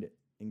ever find it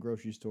in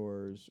grocery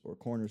stores or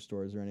corner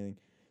stores or anything.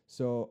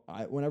 So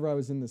whenever I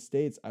was in the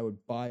States, I would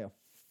buy a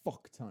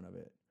fuck ton of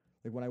it.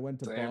 Like when I went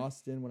to Same.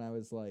 Boston when I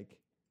was like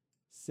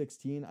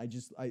 16,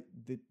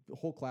 the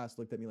whole class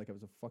looked at me like I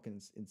was a fucking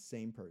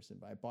insane person.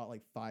 But I bought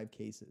like 5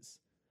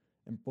 cases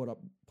and put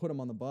them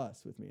on the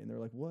bus with me, and they're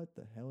like, "What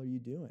the hell are you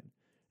doing?" And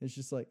it's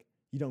just like,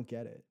 you don't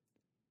get it.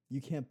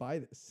 You can't buy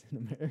this in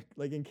America,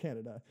 like in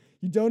Canada.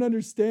 You don't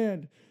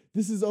understand.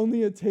 This is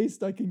only a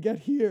taste I can get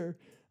here.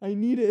 I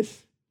need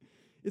it.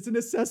 It's a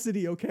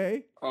necessity,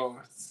 okay? Oh,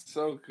 it's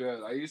so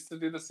good. I used to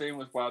do the same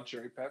with wild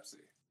cherry Pepsi.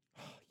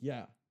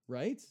 Yeah,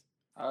 right?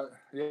 I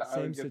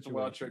Same would get the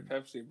wild cherry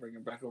situation. Pepsi and bring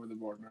it back over the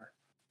border.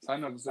 So I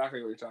know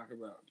exactly what you're talking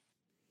about.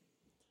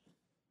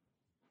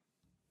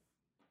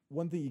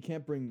 One thing you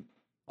can't bring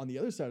on the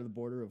other side of the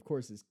border, of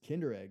course, is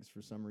Kinder Eggs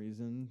for some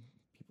reason.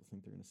 People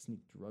think they're going to sneak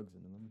drugs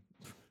into them.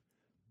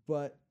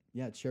 But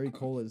yeah, cherry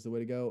cola is the way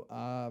to go.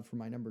 For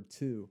my number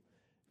 2.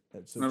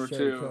 So Number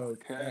cherry 2.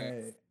 Coke.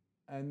 Okay.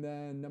 And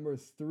then number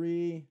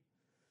 3,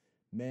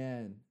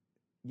 man,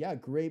 yeah,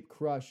 Grape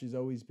Crush has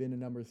always been a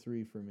number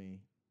 3 for me.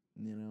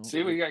 You know.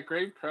 See, we got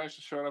Grape Crush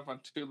showing up on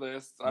 2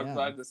 lists. I'm Yeah.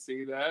 glad to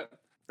see that.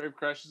 Grape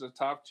Crush is a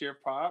top tier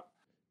pop.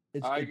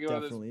 I go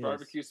to this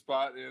barbecue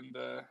spot in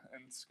the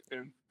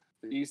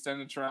east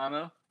end of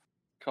Toronto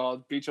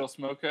called Beach Hill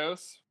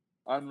Smokehouse.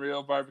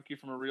 Unreal barbecue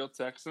from a real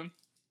Texan.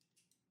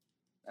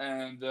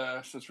 And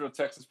so it's real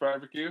Texas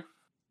barbecue.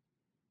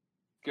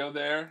 Go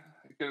there,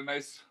 get a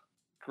nice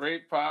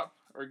grape pop,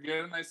 or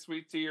get a nice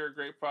sweet tea or a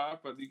grape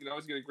pop, but you can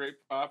always get a grape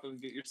pop and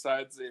get your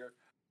sides there,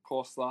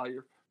 coleslaw,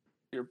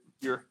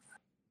 your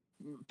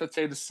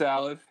potato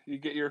salad. You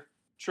get your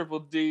triple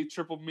D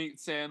triple meat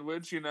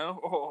sandwich,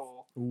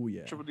 Oh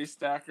yeah. Triple D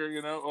stacker,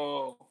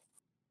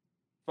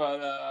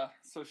 But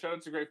so shout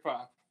out to Grape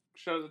Pop.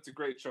 Shout out to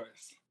great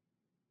choice.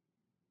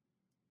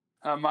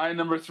 My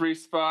number 3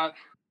 spot,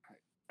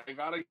 I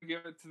gotta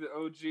give it to the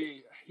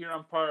OG.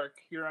 Huron Park.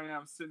 Here I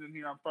am sitting in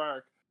Huron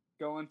Park,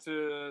 going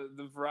to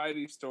the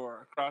variety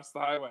store across the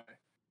highway,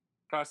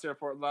 across the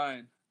airport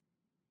line.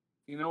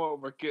 You know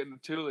what we're getting a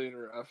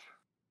 2-liter of?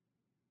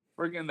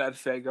 We're getting that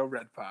Faygo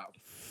Red Pop.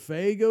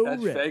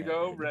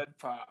 Faygo Red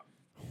Pop.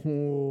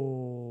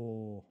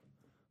 Oh.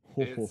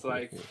 It's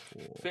like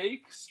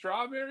fake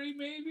strawberry,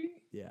 maybe?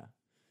 Yeah.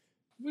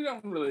 We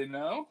don't really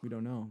know. We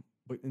don't know.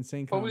 But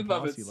Insane But we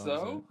Clown love it Posse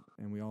loves so.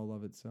 it. And we all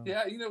love it so.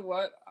 Yeah, you know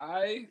what?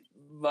 I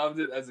loved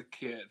it as a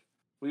kid.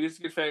 We used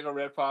to get Faygo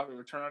Red Pop. It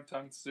would turn our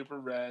tongue super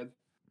red.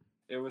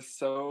 It was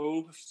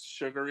so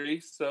sugary,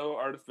 so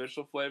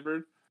artificial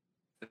flavored.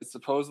 It's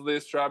supposedly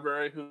a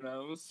strawberry. Who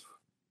knows?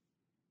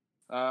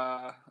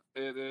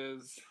 It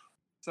is.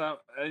 So,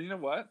 and you know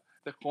what?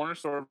 The corner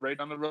store right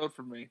down the road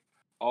from me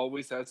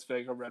always has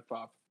Faygo Red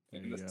Pop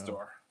in the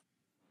store.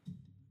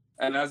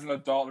 And as an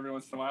adult, every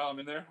once in a while, I'm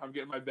in there. I'm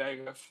getting my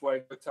bag of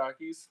white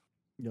Takis.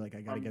 You're like,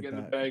 I gotta get that. I'm getting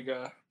a bag.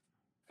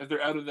 If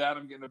they're out of that,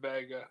 I'm getting a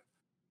bag of,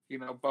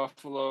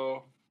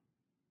 buffalo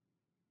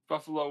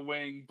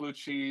wing, blue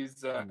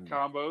cheese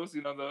combos.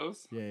 You know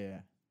those? Yeah.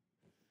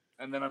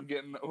 And then I'm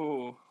getting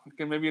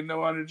maybe a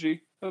no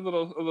energy, a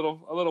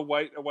little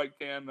white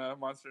can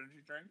Monster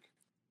Energy drink.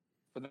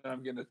 But then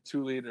I'm getting a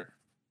 2-liter.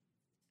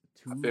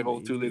 A big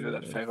old 2-liter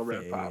that Faygo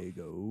Red Pop.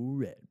 Faygo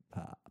Red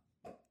Pop.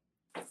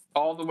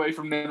 All the way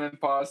from Nana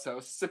and Pa's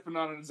house, sipping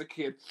on it as a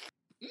kid.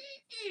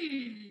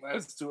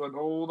 As to an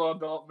old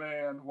adult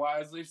man,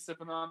 wisely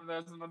sipping on it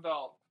as an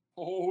adult.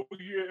 Oh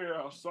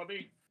yeah,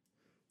 sonny.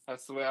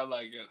 That's the way I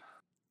like it.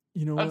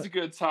 You know That's a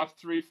good top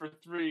 3 for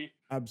 3.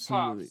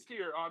 Absolutely. Pops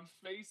here on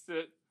Face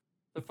It,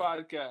 the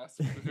podcast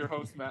with your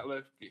host Matt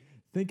Lipke.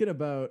 Thinking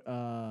about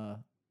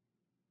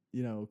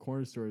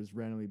corner stores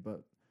randomly,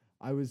 but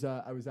I was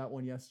at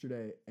one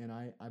yesterday and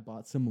I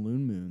bought some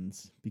Loon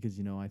Moons because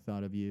I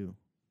thought of you.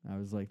 I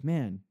was like,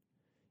 man,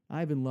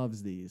 Ivan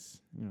loves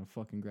these.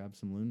 Fucking grab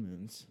some Loon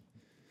Moons.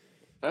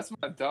 That's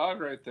my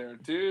dog right there,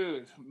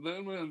 dude.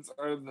 Loon Moons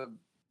are the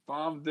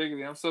bomb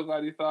diggity. I'm so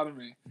glad you thought of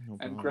me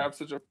and grabbed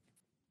such a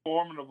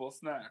formidable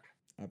snack.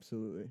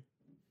 Absolutely.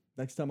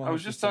 Next time I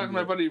was just talking to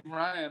my buddy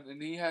Ryan,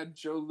 and he had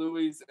Joe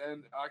Louis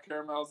and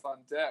caramels on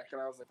deck,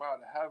 and I was like, wow,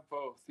 to have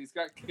both. He's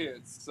got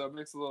kids, so it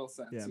makes a little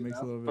sense. Yeah, it makes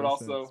a little bit but of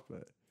also, sense.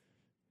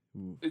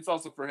 But it's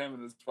also for him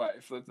and his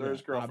wife,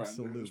 his girlfriend,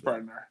 absolutely. His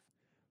partner.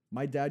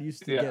 My dad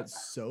used to get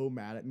so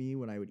mad at me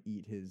when I would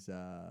eat his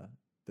the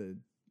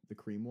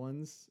cream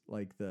ones,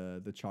 like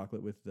the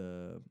chocolate with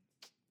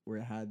where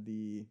it had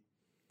the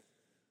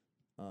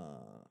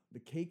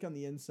cake on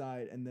the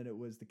inside and then it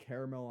was the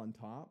caramel on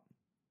top.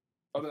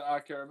 Oh, the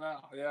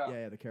caramel, yeah.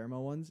 Yeah, the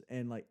caramel ones.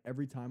 And like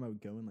every time I would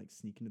go and like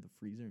sneak into the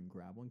freezer and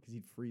grab one because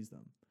he'd freeze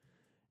them,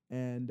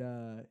 and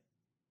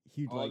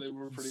he'd they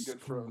were pretty good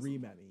frozen.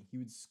 Scream at me. He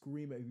would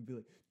scream at me. He'd be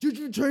like, "Did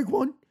you take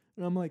one?"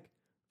 And I'm like,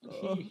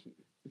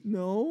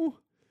 "No."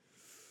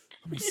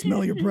 Let me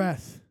smell your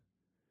breath,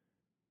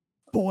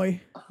 boy.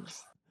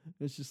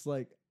 It's just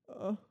like,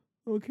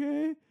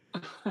 Okay.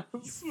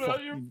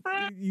 Smell your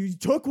breath. You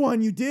took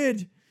one. You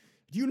did.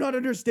 Do you not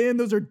understand?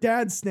 Those are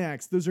dad's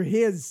snacks. Those are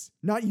his,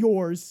 not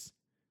yours.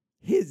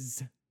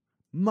 His.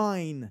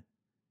 Mine.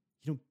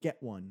 You don't get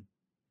one.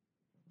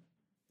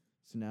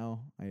 So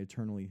now I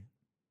eternally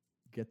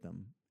get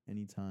them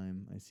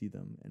anytime I see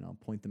them, and I'll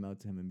point them out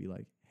to him and be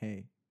like,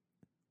 hey,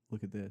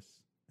 look at this.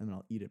 And then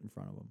I'll eat it in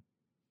front of him.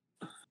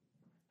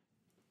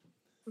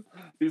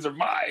 These are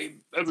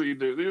mine. That's what you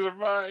do. These are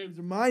mine. These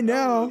are mine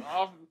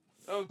now.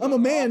 I'm a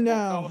man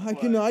now. I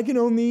can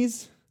own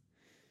these.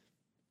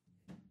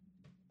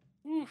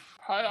 Oof,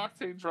 high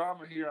octane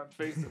drama here on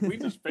Face It. We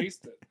just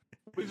faced it.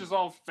 We just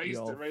all faced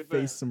it right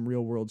there. Faced some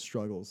real world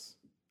struggles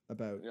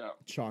about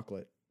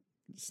chocolate,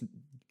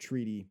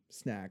 treaty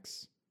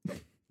snacks.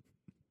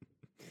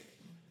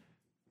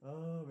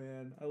 Oh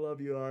man, I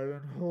love you,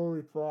 Ivan.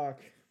 Holy fuck.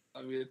 I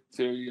love you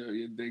too,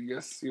 you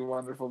dingus. You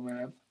wonderful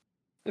man.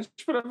 They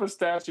should put up a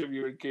statue of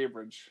you in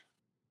Cambridge.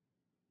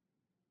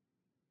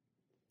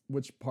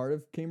 Which part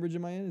of Cambridge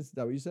am I in? Is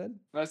that what you said?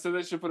 And I said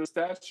they should put a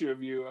statue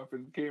of you up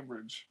in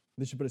Cambridge.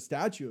 They should put a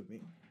statue of me.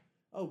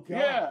 Oh god.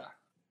 Yeah.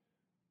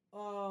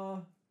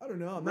 I don't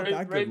know. I'm not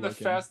that good right in the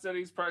looking. Fast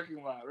Eddie's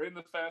parking lot. Right in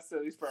the Fast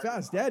Eddie's parking lot.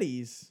 Fast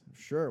Eddie's?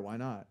 Sure, why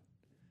not?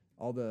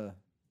 All the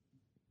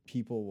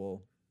people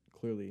will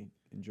clearly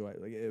enjoy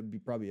it. Like it would be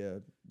probably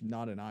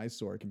not an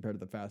eyesore compared to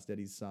the Fast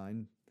Eddie's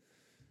sign.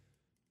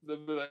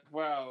 They'll be like,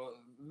 wow,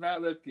 Matt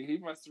Lipke, he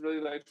must have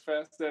really liked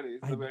Fast Eddie's.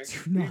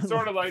 He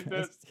sort of liked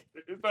this.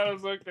 He thought it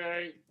was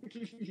okay.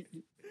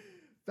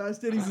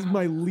 Fast Eddie's is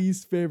my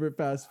least favorite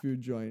fast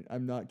food joint.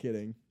 I'm not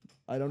kidding.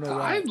 I don't know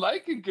why. I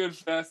like a good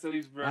Fast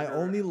Eddie's burger. I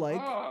only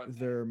like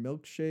their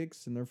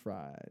milkshakes and their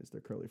fries, their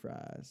curly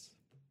fries.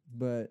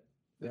 But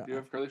they do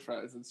have curly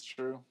fries. It's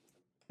true.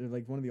 They're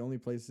like one of the only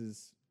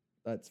places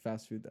that's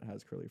fast food that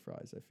has curly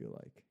fries. I feel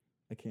like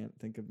I can't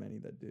think of many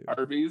that do.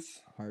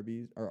 Arby's. Yeah,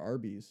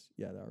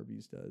 the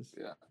Arby's does.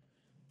 Yeah.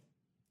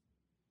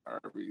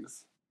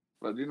 Arby's.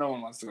 But no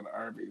one wants to go to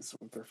Arby's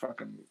with their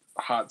fucking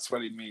hot,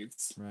 sweaty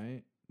meats.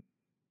 Right.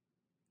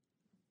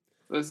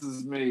 This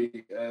is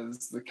me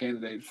as the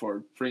candidate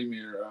for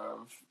premier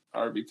of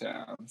Arby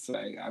Town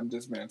saying, I'm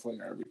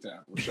dismantling Arby Town.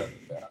 We're shutting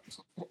it down.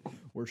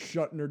 We're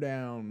shutting her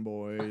down,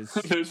 boys.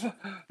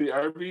 The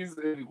Arby's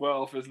in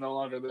Guelph is no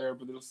longer there,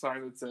 but there's a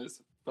sign that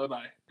says,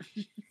 bye-bye.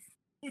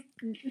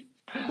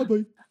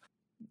 Bye-bye.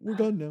 We're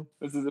gone now.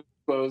 This is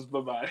closed.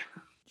 Bye-bye.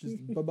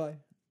 Just bye-bye.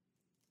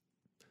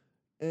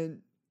 And,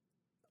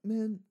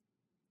 man,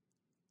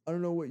 I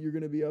don't know what you're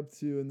going to be up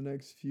to in the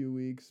next few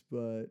weeks,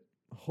 but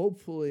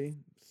hopefully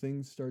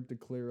things start to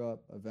clear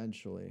up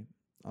eventually.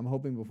 I'm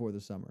hoping before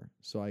the summer,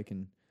 so I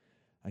can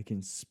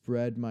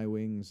spread my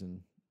wings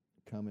and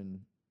come and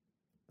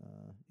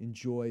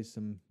enjoy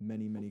some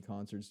many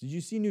concerts. Did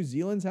you see New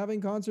Zealand's having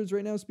concerts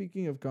right now?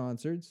 Speaking of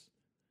concerts,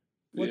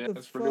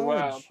 it's pretty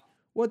wild.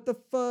 What the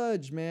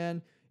fudge,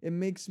 man? It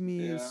makes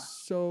me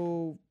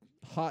so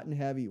hot and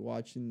heavy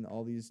watching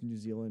all these New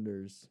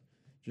Zealanders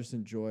just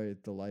enjoy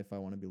the life I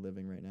want to be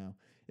living right now.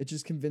 It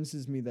just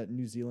convinces me that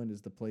New Zealand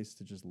is the place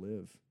to just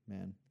live,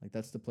 man. Like,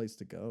 that's the place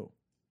to go.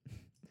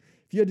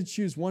 If you had to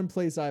choose one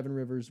place, Ivan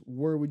Rivers,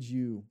 where would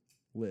you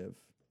live?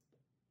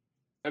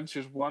 I'd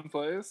choose one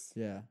place?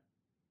 Yeah.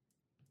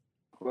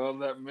 Well,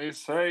 let me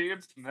say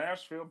it's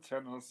Nashville,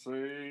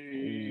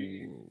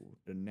 Tennessee. Ooh,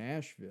 the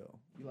Nashville.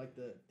 You like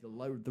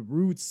the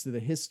roots, the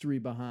history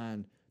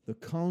behind the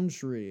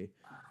country.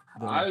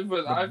 For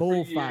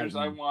years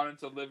I wanted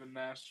to live in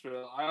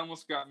Nashville. I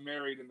almost got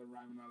married in the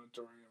Ryman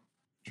Auditorium.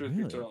 Truth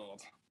be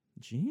told.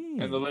 Jeez.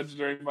 And the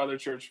legendary Mother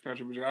Church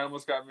Country Music. I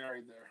almost got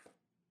married there.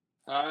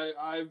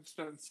 I've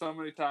spent so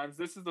many times.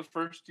 This is the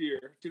first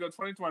year.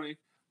 2020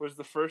 was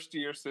the first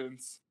year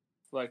since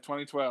like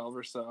 2012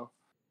 or so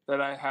that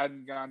I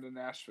hadn't gone to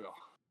Nashville.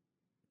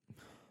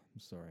 I'm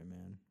sorry,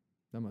 man.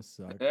 That must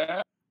suck.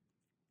 Yeah.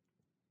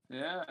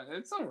 Yeah,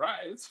 it's all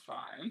right. It's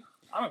fine.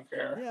 I don't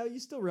care. Yeah, you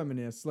still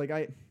reminisce. Like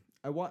I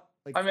want.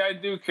 Like, I mean, I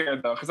do care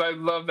though, because I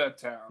love that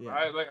town. Yeah.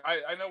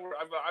 I know where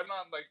I'm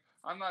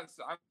not.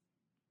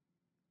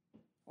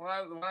 When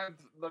I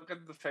look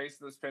at the face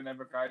of this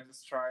pandemic, I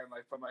just try and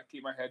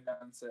keep my head down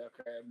and say,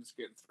 okay, I'm just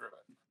getting through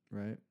it.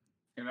 Right.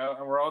 You know,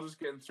 and we're all just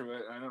getting through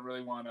it. And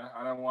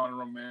I don't want to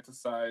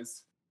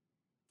romanticize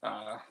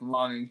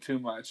longing too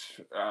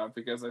much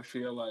because I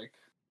feel like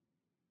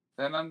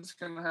then I'm just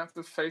gonna have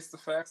to face the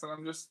facts that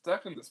I'm just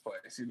stuck in this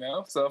place. You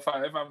know, so if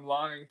I'm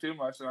longing too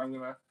much, then I'm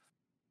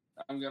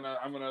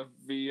gonna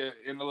be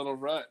in a little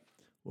rut.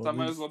 Well, so I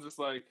might as well just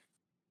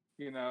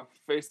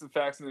face the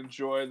facts and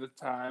enjoy the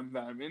time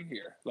that I'm in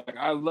here. Like,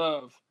 I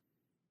love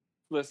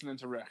listening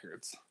to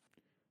records.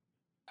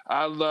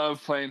 I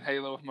love playing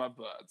Halo with my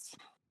buds.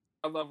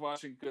 I love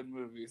watching good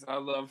movies. I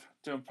love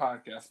doing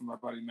podcasts with my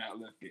buddy Matt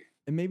Lipke.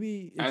 And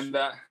maybe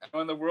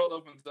when the world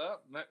opens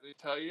up, let me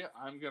tell you,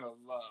 I'm gonna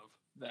love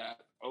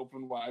that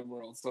open wide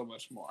world so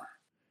much more.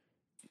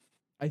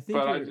 I think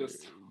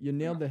you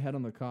nailed the head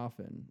on the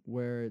coffin,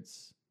 where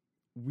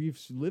we've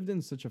lived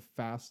in such a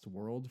fast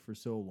world for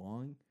so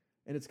long,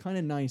 and it's kind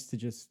of nice to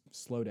just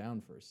slow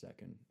down for a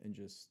second and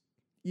just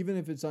even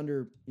if it's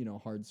under,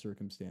 hard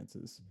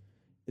circumstances,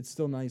 it's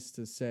still nice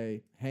to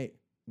say, hey,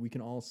 we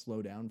can all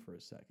slow down for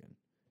a second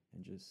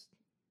and just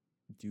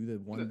do the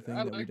one thing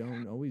that we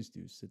don't always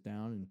do. Sit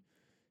down and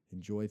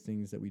enjoy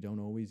things that we don't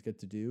always get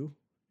to do,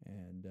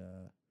 and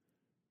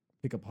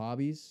pick up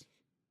hobbies.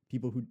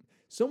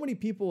 So many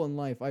people in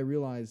life, I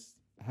realized,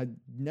 had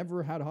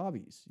never had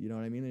hobbies. You know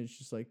what I mean? It's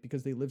just like,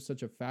 because they live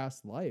such a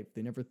fast life,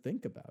 they never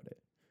think about it.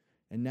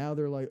 And now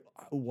they're like,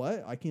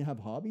 what? I can have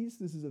hobbies?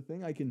 This is a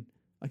thing? I can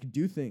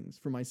do things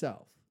for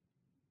myself.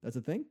 That's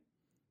a thing?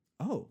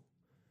 Oh.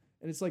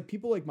 And it's like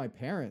people like my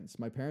parents.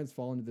 My parents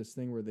fall into this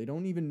thing where they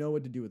don't even know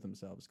what to do with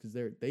themselves because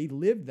they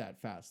lived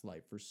that fast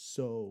life for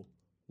so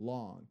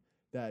long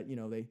that,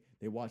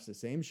 they watch the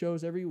same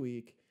shows every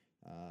week.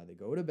 They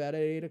go to bed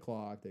at 8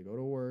 o'clock. They go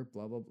to work,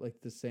 blah, blah, blah,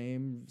 like the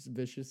same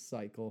vicious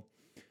cycle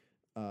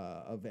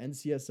of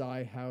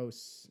NCSI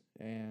House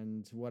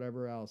and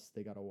whatever else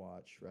they got to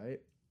watch, right?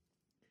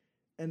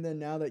 And then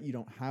now that you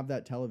don't have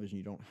that television,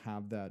 you don't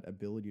have that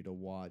ability to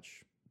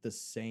watch the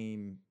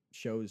same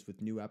shows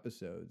with new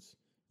episodes,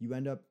 you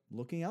end up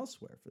looking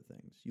elsewhere for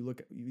things. You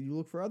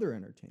look for other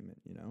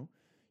entertainment,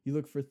 You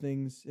look for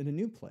things in a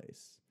new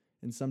place.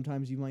 And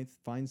sometimes you might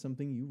find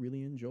something you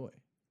really enjoy.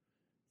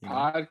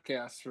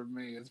 Podcasts for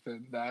me that's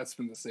been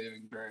the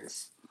saving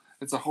grace.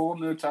 It's a whole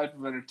new type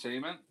of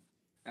entertainment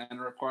and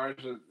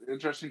requires an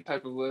interesting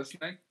type of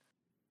listening.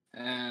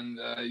 And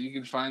you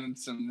can find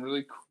some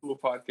really cool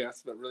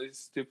podcasts about really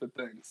stupid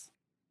things.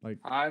 Like,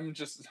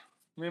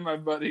 me and my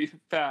buddy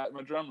Pat,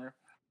 my drummer.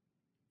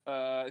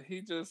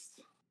 He just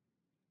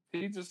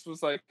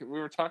was like, we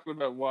were talking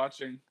about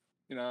watching,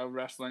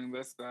 wrestling.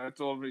 I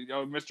told him,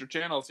 Mr.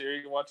 Channels here.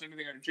 You can watch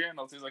anything on your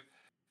channels. He's like,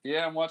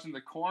 yeah, I'm watching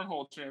the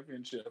Cornhole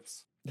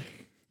Championships.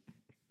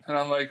 And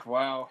I'm like,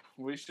 wow,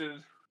 we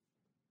should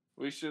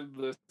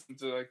listen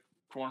to like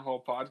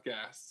cornhole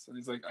podcasts. And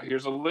he's like,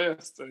 here's a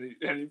list, and he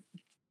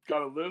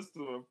got a list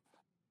of them.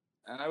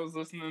 And I was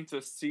listening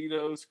to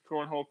Cito's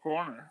Cornhole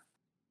Corner.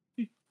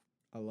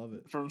 I love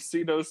it. From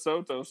Cito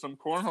Soto, some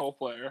cornhole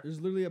player. There's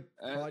literally a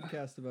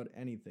podcast about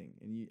anything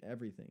and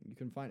everything. You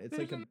can find it's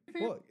like a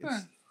book.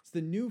 It's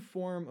the new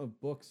form of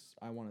books,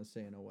 I want to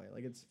say, in a way.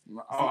 Like it's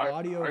the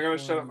audio. I gotta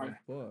shut up my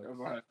book.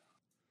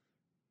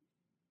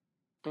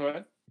 Go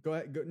ahead. Go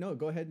ahead.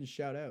 Go ahead and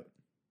shout out.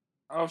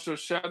 Oh, so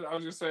I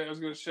was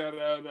gonna shout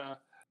out.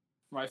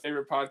 My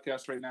favorite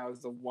podcast right now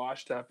is the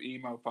Washed Up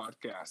Emo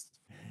podcast.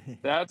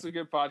 That's a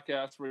good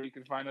podcast where you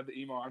can find out the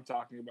emo I'm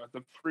talking about,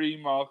 the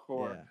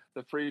pre-mallcore,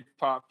 the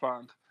pre-pop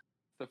punk,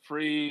 the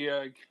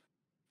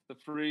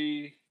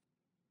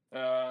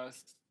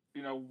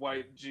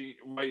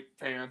white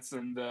pants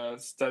and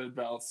studded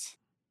belts,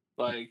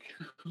 like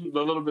a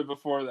little bit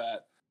before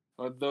that.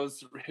 But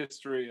those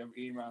history of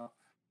emo.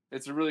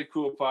 It's a really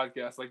cool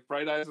podcast. Like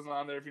Bright Eyes is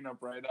on there, if you know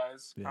Bright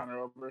Eyes, Connor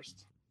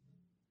Oberst.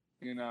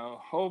 A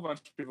whole bunch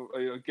of people,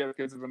 Get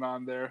Kids have been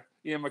on there.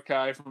 Ian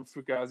Mackay from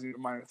Fugazi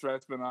Minor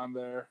Threat's been on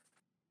there.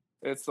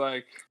 It's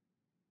like,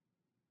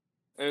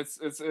 it's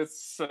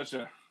such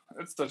a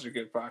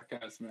good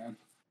podcast, man.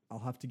 I'll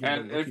have to get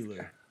a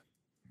looky.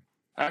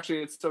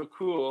 Actually, it's so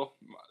cool.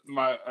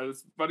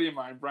 This buddy of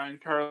mine, Brian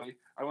Carley,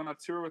 I went on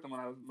tour with him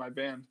when I was in my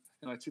band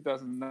in like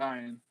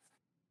 2009.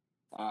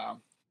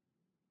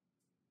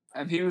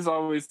 And he was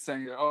always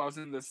saying, I was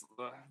in this,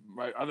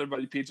 my other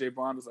buddy, PJ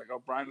Bond, was like,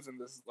 Brian was in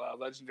this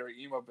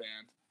legendary emo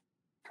band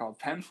called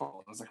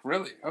Penfold. I was like,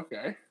 really?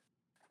 Okay.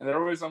 And they're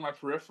always on my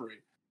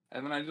periphery.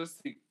 And then I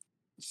just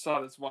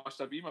saw this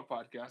Washed Up Emo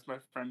podcast. My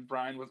friend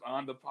Brian was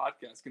on the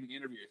podcast getting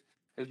interviewed.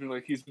 He's been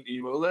like, he's an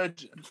emo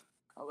legend.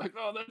 I'm like,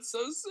 oh, that's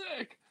so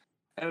sick.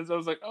 And I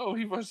was like,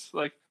 he was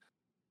like,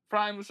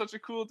 Brian was such a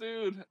cool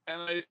dude.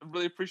 And I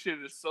really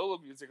appreciated his solo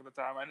music at the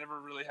time. I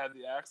never really had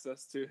the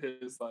access to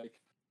his, like,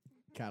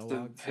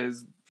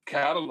 his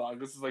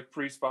catalog. This is like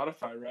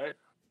pre-Spotify, right?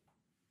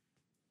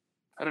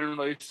 I didn't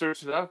really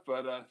search it up,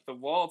 but the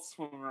Waltz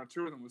when we were on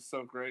tour with him was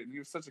so great, and he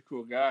was such a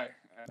cool guy.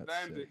 And that's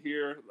then sick. To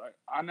hear, like,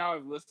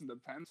 I've listened to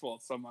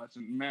Penfold so much,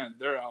 and man,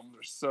 their albums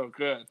are so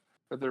good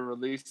for their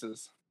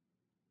releases.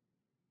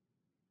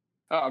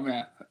 Oh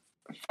man,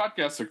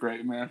 podcasts are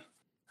great, man.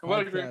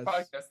 What a great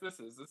podcast this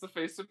is! It's a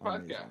Face It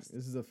podcast.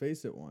 This is a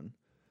Face It one,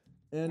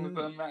 and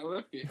with Matt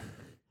Lipke.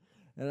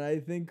 And I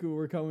think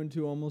we're coming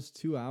to almost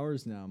 2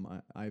 hours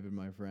now, Ivan,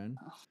 my friend.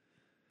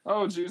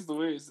 Oh, geez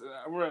Louise.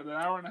 We're at an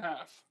hour and a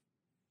half.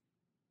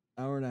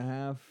 Hour and a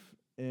half.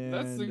 And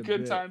that's a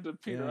good time to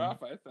peter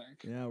off, I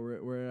think. Yeah, we're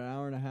at an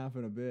hour and a half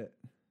and a bit.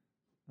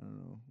 I don't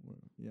know.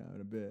 Yeah,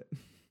 in a bit.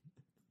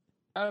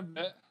 A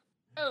bit.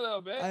 A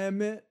little bit. I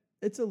admit,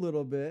 it's a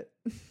little bit.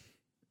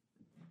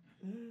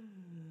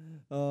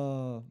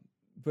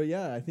 But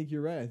yeah, I think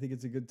you're right. I think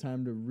it's a good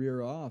time to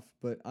rear off.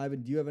 But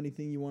Ivan, do you have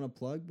anything you want to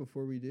plug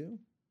before we do?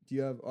 Do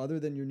you have, other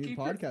than your new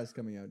podcast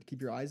coming out,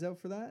 keep your eyes out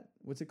for that?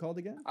 What's it called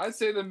again? I'd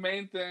say the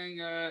main thing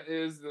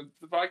is the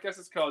podcast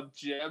is called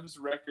Jeb's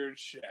Record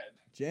Shed.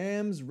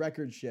 Jem's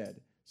Record Shed.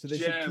 So they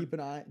should keep an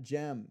eye.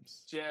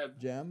 Gems. Jeb.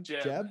 Gem?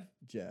 Jeb. Jeb?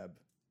 Jeb.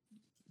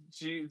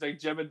 like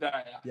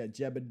Jebediah. Yeah,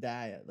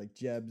 Jebediah, like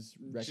Jeb's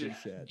Record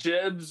Shed.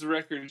 Jeb's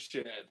Record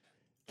Shed.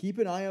 Keep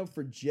an eye out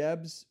for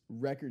Jeb's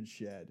Record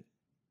Shed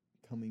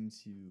coming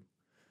to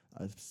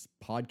a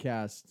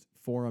podcast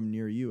forum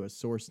near you, a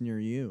source near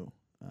you.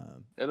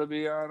 It'll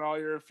be on all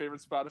your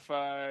favorite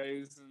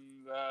Spotify's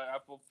and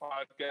Apple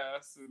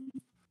Podcasts and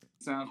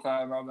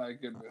SoundCloud and all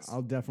that goodness.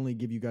 I'll definitely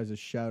give you guys a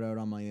shout out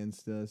on my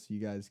Insta so you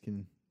guys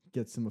can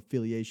get some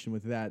affiliation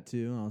with that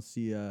too. I'll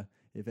see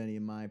if any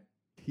of my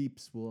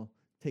peeps will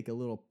take a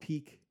little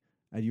peek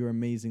at your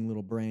amazing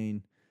little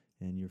brain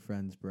and your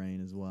friend's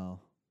brain as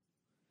well.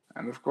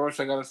 And of course,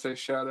 I gotta say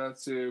shout out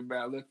to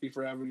Matt Lipke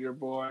for having your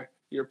boy,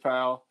 your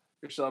pal,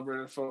 your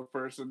celebrated photo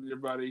person, your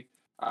buddy,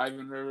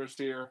 Ivan Rivers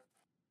here.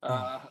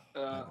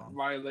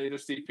 My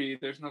latest EP,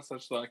 There's No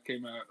Such Luck,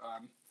 came out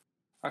on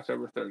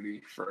October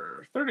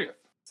 30th.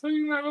 So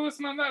you can have a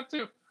listen on that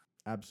too.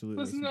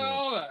 Absolutely. Listen to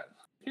all that.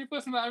 Keep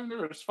listening to Ivan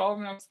Rivers. Follow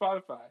me on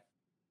Spotify.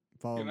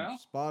 Follow me.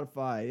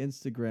 Spotify,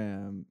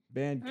 Instagram,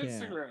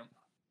 Bandcamp,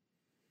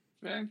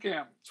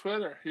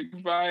 Twitter. You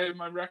can buy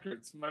my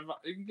records.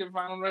 You can get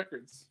vinyl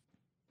records.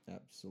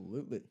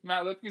 Absolutely.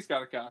 Matt Lipke's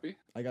got a copy.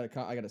 I got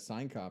a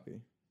signed copy.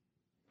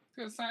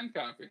 He's got a signed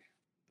copy.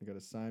 I got a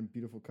signed,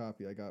 beautiful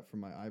copy I got from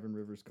my Ivan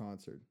Rivers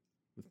concert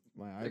with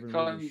my Ivan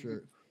Rivers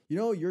shirt. You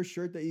know, your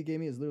shirt that you gave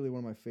me is literally one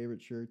of my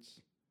favorite shirts.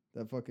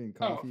 That fucking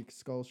coffee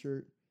skull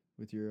shirt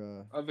with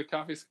your the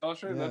coffee skull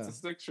shirt. Yeah. That's a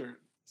sick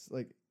shirt. It's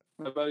like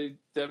my buddy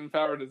Devin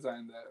Power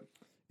designed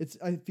that.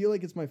 I feel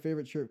like it's my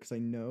favorite shirt because I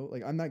know,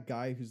 like, I'm that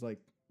guy who's like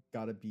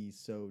gotta be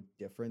so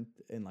different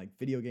in like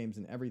video games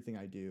and everything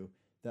I do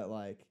that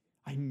like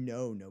I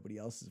know nobody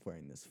else is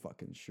wearing this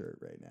fucking shirt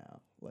right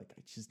now. Like,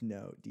 I just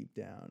know deep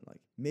down. Like,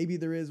 maybe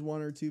there is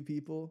one or two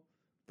people,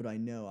 but I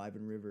know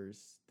Ivan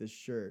Rivers, this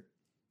shirt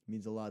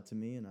means a lot to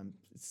me, and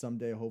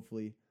someday,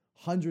 hopefully,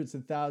 hundreds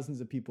and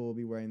thousands of people will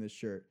be wearing this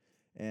shirt.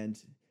 And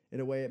in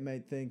a way, it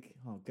might think,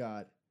 oh,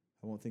 God,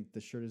 I won't think the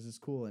shirt is as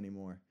cool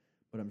anymore.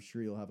 But I'm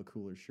sure you'll have a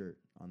cooler shirt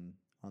on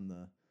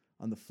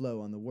the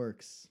flow, on the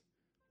works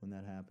when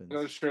that happens.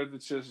 A shirt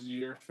that's just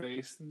your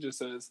face and just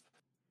says,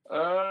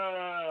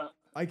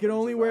 I can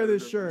only wear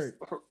this shirt.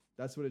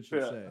 That's what it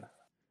should say.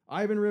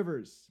 Ivan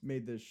Rivers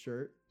made this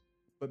shirt,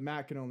 but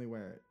Matt can only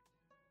wear it.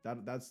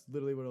 That's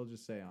literally what it'll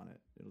just say on it.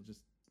 It'll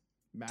just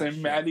say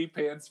Matty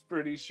Pants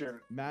pretty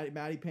shirt.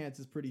 Matty Pants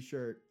is pretty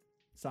shirt.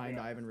 Signed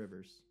Ivan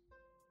Rivers.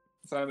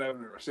 Signed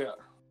Ivan Rivers,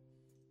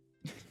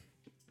 yeah.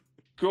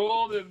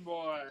 Golden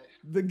Boy.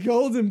 The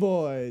Golden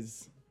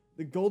Boys.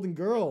 The Golden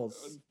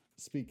Girls.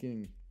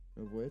 Speaking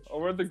of which,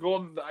 we're the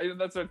Golden.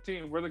 That's our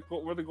team. We're the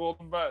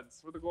Golden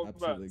Buds. We're the Golden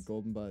Absolutely, Buds.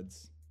 Golden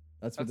Buds.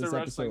 That's what this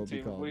episode will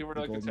be called. We were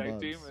like a tag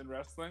team in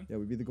wrestling. Yeah,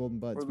 we'd be the Golden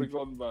Buds. We're the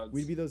Golden Buds.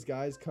 We'd be those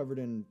guys covered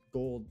in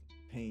gold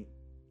paint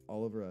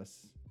all over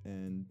us,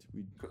 and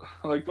we'd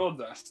like gold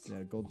dust.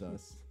 Yeah, gold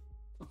dust.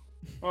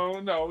 Oh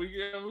no, we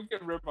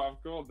can rip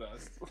off gold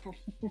dust.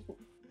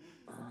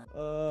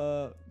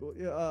 We're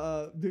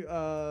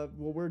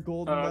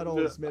golden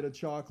medals made of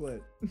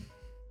chocolate.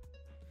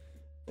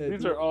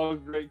 These are all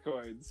great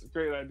coins,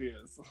 great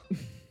ideas.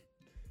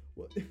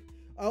 Well,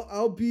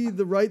 I'll be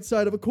the right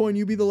side of a coin.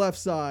 You be the left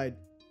side.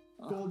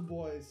 Gold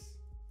boys.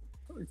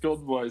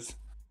 Gold boys,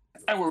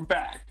 and we're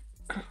back.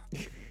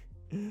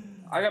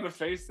 I gotta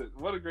face it.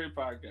 What a great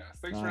podcast.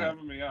 Thanks for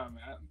having me on,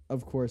 Matt.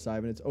 Of course,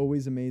 Ivan. It's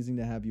always amazing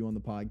to have you on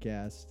the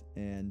podcast,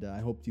 and I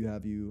hope to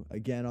have you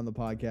again on the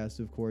podcast.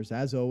 Of course,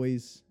 as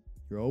always,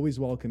 you're always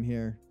welcome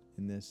here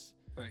in this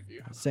Thank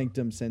you.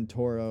 Sanctum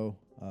Centauro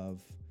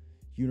of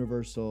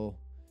universal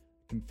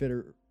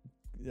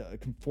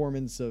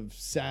conformance of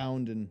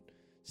sound and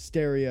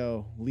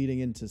stereo leading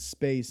into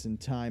space and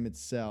time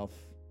itself.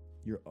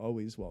 You're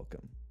always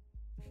welcome.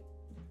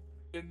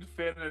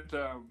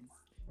 Infinitum.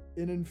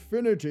 In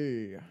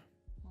infinity.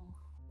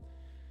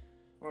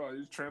 Well,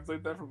 you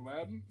translate that from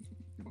Latin?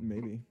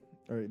 Maybe.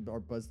 Or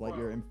Buzz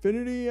Lightyear.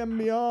 Infinity and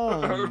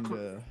beyond.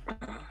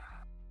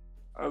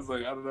 I was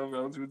like, I don't know if I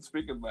was even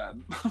speaking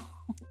Latin. But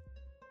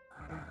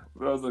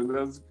I was like,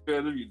 that's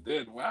good if you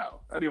did.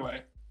 Wow.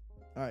 Anyway.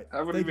 All right.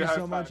 Thank you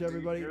so much, five.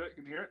 everybody.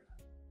 Can you hear it?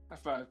 High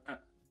five.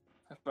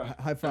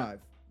 High five.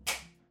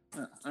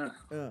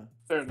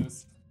 There it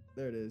is.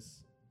 There it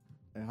is.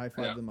 And high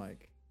five the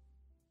mic.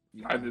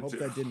 I did hope too.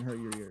 that didn't hurt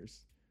your ears.